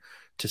forward and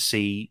to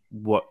see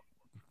what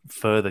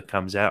further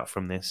comes out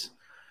from this.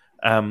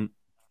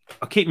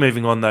 I'll keep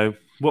moving on though.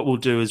 What we'll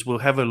do is we'll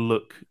have a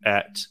look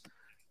at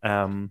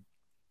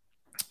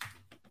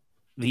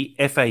the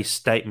FA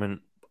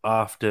statement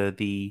after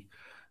the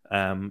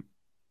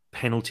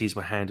penalties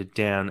were handed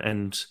down,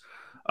 and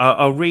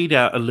I'll read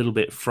out a little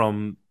bit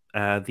from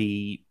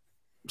the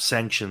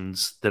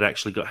sanctions that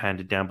actually got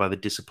handed down by the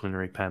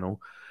disciplinary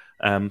panel.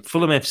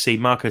 Fulham FC,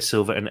 Marco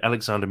Silva, and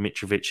Alexander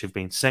Mitrovic have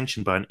been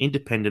sanctioned by an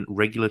independent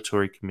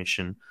regulatory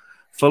commission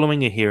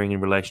following a hearing in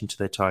relation to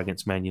their tie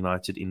against Man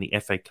United in the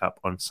FA Cup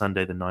on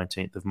Sunday, the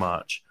 19th of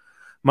March.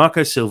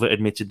 Marco Silva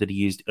admitted that he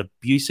used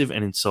abusive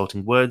and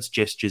insulting words,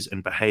 gestures,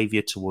 and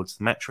behaviour towards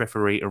the match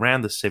referee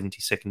around the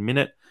 72nd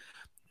minute,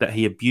 that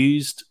he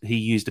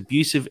used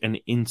abusive and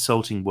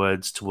insulting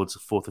words towards the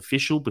fourth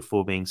official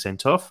before being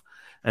sent off,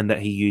 and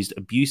that he used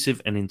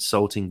abusive and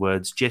insulting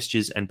words,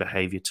 gestures, and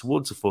behaviour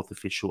towards the fourth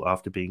official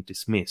after being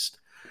dismissed.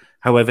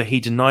 However,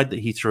 he denied that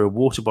he threw a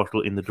water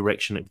bottle in the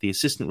direction of the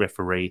assistant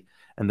referee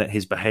and that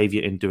his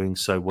behaviour in doing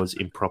so was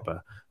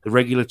improper. The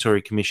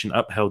Regulatory Commission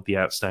upheld the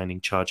outstanding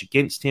charge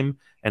against him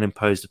and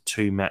imposed a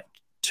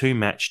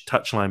two-match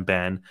touchline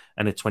ban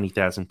and a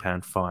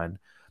 £20,000 fine.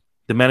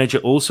 The manager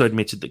also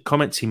admitted that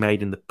comments he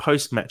made in the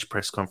post-match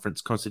press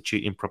conference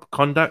constitute improper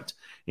conduct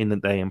in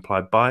that they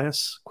imply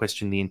bias,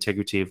 question the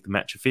integrity of the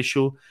match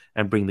official,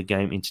 and bring the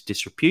game into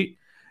disrepute.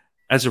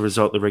 As a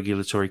result, the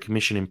Regulatory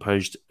Commission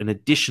imposed an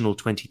additional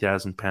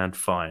 £20,000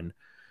 fine.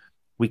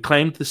 We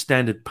claimed the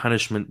standard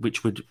punishment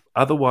which would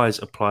otherwise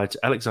apply to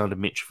Alexander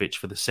Mitrovic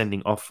for the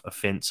sending off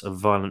offence of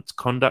violent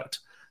conduct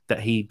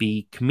that he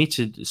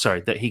committed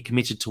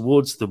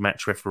towards the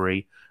match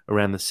referee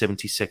around the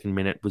 72nd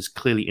minute was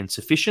clearly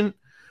insufficient.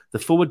 The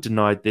forward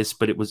denied this,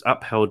 but it was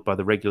upheld by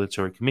the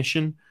Regulatory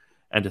Commission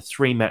and a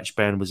 3-match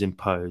ban was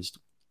imposed.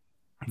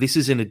 This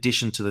is in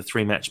addition to the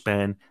 3-match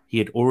ban he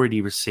had already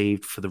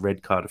received for the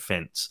red card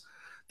offence.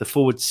 The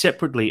forward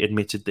separately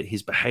admitted that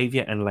his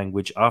behaviour and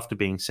language after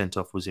being sent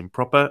off was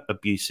improper,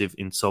 abusive,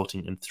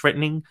 insulting and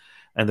threatening,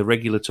 and the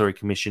Regulatory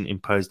Commission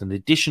imposed an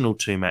additional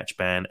 2-match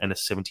ban and a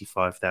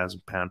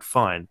 £75,000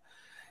 fine.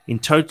 In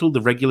total,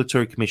 the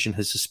Regulatory Commission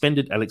has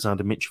suspended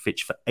Alexander Mitrovic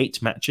for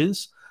 8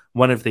 matches.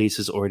 One of these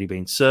has already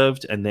been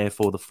served, and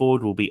therefore the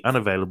forward will be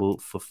unavailable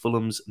for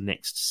Fulham's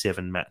next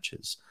 7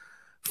 matches.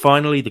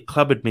 Finally, the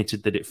club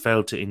admitted that it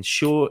failed to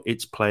ensure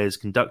its players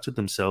conducted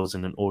themselves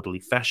in an orderly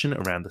fashion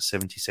around the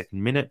 72nd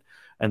minute,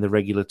 and the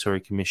Regulatory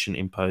Commission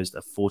imposed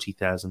a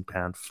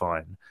 £40,000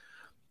 fine.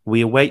 We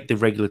await the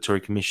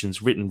Regulatory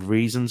Commission's written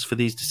reasons for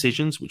these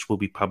decisions, which will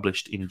be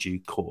published in due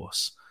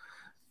course.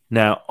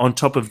 Now, on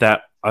top of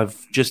that,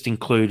 I've just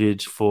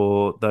included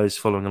for those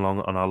following along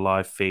on our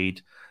live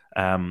feed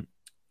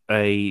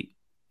a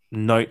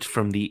note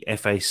from the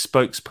FA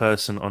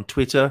spokesperson on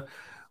Twitter.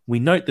 We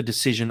note the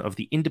decision of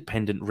the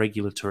Independent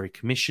Regulatory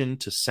Commission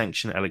to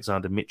sanction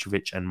Alexander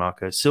Mitrovic and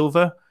Marco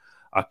Silva.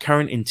 Our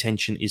current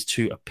intention is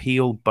to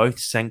appeal both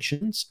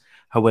sanctions.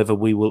 However,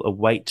 we will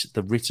await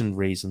the written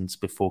reasons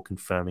before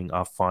confirming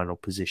our final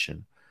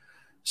position.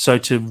 So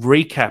to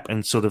recap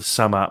and sort of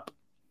sum up,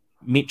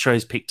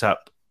 Mitro's picked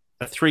up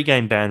a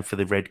 3-game ban for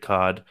the red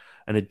card,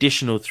 an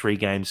additional 3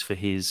 games for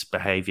his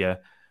behaviour,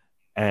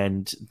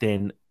 and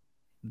then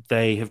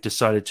they have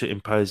decided to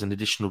impose an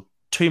additional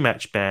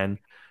 2-match ban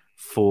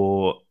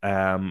for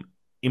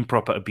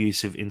improper,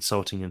 abusive,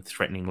 insulting, and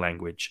threatening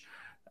language.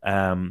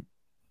 I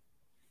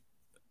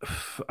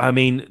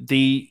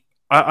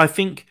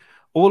think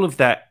all of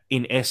that,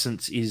 in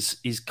essence,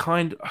 is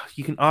kind.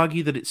 You can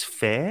argue that it's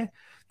fair.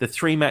 The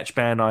 3-match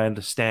ban, I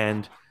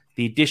understand.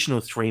 The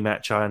additional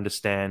 3-match, I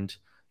understand.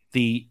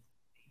 The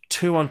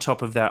 2 on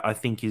top of that, I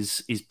think,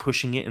 is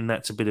pushing it, and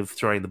that's a bit of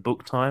throwing the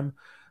book time.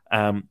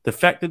 The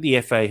fact that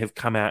the FA have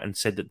come out and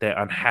said that they're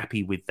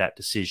unhappy with that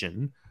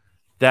decision,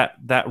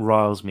 that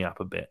riles me up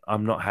a bit.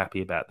 I'm not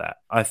happy about that.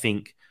 I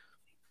think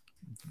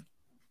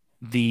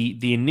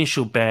the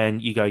initial ban,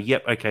 you go,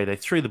 yep, okay, they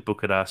threw the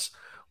book at us.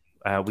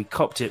 We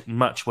copped it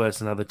much worse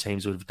than other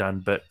teams would have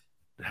done, but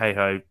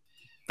hey-ho,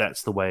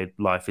 that's the way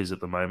life is at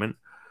the moment.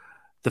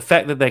 The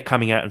fact that they're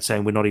coming out and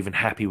saying we're not even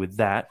happy with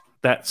that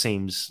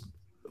seems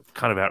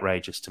kind of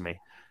outrageous to me.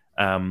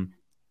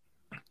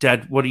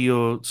 Dad, what are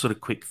your sort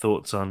of quick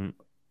thoughts on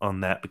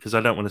that? Because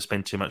I don't want to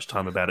spend too much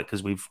time about it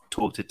because we've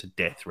talked it to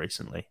death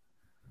recently.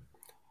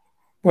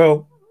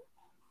 Well,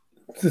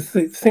 the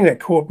thing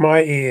that caught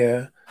my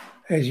ear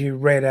as you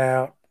read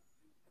out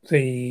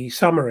the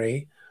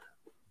summary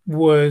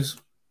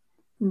was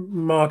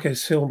Marco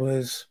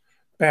Silva's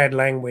bad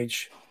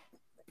language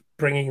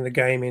bringing the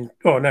game in.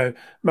 Oh, no,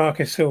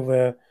 Marco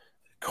Silva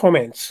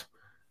comments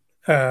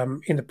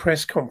in the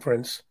press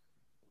conference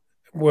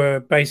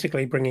were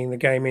basically bringing the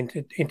game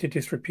into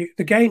disrepute.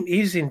 The game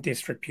is in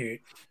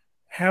disrepute.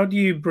 How do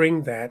you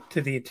bring that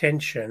to the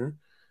attention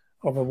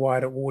of a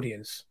wider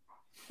audience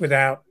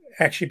without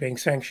actually being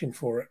sanctioned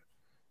for it?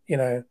 You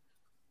know,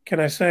 can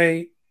I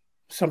say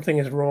something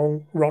is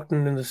wrong,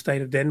 rotten in the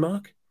state of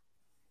Denmark?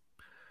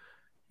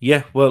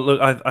 Yeah, well, look,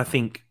 I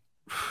think,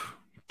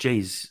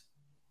 geez,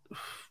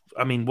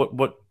 I mean,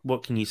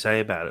 what can you say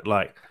about it?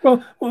 Like,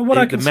 well, what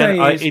I can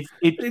say is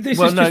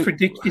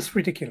it's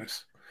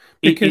ridiculous.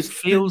 because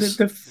feels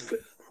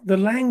the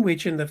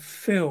language and the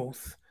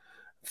filth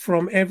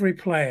from every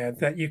player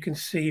that you can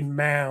see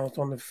mouthed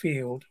on the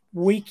field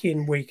week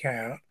in, week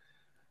out.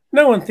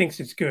 No one thinks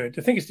it's good.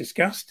 I think it's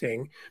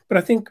disgusting. But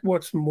I think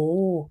what's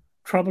more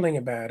troubling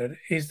about it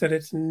is that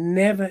it's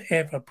never,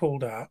 ever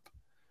pulled up.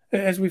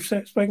 As we've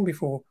spoken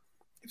before,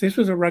 if this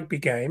was a rugby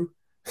game,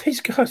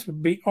 these guys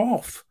would be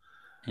off.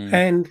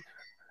 And,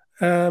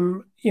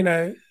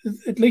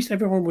 at least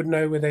everyone would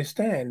know where they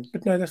stand.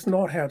 But no, that's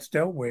not how it's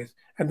dealt with.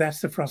 And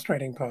that's the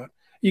frustrating part.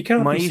 You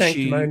can't be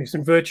sanctimonious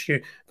and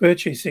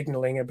virtue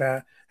signaling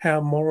about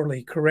how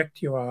morally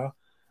correct you are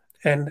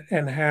and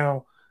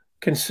how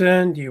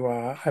concerned you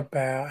are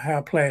about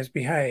how players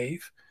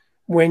behave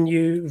when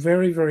you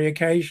very, very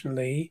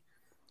occasionally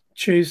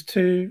choose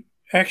to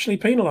actually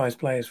penalise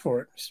players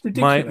for it. It's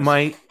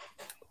ridiculous.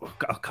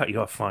 I'll cut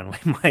you off finally.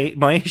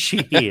 My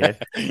issue here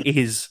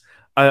is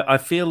I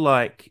feel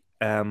like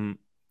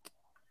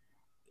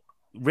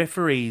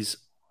referees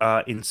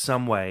are in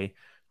some way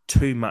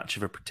too much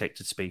of a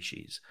protected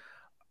species.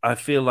 I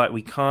feel like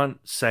we can't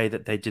say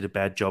that they did a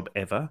bad job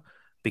ever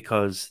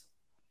because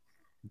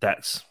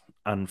that's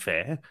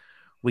unfair.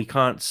 You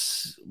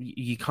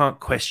can't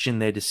question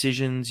their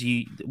decisions.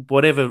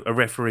 Whatever a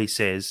referee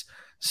says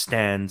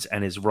stands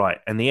and is right.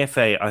 And the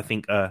FA, I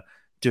think, are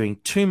doing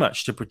too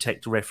much to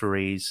protect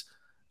referees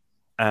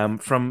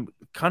from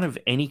kind of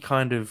any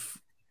kind of,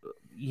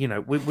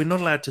 we're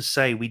not allowed to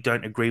say we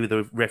don't agree with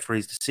a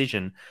referee's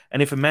decision.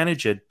 And if a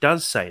manager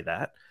does say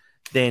that,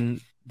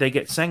 then they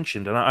get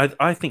sanctioned. And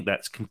I think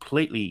that's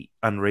completely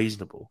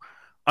unreasonable.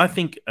 I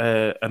think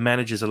a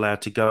manager's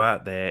allowed to go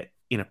out there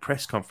in a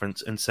press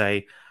conference and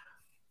say,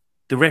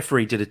 the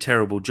referee did a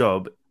terrible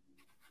job.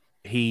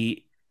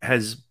 He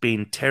has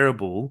been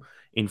terrible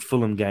in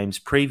Fulham games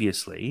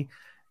previously,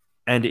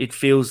 and it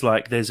feels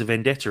like there's a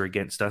vendetta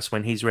against us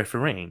when he's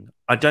refereeing.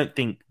 I don't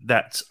think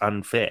that's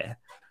unfair.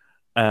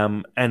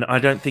 And I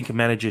don't think a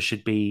manager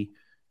should be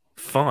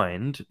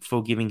fined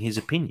for giving his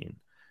opinion.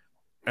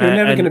 You're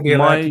never going to be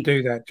allowed to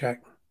do that,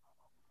 Jack.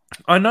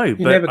 I know,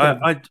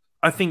 but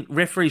I think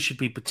referees should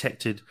be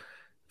protected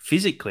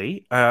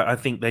physically. I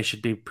think they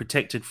should be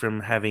protected from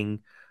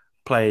having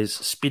players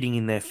spitting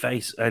in their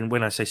face. And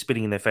when I say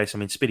spitting in their face, I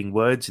mean spitting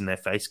words in their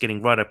face,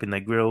 getting right up in their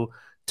grill,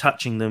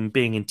 touching them,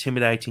 being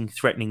intimidating,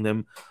 threatening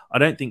them. I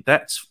don't think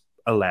that's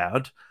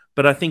allowed.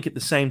 But I think at the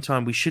same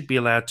time, we should be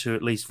allowed to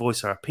at least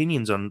voice our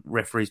opinions on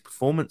referees'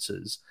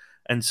 performances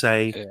and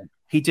say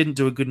he didn't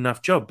do a good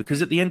enough job.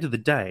 Because at the end of the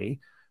day,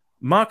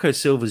 Marco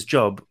Silva's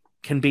job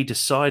can be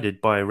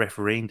decided by a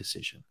refereeing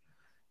decision.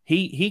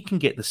 He can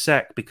get the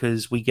sack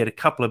because we get a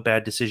couple of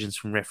bad decisions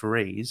from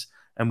referees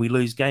and we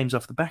lose games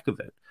off the back of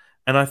it.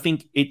 And I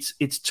think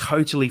it's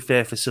totally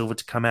fair for Silva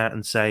to come out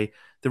and say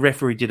the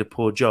referee did a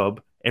poor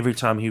job. Every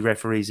time he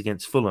referees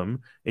against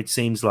Fulham, it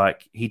seems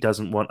like he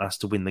doesn't want us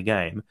to win the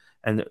game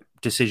and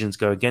decisions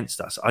go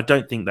against us. I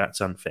don't think that's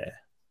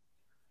unfair.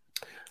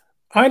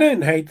 I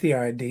don't hate the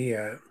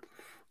idea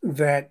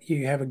that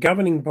you have a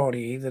governing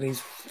body that is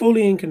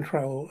fully in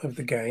control of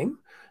the game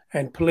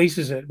and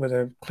polices it with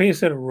a clear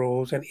set of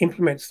rules and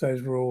implements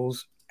those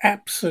rules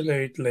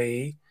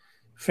absolutely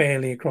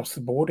fairly across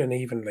the board and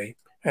evenly.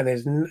 And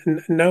there's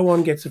no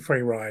one gets a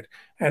free ride.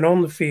 And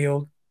on the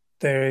field,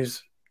 there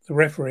is the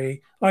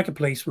referee, like a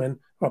policeman,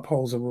 who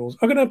upholds the rules.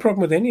 I've got no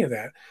problem with any of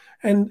that.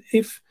 And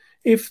if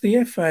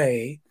the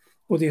FA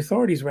or the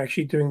authorities were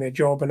actually doing their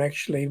job and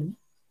actually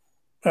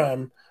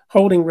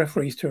holding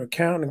referees to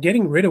account and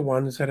getting rid of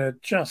ones that are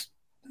just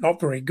not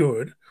very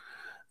good,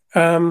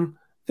 then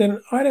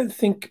I don't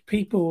think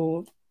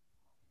people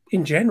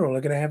in general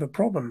are going to have a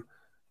problem.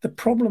 The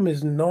problem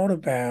is not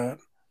about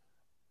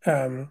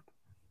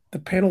the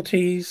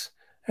penalties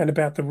and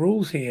about the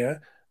rules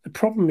here. The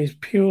problem is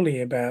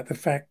purely about the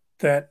fact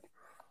that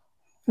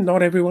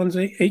not everyone's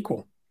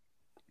equal.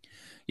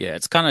 Yeah,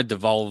 it's kind of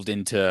devolved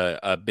into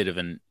a bit of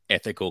an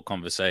ethical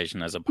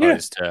conversation as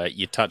opposed to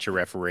you touch a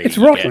referee, it's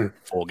rotten.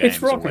 4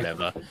 games or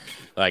whatever.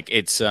 Like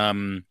it's I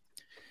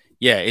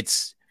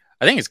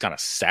think it's kind of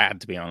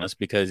sad, to be honest,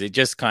 because it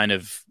just kind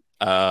of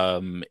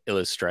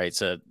illustrates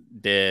that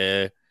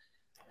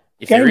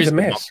if there is a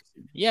mess.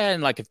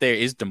 and like if there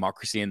is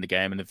democracy in the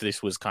game, and if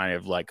this was kind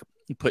of like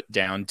put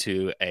down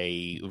to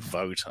a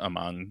vote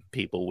among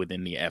people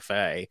within the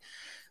FA,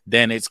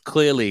 then it's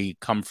clearly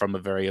come from a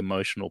very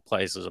emotional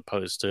place as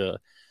opposed to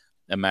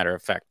a matter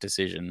of fact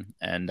decision.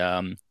 And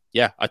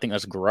I think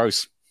that's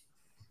gross.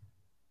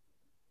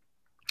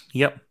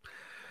 Yep.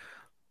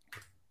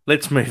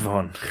 Let's move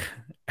on.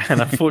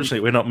 And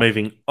unfortunately, we're not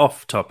moving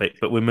off topic,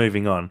 but we're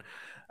moving on.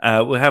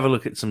 We'll have a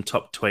look at some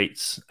top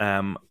tweets.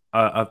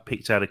 I've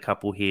picked out a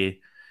couple here.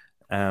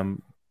 Dad,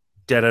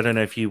 I don't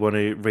know if you want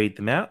to read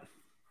them out.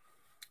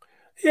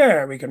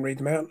 Yeah, we can read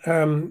them out.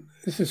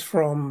 This is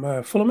from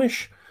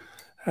Fulhamish.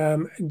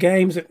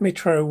 Games that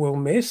Metro will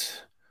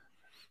miss.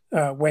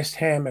 West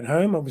Ham at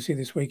home, obviously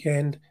this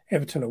weekend.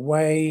 Everton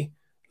away.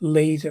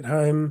 Leeds at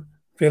home.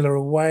 Villa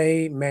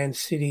away. Man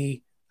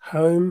City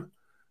home.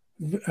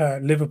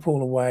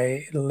 Liverpool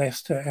away.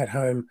 Leicester at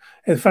home.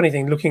 And the funny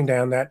thing, looking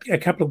down that, a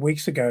couple of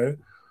weeks ago,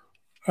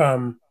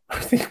 I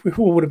think we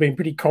all would have been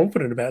pretty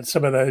confident about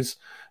some of those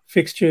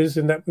fixtures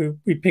and that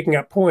we're picking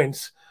up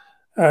points.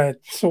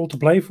 It's all to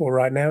play for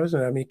right now,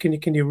 isn't it? I mean,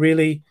 can you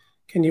really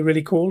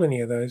call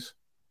any of those?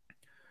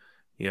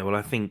 Yeah, well,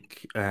 I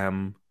think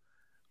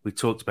we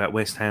talked about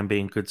West Ham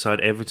being a good side.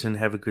 Everton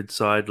have a good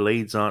side.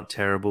 Leeds aren't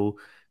terrible.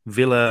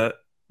 Villa,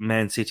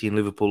 Man City, and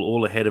Liverpool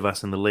all ahead of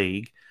us in the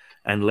league,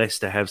 and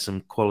Leicester have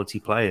some quality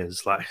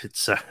players. Like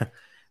it's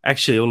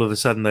actually all of a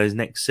sudden those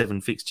next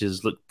 7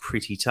 fixtures look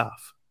pretty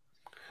tough.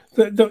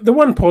 The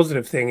one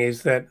positive thing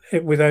is that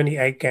with only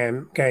 8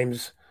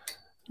 games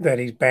that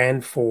he's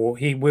banned for,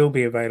 he will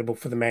be available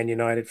for the Man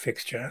United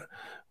fixture,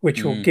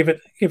 which will give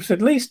us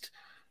at least.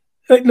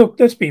 Look,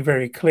 let's be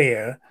very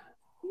clear.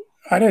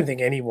 I don't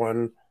think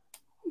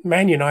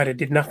Man United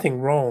did nothing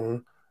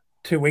wrong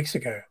 2 weeks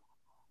ago.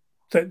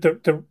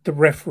 The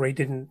referee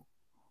didn't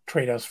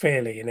treat us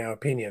fairly, in our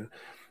opinion.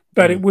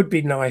 But it would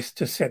be nice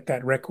to set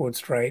that record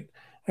straight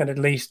and at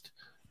least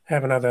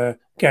have another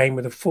game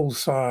with a full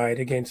side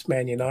against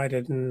Man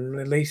United, and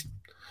at least,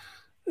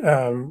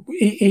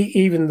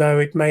 even though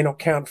it may not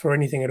count for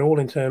anything at all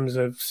in terms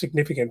of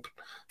significant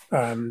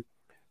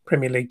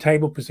Premier League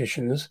table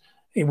positions,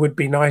 it would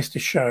be nice to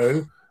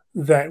show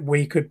that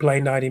we could play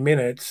 90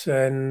 minutes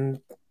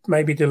and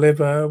maybe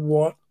deliver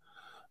what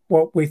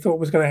we thought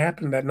was going to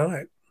happen that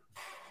night.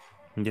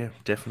 Yeah,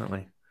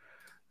 definitely.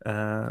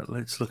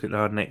 Let's look at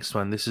our next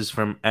one. This is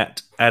from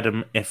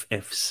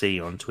 @AdamFFC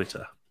on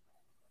Twitter.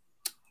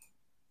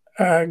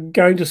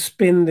 Going to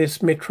spin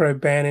this Metro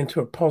ban into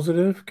a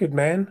positive. Good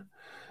man.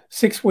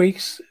 6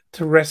 weeks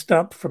to rest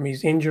up from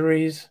his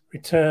injuries,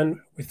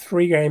 return with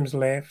 3 games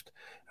left,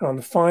 and on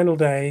the final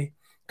day,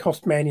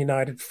 cost Man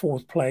United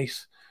 4th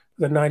place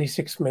with a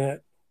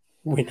 96-minute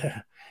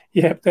winner.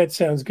 Yep, that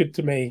sounds good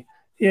to me.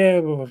 Yeah,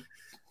 well,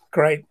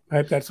 great. I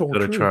hope that's all Got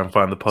to true. try and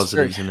find the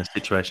positives in a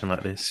situation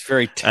like this. It's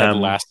very Ted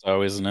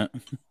Lasso, isn't it?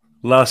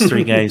 Last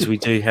 3 games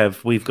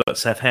we've got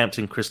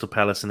Southampton, Crystal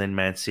Palace, and then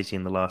Man City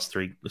in the last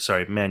 3.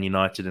 Sorry, Man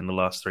United in the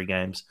last 3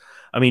 games.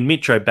 I mean,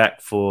 Mitro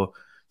back for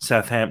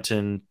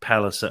Southampton,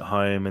 Palace at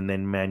home, and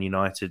then Man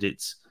United.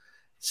 It's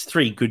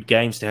 3 good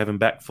games to have him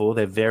back for.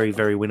 They're very,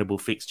 very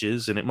winnable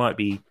fixtures, and it might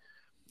be.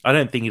 I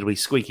don't think it'll be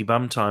squeaky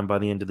bum time by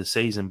the end of the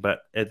season, but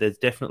there's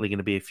definitely going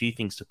to be a few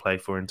things to play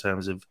for in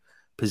terms of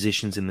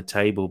positions in the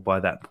table by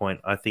that point.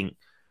 I think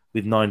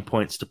with 9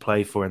 points to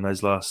play for in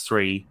those last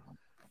 3.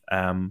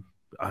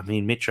 I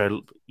mean,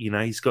 Mitro,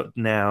 he's got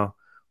now,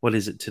 what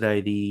is it today,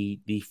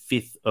 the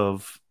 5th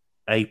of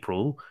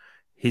April.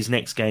 His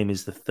next game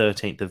is the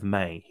 13th of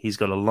May. He's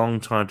got a long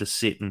time to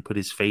sit and put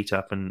his feet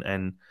up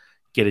and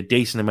get a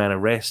decent amount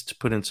of rest,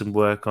 put in some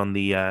work on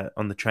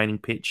the training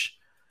pitch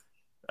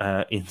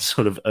in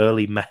sort of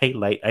early May,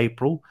 late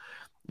April,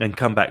 and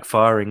come back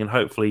firing and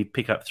hopefully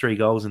pick up 3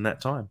 goals in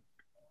that time.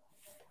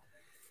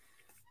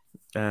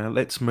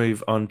 Let's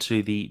move on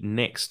to the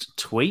next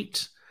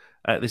tweet.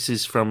 This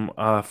is from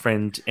our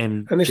friend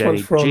MJG. And this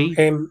one's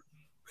from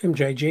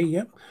MJG,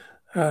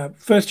 yep.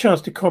 First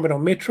chance to comment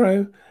on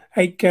Metro.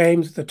 8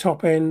 games at the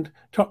top end.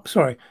 At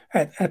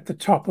the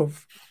top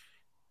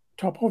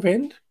of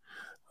end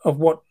of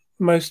what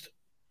most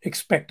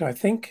expect, I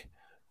think.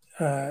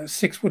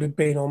 6 would have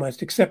been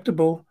almost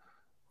acceptable,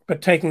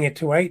 but taking it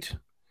to 8.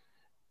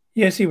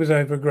 Yes, he was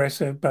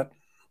over-aggressive, but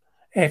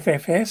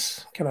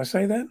FFS, can I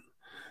say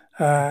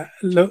that?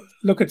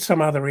 Look at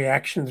some other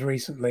reactions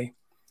recently.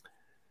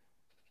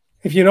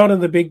 If you're not in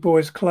the big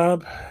boys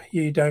club,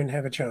 you don't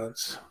have a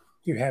chance.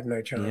 You have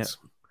no chance.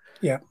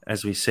 Yeah.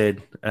 As we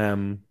said,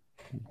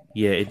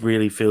 it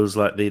really feels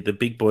like the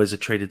big boys are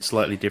treated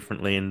slightly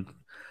differently, and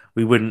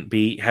we wouldn't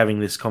be having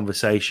this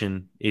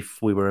conversation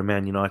if we were a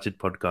Man United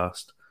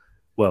podcast.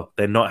 Well,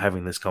 they're not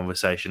having this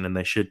conversation, and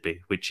they should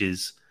be, which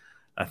is,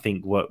 I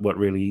think, what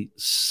really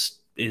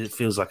it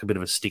feels like a bit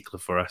of a stickler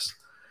for us.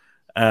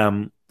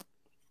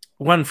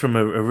 One from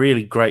a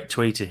really great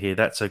tweeter here,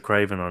 That's So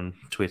Craven on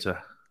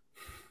Twitter.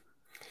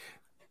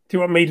 Do you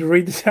want me to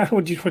read this out,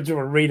 or do you want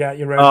to read out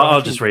your own?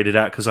 I'll just read it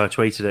out because I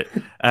tweeted it.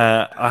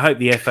 I hope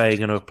the FA are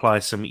going to apply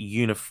some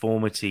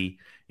uniformity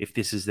if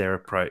this is their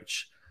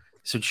approach.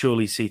 This would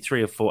surely see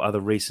 3 or 4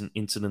 other recent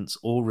incidents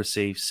all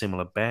receive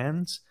similar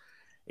bans.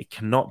 It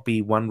cannot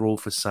be one rule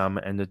for some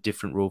and a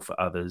different rule for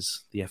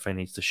others. The FA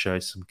needs to show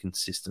some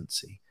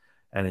consistency.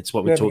 And it's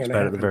what we talked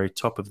about at the very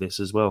top of this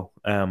as well.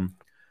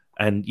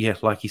 And yeah,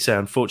 like you say,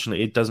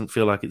 unfortunately, it doesn't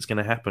feel like it's going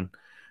to happen.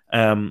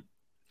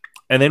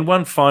 And then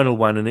one final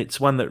one, and it's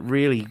one that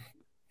really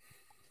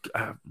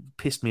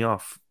pissed me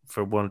off,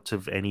 for want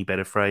of any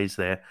better phrase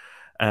there.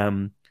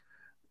 At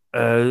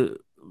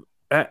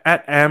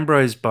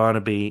Ambrose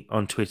Barnaby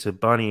on Twitter,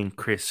 Barney and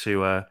Chris,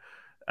 who are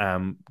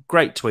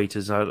great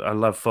tweeters, I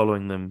love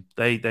following them.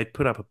 They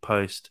put up a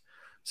post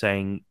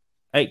saying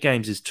 8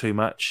 games is too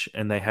much,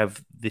 and they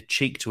have the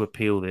cheek to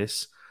appeal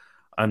this.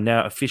 I'm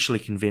now officially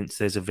convinced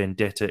there's a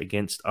vendetta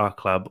against our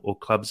club or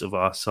clubs of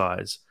our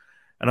size.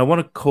 And I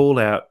want to call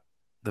out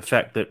the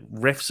fact that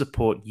Ref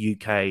Support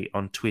UK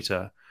on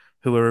Twitter,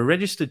 who are a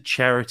registered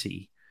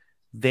charity,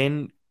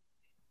 then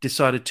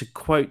decided to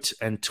quote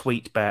and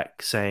tweet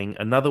back saying,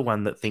 "Another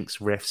one that thinks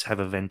refs have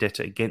a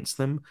vendetta against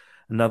them.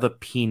 Another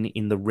pin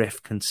in the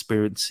ref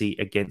conspiracy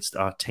against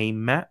our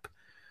team map.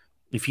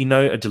 If you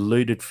know a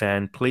deluded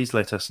fan, please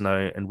let us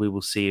know and we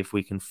will see if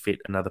we can fit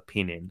another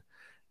pin in."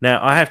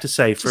 Now, I have to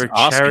say, for Just a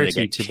asking charity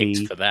get to kicked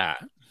be for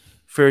that.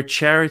 for a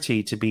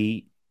charity to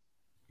be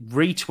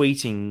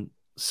retweeting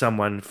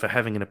someone for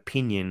having an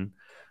opinion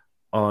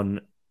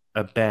on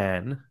a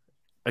ban,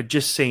 it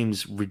just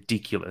seems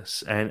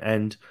ridiculous.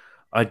 And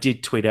I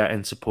did tweet out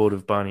in support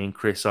of Barney and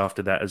Chris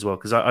after that as well,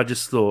 because I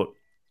just thought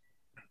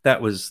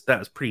that was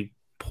pretty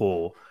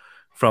poor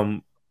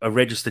from a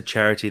registered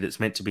charity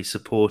that's meant to be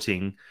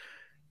supporting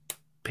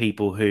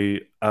people who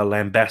are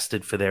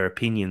lambasted for their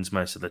opinions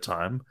most of the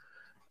time,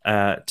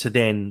 to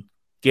then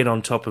get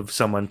on top of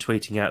someone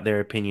tweeting out their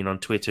opinion on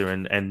Twitter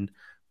and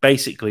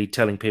basically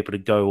telling people to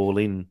go all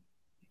in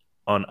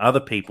on other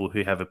people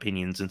who have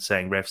opinions and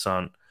saying refs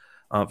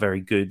aren't very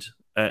good.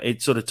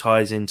 It sort of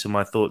ties into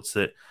my thoughts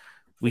that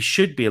we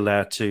should be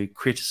allowed to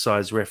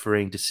criticize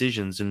refereeing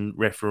decisions and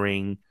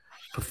refereeing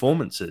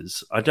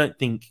performances. I don't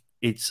think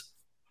it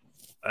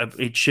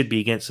should be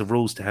against the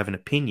rules to have an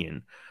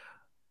opinion.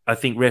 I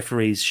think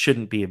referees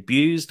shouldn't be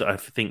abused. I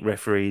think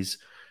referees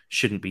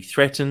shouldn't be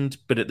threatened.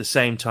 But at the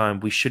same time,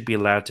 we should be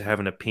allowed to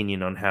have an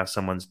opinion on how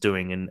someone's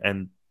doing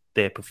and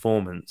their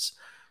performance,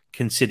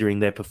 considering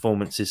their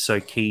performance is so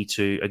key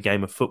to a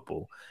game of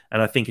football.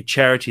 And I think a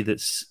charity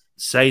that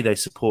say they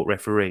support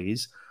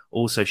referees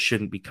also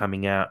shouldn't be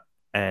coming out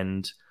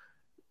and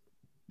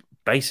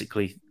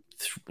basically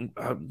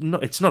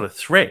it's not a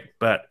threat,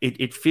 but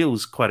it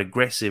feels quite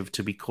aggressive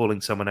to be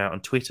calling someone out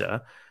on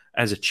Twitter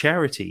as a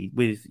charity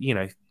with,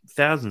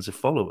 thousands of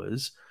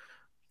followers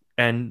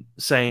and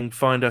saying,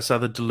 find us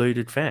other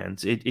deluded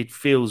fans. It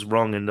feels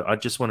wrong, and I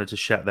just wanted to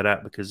shout that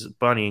out because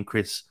Barney and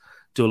Chris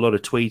do a lot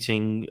of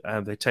tweeting.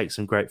 They take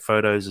some great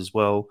photos as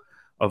well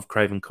of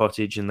Craven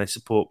Cottage, and they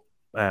support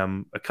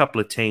a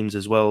couple of teams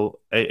as well.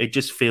 It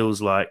just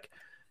feels like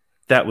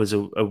that was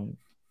a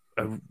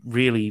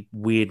really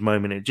weird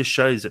moment. It just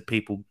shows that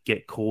people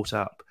get caught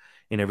up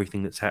in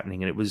everything that's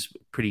happening, and it was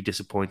pretty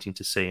disappointing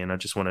to see. And I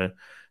just want to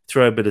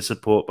throw a bit of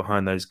support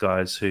behind those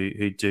guys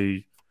who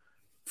do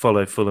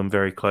follow Fulham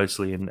very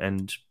closely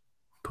and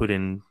put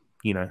in,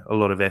 a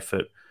lot of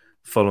effort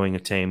following a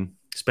team,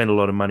 spend a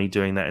lot of money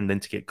doing that, and then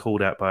to get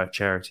called out by a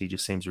charity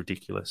just seems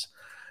ridiculous.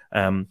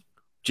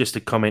 Just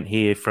a comment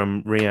here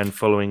from Rian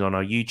following on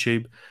our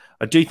YouTube.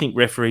 I do think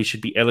referees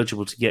should be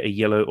eligible to get a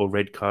yellow or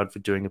red card for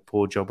doing a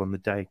poor job on the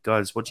day.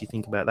 Guys, what do you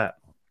think about that?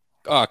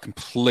 Oh,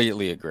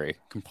 completely agree.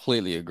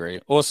 Completely agree.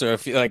 Also,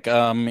 if you're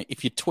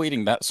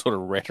tweeting that sort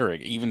of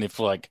rhetoric, even if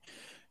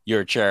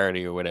you're a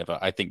charity or whatever,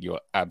 I think you're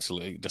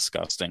absolutely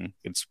disgusting.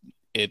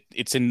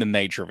 It's in the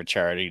nature of a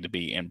charity to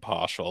be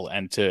impartial,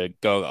 and to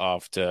go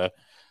after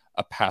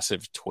a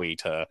passive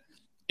tweeter,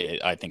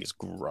 I think it's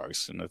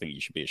gross, and I think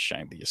you should be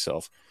ashamed of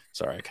yourself.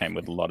 Sorry, I came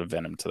with a lot of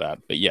venom to that.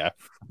 But yeah,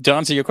 to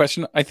answer your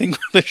question, I think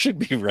there should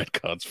be red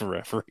cards for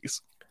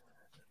referees.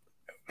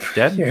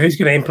 Dad? Yeah, who's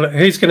going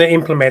to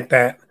implement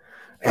that?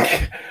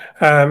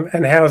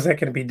 And how is that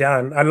going to be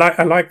done? I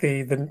like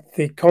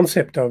the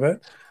concept of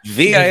it.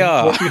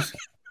 VAR.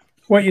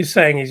 What you're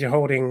saying is you're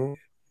holding,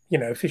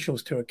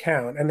 officials to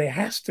account, and there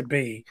has to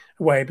be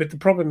a way. But the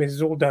problem is,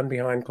 it's all done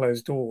behind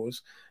closed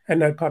doors, and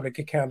no public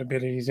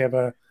accountability is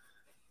ever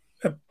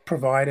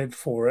provided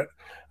for it.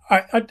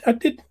 I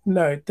did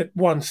note that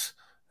once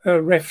a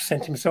ref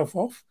sent himself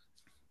off.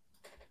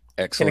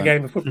 Excellent. In a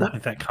game of football. No,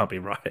 that can't be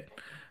right.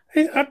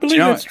 I believe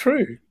that's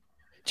true.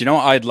 Do you know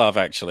what I'd love?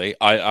 Actually,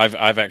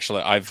 I've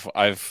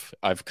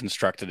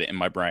constructed it in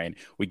my brain.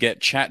 We get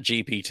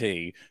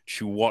ChatGPT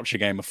to watch a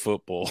game of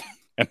football,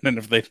 and then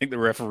if they think the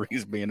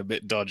referee's being a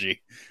bit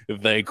dodgy,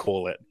 if they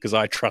call it, because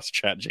I trust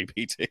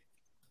ChatGPT.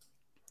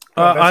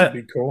 That'd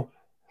be cool.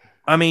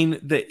 I mean,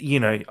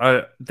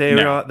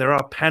 there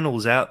are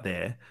panels out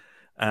there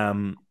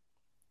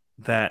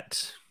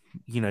that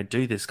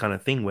do this kind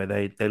of thing where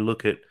they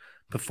look at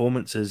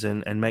performances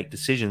and make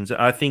decisions.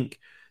 I think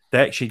they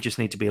actually just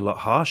need to be a lot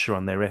harsher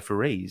on their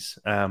referees.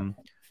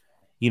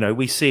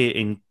 We see it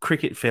in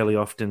cricket fairly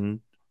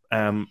often.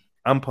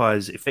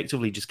 Umpires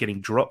effectively just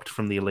getting dropped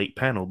from the elite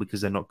panel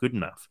because they're not good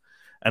enough.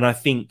 And I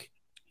think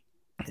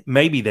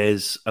maybe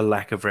there's a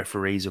lack of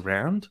referees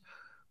around,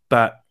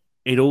 but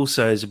it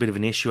also is a bit of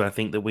an issue, I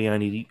think, that we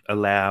only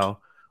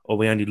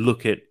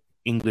look at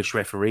English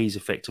referees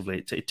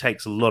effectively. It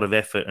takes a lot of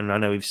effort, and I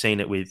know we've seen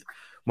it with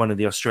one of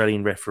the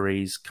Australian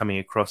referees coming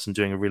across and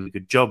doing a really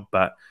good job,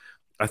 but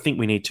I think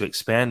we need to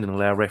expand and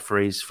allow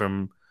referees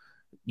from,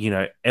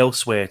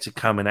 elsewhere to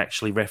come and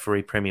actually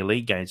referee Premier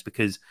League games,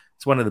 because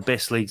it's one of the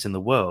best leagues in the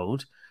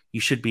world.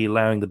 You should be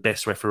allowing the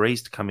best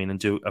referees to come in and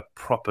do a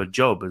proper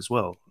job as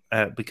well,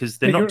 because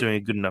they're not doing a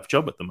good enough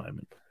job at the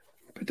moment.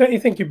 But don't you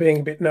think you're being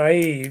a bit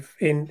naive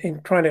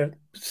in trying to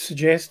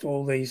suggest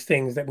all these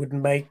things that would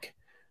make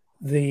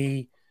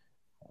the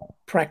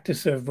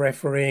practice of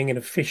refereeing and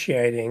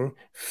officiating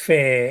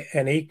fair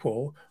and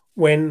equal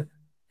when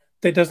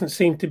there doesn't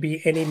seem to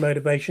be any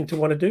motivation to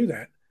want to do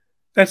that?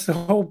 That's the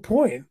whole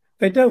point.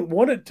 they don't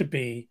want it to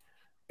be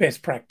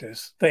best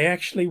practice. They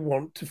actually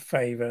want to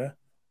favour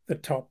the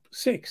top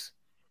 6.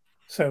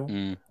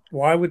 So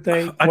why would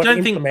they? I want to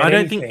don't think implement I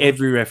don't think anything?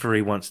 every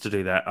referee wants to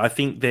do that. I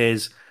think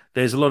there's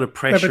a lot of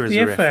pressure as the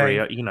a FA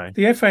referee. You know,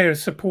 The FA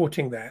is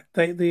supporting that.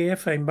 The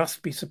FA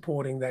must be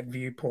supporting that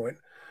viewpoint,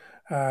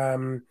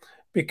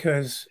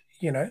 because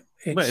well,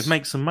 it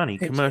makes some money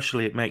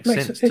commercially. It makes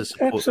makes- sense it- to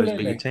support those bigger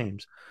absolutely.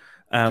 teams.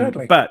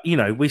 Totally. But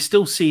we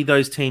still see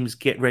those teams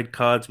get red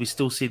cards. We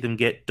still see them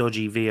get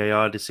dodgy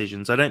VAR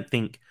decisions. I don't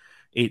think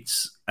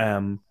it's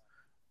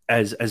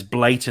as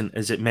blatant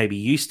as it maybe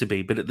used to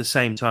be. But at the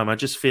same time, I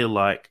just feel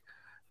like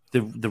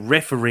the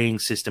refereeing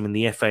system and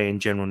the FA in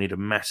general need a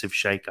massive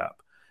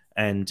shake-up.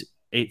 And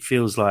it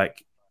feels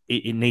like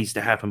it needs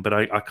to happen, but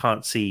I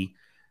can't see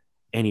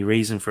any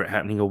reason for it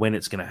happening or when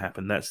it's going to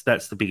happen. That's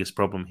the biggest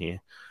problem here.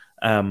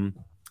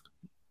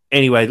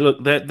 Anyway,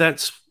 look,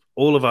 that's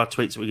all of our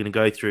tweets that we're going to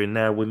go through, and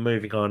now we're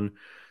moving on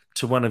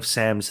to one of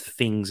Sam's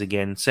things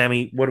again.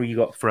 Sammy, what have you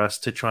got for us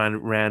to try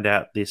and round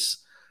out this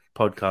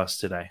podcast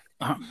today?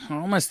 I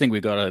almost think we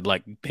got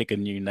to pick a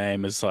new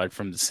name aside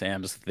from the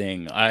Sam's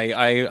thing.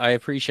 I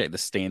appreciate the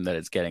steam that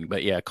it's getting,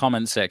 but yeah,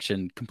 comment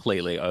section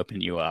completely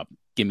open you up.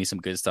 Give me some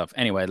good stuff.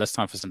 Anyway, let's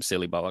time for some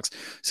silly bollocks.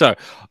 So,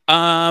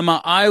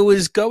 I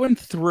was going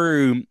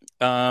through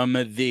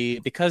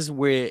because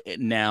we're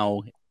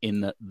now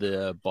in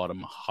the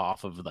bottom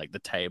half of the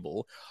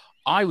table.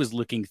 I was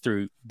looking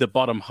through the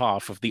bottom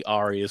half of the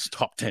Aria's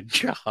top 10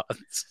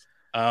 charts,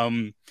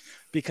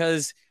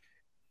 because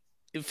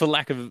for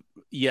lack of,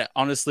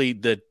 honestly,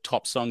 the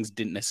top songs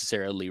didn't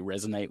necessarily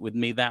resonate with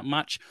me that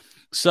much.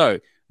 So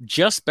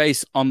just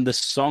based on the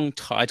song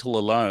title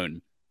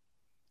alone,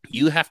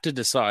 you have to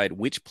decide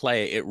which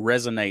player it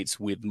resonates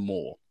with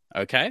more.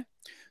 Okay?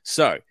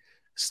 So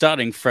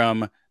starting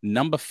from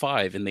number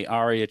 5 in the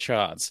ARIA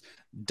charts,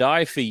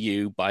 Die For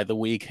You by The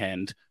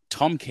Weeknd,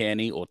 Tom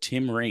Kearney or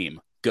Tim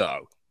Ream.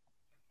 Go.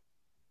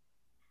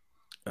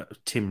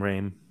 Tim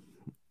Ream.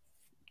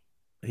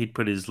 He'd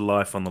put his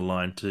life on the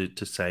line to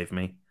save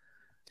me.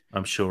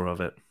 I'm sure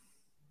of it.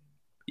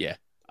 Yeah.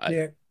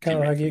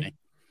 Can't argue.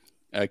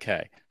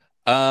 Okay.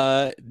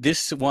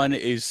 This one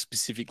is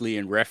specifically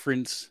in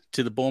reference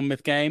to the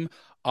Bournemouth game.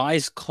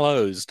 Eyes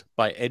Closed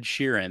by Ed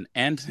Sheeran,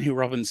 Anthony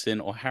Robinson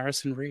or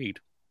Harrison Reed.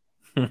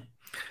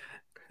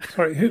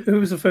 Sorry, who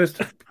was the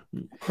first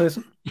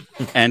person?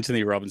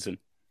 Anthony Robinson.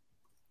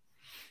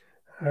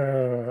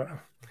 So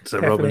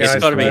Definitely Robinson,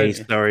 It's gotta be- me,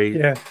 sorry.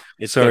 Yeah.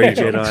 Sorry,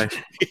 Yeah.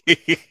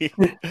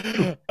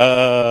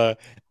 Jedi.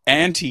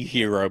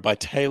 Anti-Hero by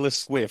Taylor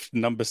Swift,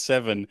 number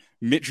 7,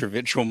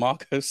 Mitrovic or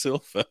Marco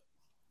Silva.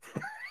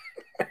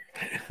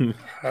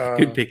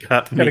 Good pick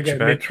up, Gotta go Mitro.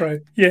 Metro.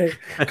 Yeah,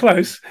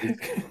 close.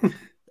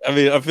 I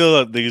mean, I feel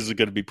like these are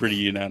going to be pretty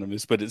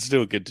unanimous, but it's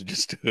still good to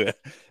just do it.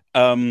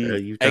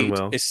 You've done 8,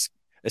 well.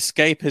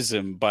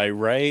 Escapism by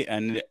Ray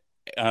and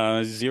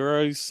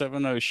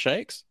 070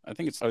 Shakes. I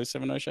think it's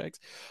 070 Shakes.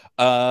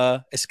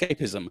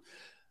 Escapism.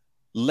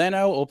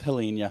 Leno or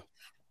Polina?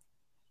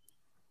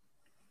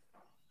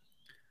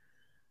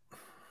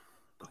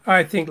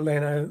 I think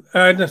Leno.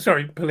 No,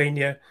 sorry,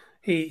 Polina.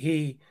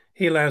 He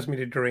allows me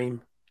to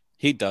dream.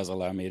 He does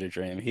allow me to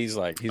dream. He's I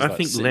like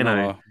think sitting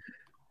Leno.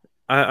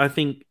 on I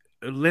think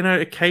Leno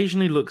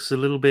occasionally looks a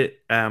little bit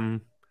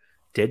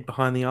dead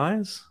behind the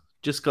eyes.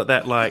 Just got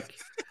that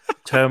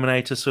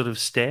Terminator sort of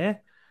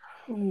stare.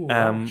 Ooh,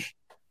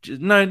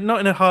 No, not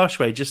in a harsh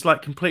way. Just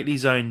completely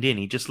zoned in.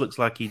 He just looks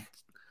like he's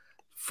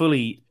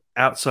fully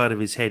outside of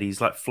his head. He's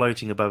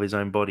floating above his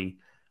own body.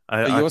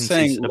 I you're can see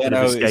saying a bit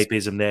Leno of is-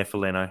 escapism there for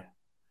Leno.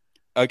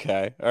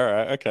 Okay, all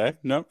right, okay.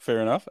 No,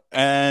 fair enough.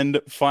 And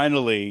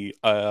finally,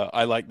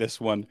 I like this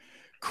one.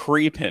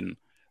 Creepin'.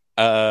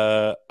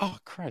 Oh,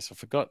 Christ, I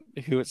forgot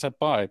who it's at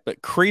by.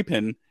 But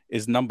Creepin'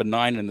 is number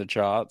 9 in the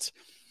charts.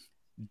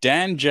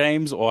 Dan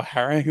James or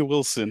Harry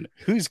Wilson?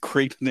 Who's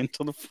creeping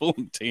into the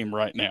Fulham team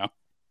right now?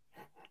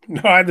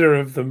 neither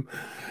of them.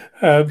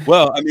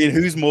 Well, I mean,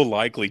 who's more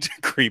likely to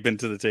creep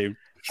into the team?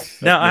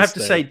 Now, at I this have to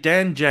stage? say,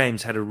 Dan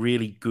James had a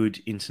really good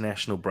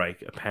international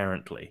break,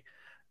 apparently.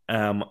 So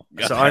I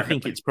think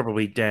Apparently. it's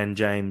probably Dan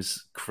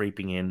James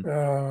creeping in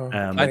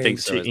I think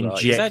so to as well.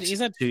 inject, Is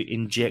that- to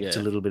inject Yeah.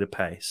 a little bit of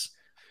pace.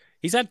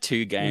 He's had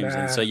 2 games,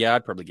 and so Nah. yeah,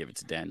 I'd probably give it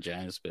to Dan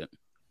James. But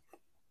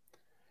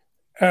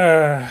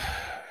Got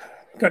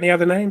any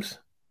other names?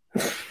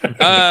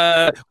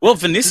 well,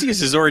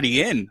 Vinicius is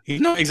already in.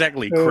 He's not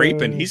exactly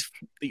creeping.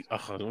 Uh.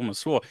 I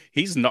almost swore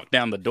he's knocked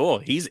down the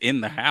door. He's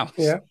in the house.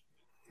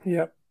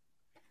 Yeah.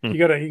 You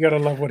gotta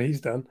love what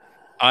he's done.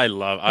 I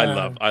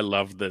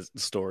love the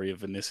story of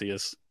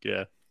Vinicius.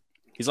 Yeah,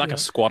 he's like Yeah. a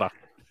squatter.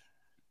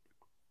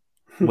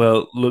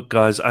 Well, look,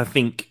 guys, I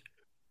think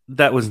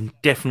that was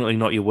definitely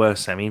not your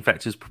worst, Sammy. In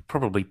fact, it's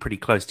probably pretty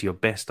close to your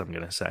best, I'm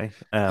going to say.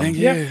 Thank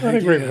Yeah, you. I'd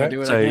agree with I that. do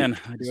what So- I can.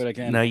 I do what I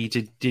can. No, you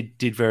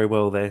did very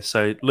well there.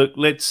 So, look,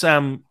 let's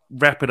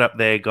wrap it up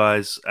there,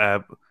 guys. I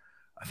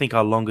think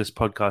our longest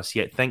podcast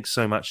yet. Thanks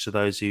so much to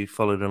those who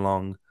followed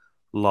along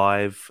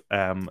live,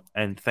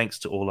 and thanks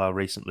to all our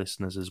recent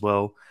listeners as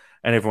well.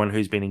 and everyone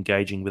who's been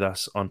engaging with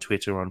us on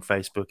Twitter, on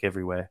Facebook,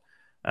 everywhere.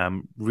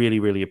 Really,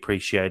 really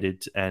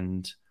appreciated.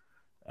 And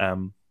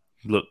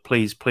look,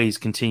 please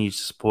continue to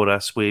support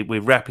us.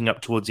 We're wrapping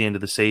up towards the end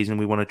of the season.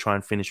 We want to try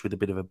and finish with a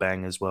bit of a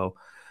bang as well.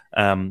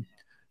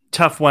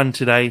 Tough one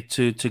today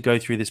to go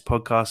through this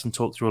podcast and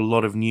talk through a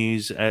lot of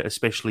news,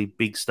 especially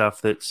big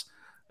stuff that's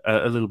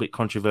a little bit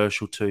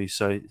controversial too.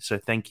 So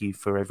thank you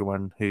for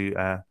everyone who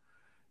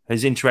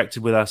has interacted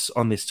with us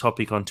on this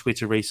topic on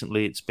Twitter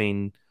recently. It's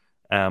been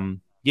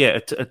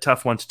a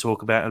tough one to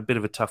talk about, a bit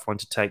of a tough one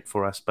to take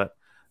for us, but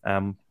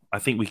I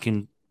think we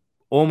can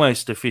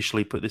almost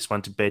officially put this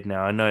one to bed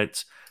now. I know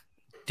it's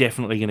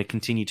definitely going to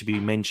continue to be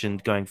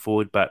mentioned going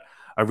forward, but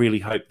I really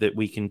hope that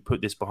we can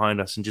put this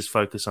behind us and just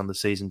focus on the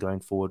season going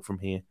forward from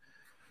here.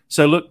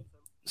 So look,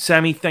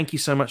 Sammy, thank you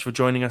so much for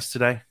joining us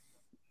today.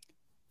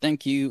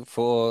 Thank you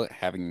for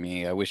having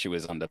me. I wish it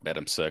was under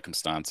better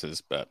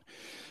circumstances, but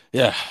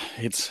yeah,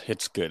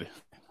 it's good.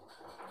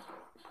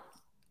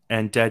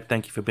 And Dad,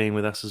 thank you for being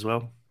with us as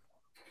well.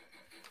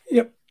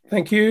 Yep,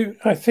 thank you.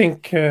 I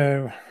think,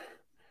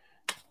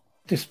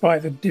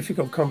 despite the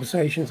difficult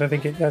conversations, I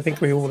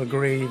think we all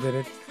agree that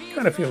it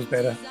kind of feels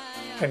better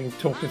having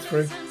talked it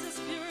through.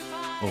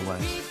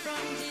 Always.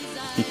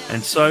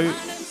 And so,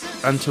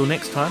 until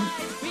next time,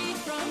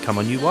 come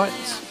on, you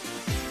Whites.